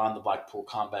Castagnoli on the Blackpool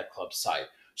Combat Club side.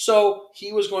 So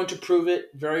he was going to prove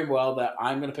it very well that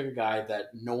I'm going to pick a guy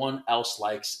that no one else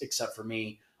likes except for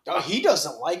me Oh, he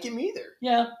doesn't like him either.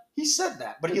 Yeah. He said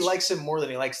that, but he likes him more than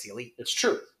he likes the Elite. It's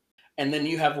true. And then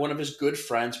you have one of his good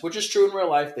friends, which is true in real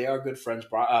life. They are good friends.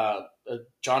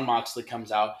 John Moxley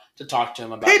comes out to talk to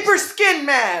him about Paper Skin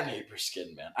Man. Paper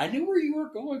Skin Man. I knew where you were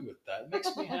going with that. It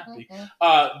makes me happy.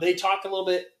 They talk a little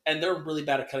bit, and they're really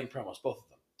bad at cutting promos. Both of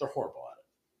them. They're horrible at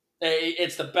it.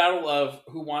 It's the battle of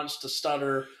who wants to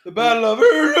stutter. The battle of.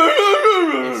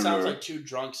 It sounds like two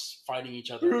drunks fighting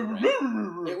each other.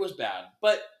 It was bad,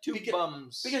 but two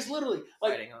bums. Because literally,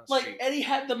 like Eddie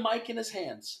had the mic in his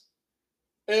hands.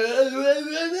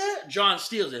 John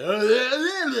steals it.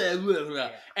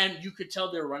 And you could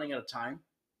tell they were running out of time.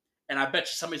 And I bet you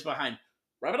somebody's behind.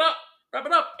 Wrap it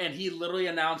up. And he literally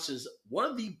announces one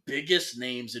of the biggest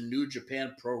names in New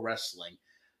Japan Pro Wrestling,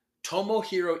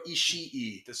 Tomohiro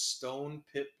Ishii. The Stone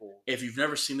Pitbull. If you've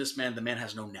never seen this man, the man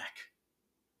has no neck.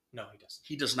 No, he doesn't.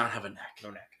 He does not have a neck.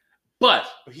 No neck. But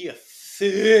he a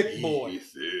thick boy.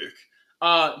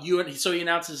 So he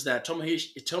announces that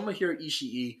Tomohiro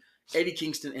Ishii, Eddie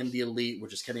Kingston, and the Elite,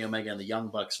 which is Kenny Omega and the Young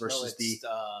Bucks versus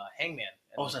Hangman.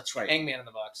 That's right. Hangman in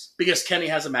the Bucks. Because Kenny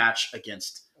has a match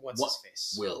against his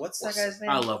face? Will. What's that guy's name?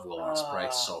 I love Will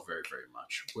Ospreay so very, very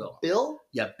much. Will. Bill?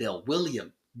 Yeah, Bill.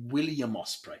 William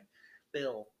Ospreay.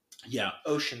 Bill. Yeah.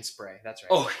 Ocean Spray. That's right.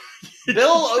 Oh,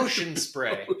 Bill Ocean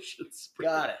Spray. Ocean Spray.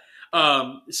 Got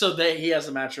it. So he has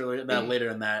a match later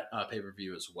in that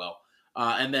pay-per-view as well.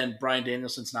 And then Bryan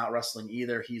Danielson's not wrestling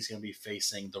either. He's going to be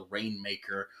facing the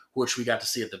Rainmaker, which we got to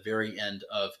see at the very end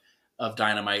of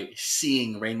Dynamite.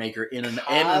 Seeing Rainmaker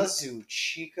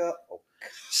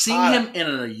seeing him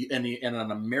in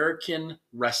an American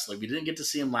wrestling. We didn't get to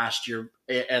see him last year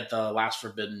at the last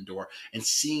Forbidden Door, and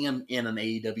seeing him in an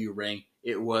AEW ring,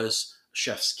 it was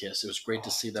chef's kiss. It was great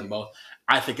to see them both.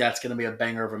 I think that's going to be a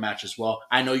banger of a match as well.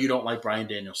 I know you don't like Bryan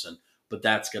Danielson, but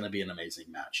that's going to be an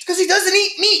amazing match. Because he doesn't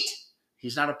eat meat.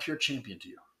 He's not a pure champion to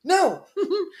you. No.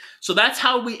 So that's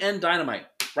how we end Dynamite.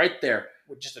 Right there.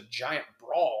 With just a giant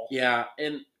brawl. Yeah.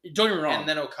 And don't get me wrong. And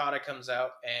then Okada comes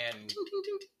out and... Ting, ting,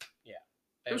 ting. Yeah.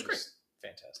 It was great.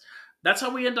 Fantastic. That's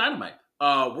how we end Dynamite.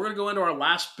 We're going to go into our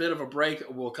last bit of a break.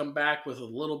 We'll come back with a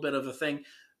little bit of a thing.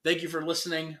 Thank you for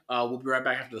listening. We'll be right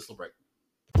back after this little break.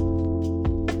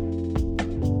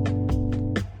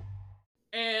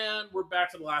 And we're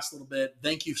back to the last little bit.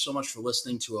 Thank you so much for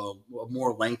listening to a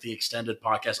more lengthy, extended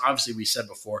podcast. Obviously, we said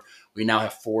before, we now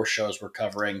have 4 shows we're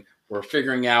covering. We're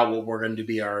figuring out what we're going to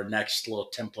be our next little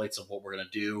templates of what we're going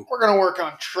to do. We're going to work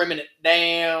on trimming it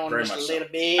down just a little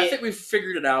bit. I think we've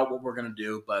figured it out what we're going to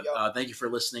do, but thank you for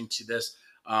listening to this.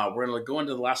 We're going to go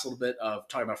into the last little bit of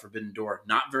talking about Forbidden Door.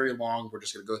 Not very long. We're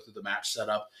just going to go through the match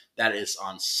setup. That is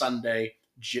on Sunday,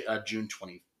 June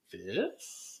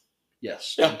 25th.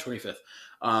 Yes, June 25th.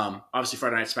 Obviously,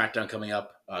 Friday Night Smackdown coming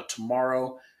up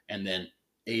tomorrow, and then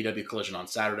AEW Collision on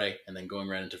Saturday, and then going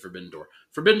right into Forbidden Door.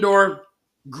 Forbidden Door,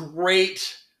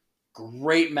 great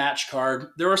match card.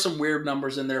 There are some weird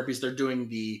numbers in there because they're doing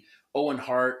the Owen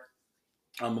Hart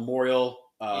Memorial.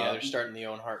 They're starting the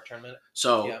Owen Hart tournament.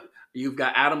 So you've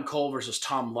got Adam Cole versus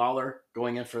Tom Lawler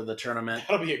going in for the tournament.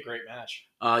 That'll be a great match.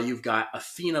 You've got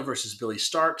Athena versus Billy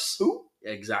Starks. Who?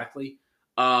 Exactly.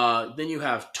 Then you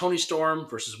have Toni Storm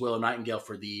versus Willow Nightingale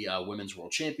for the Women's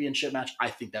World Championship match. I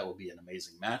think that will be an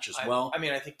amazing match as well. I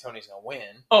mean, I think Tony's going to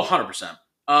win. Oh, 100%.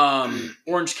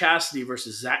 Orange Cassidy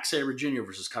versus Zack Sabre Jr.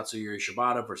 versus Katsuyori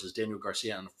Shibata versus Daniel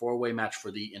Garcia in a 4-way match for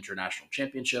the International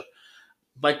Championship.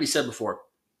 Like we said before,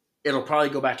 it'll probably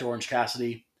go back to Orange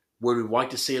Cassidy. Would we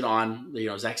like to see it on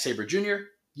Zack Sabre Jr.?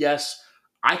 Yes.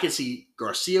 I could see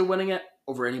Garcia winning it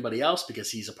over anybody else because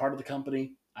he's a part of the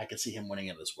company. I could see him winning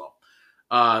it as well.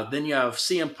 Then you have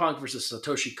CM Punk versus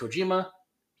Satoshi Kojima.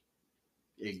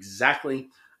 Exactly.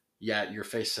 Yeah, your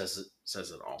face says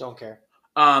it all. Don't care.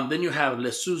 Then you have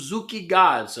the Suzuki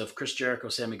Gods of Chris Jericho,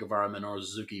 Sammy Guevara, Minoru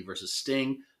Suzuki versus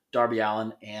Sting, Darby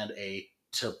Allin, and a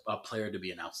player to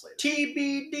be announced later.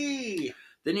 TBD.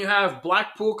 Then you have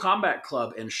Blackpool Combat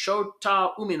Club and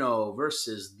Shota Umino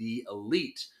versus the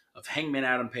Elite of Hangman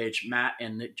Adam Page, Matt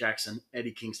and Nick Jackson,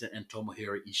 Eddie Kingston, and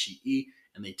Tomohiro Ishii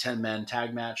in the 10-man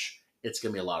tag match. It's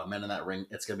going to be a lot of men in that ring.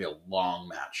 It's going to be a long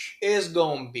match. It's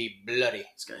going to be bloody.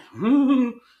 It's going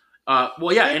to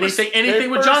anything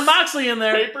with John Moxley in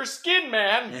there. Paper Skin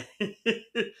Man.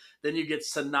 Then you get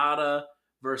Sonata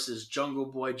versus Jungle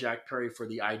Boy Jack Perry for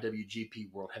the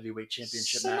IWGP World Heavyweight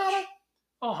Championship match.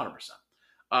 Oh, 100%.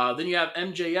 Then you have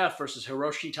MJF versus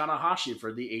Hiroshi Tanahashi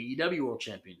for the AEW World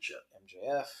Championship.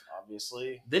 MJF,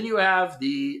 obviously. Then you have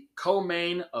the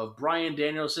co-main of Bryan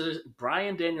Danielson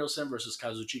versus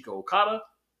Kazuchika Okada.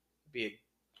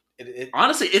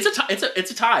 Honestly,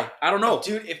 it's a tie. I don't know,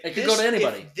 dude. If it could go to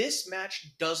anybody. If this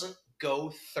match doesn't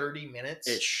go 30 minutes,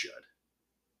 It should.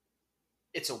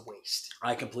 it's a waste.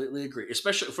 I completely agree,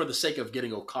 especially for the sake of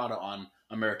getting Okada on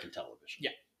American television.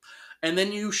 Yeah. And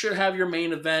then you should have your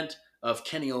main event of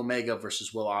Kenny Omega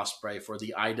versus Will Ospreay for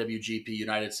the IWGP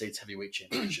United States Heavyweight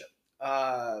Championship.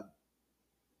 I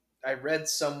read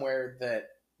somewhere that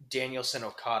Danielson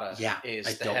Okada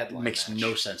is the headline Makes match.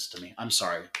 no sense to me. I'm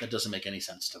sorry. That doesn't make any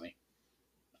sense to me.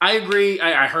 I agree.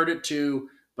 I heard it too,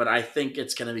 but I think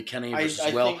it's going to be Kenny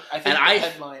versus Will. I think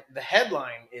the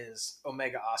headline is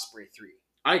Omega Ospreay 3.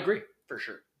 I agree. For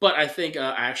sure. But I think,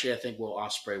 I think Will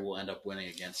Ospreay will end up winning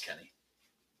against Kenny.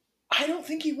 I don't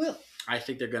think he will. I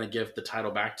think they're going to give the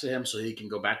title back to him so he can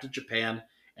go back to Japan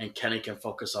and Kenny can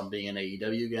focus on being in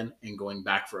AEW again and going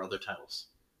back for other titles.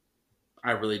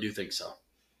 I really do think so.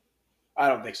 I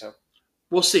don't think so.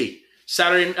 We'll see.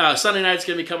 Sunday night's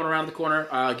going to be coming around the corner.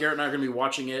 Garrett and I are going to be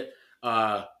watching it.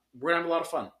 We're going to have a lot of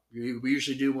fun. We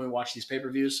usually do when we watch these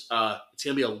pay-per-views. It's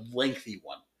going to be a lengthy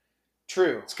one.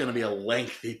 True. It's going to be a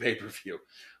lengthy pay-per-view.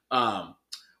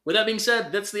 With that being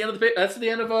said, that's the end of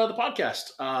the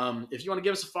podcast. If you want to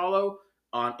give us a follow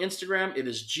on Instagram, it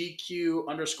is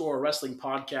GQ_wrestling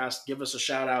podcast. Give us a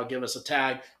shout out, give us a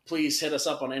tag. Please hit us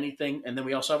up on anything. And then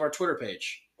we also have our Twitter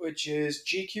page, which is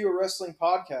GQ Wrestling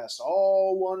Podcast,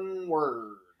 all one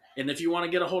word. And if you want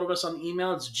to get a hold of us on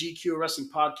email, it's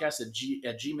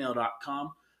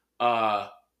gqwrestlingpodcast@gmail.com.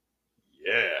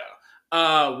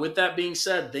 With that being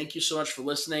said, thank you so much for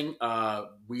listening.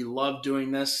 We love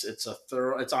doing this. It's a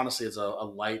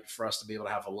light for us to be able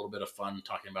to have a little bit of fun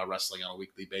talking about wrestling on a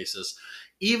weekly basis.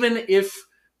 Even if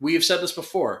we've said this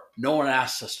before, no one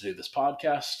asks us to do this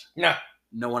podcast. No.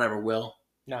 No one ever will.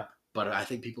 No. But I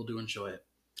think people do enjoy it.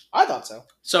 I thought so.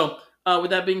 So,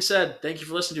 with that being said, thank you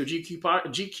for listening to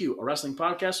GQ, a wrestling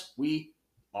podcast. We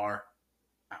are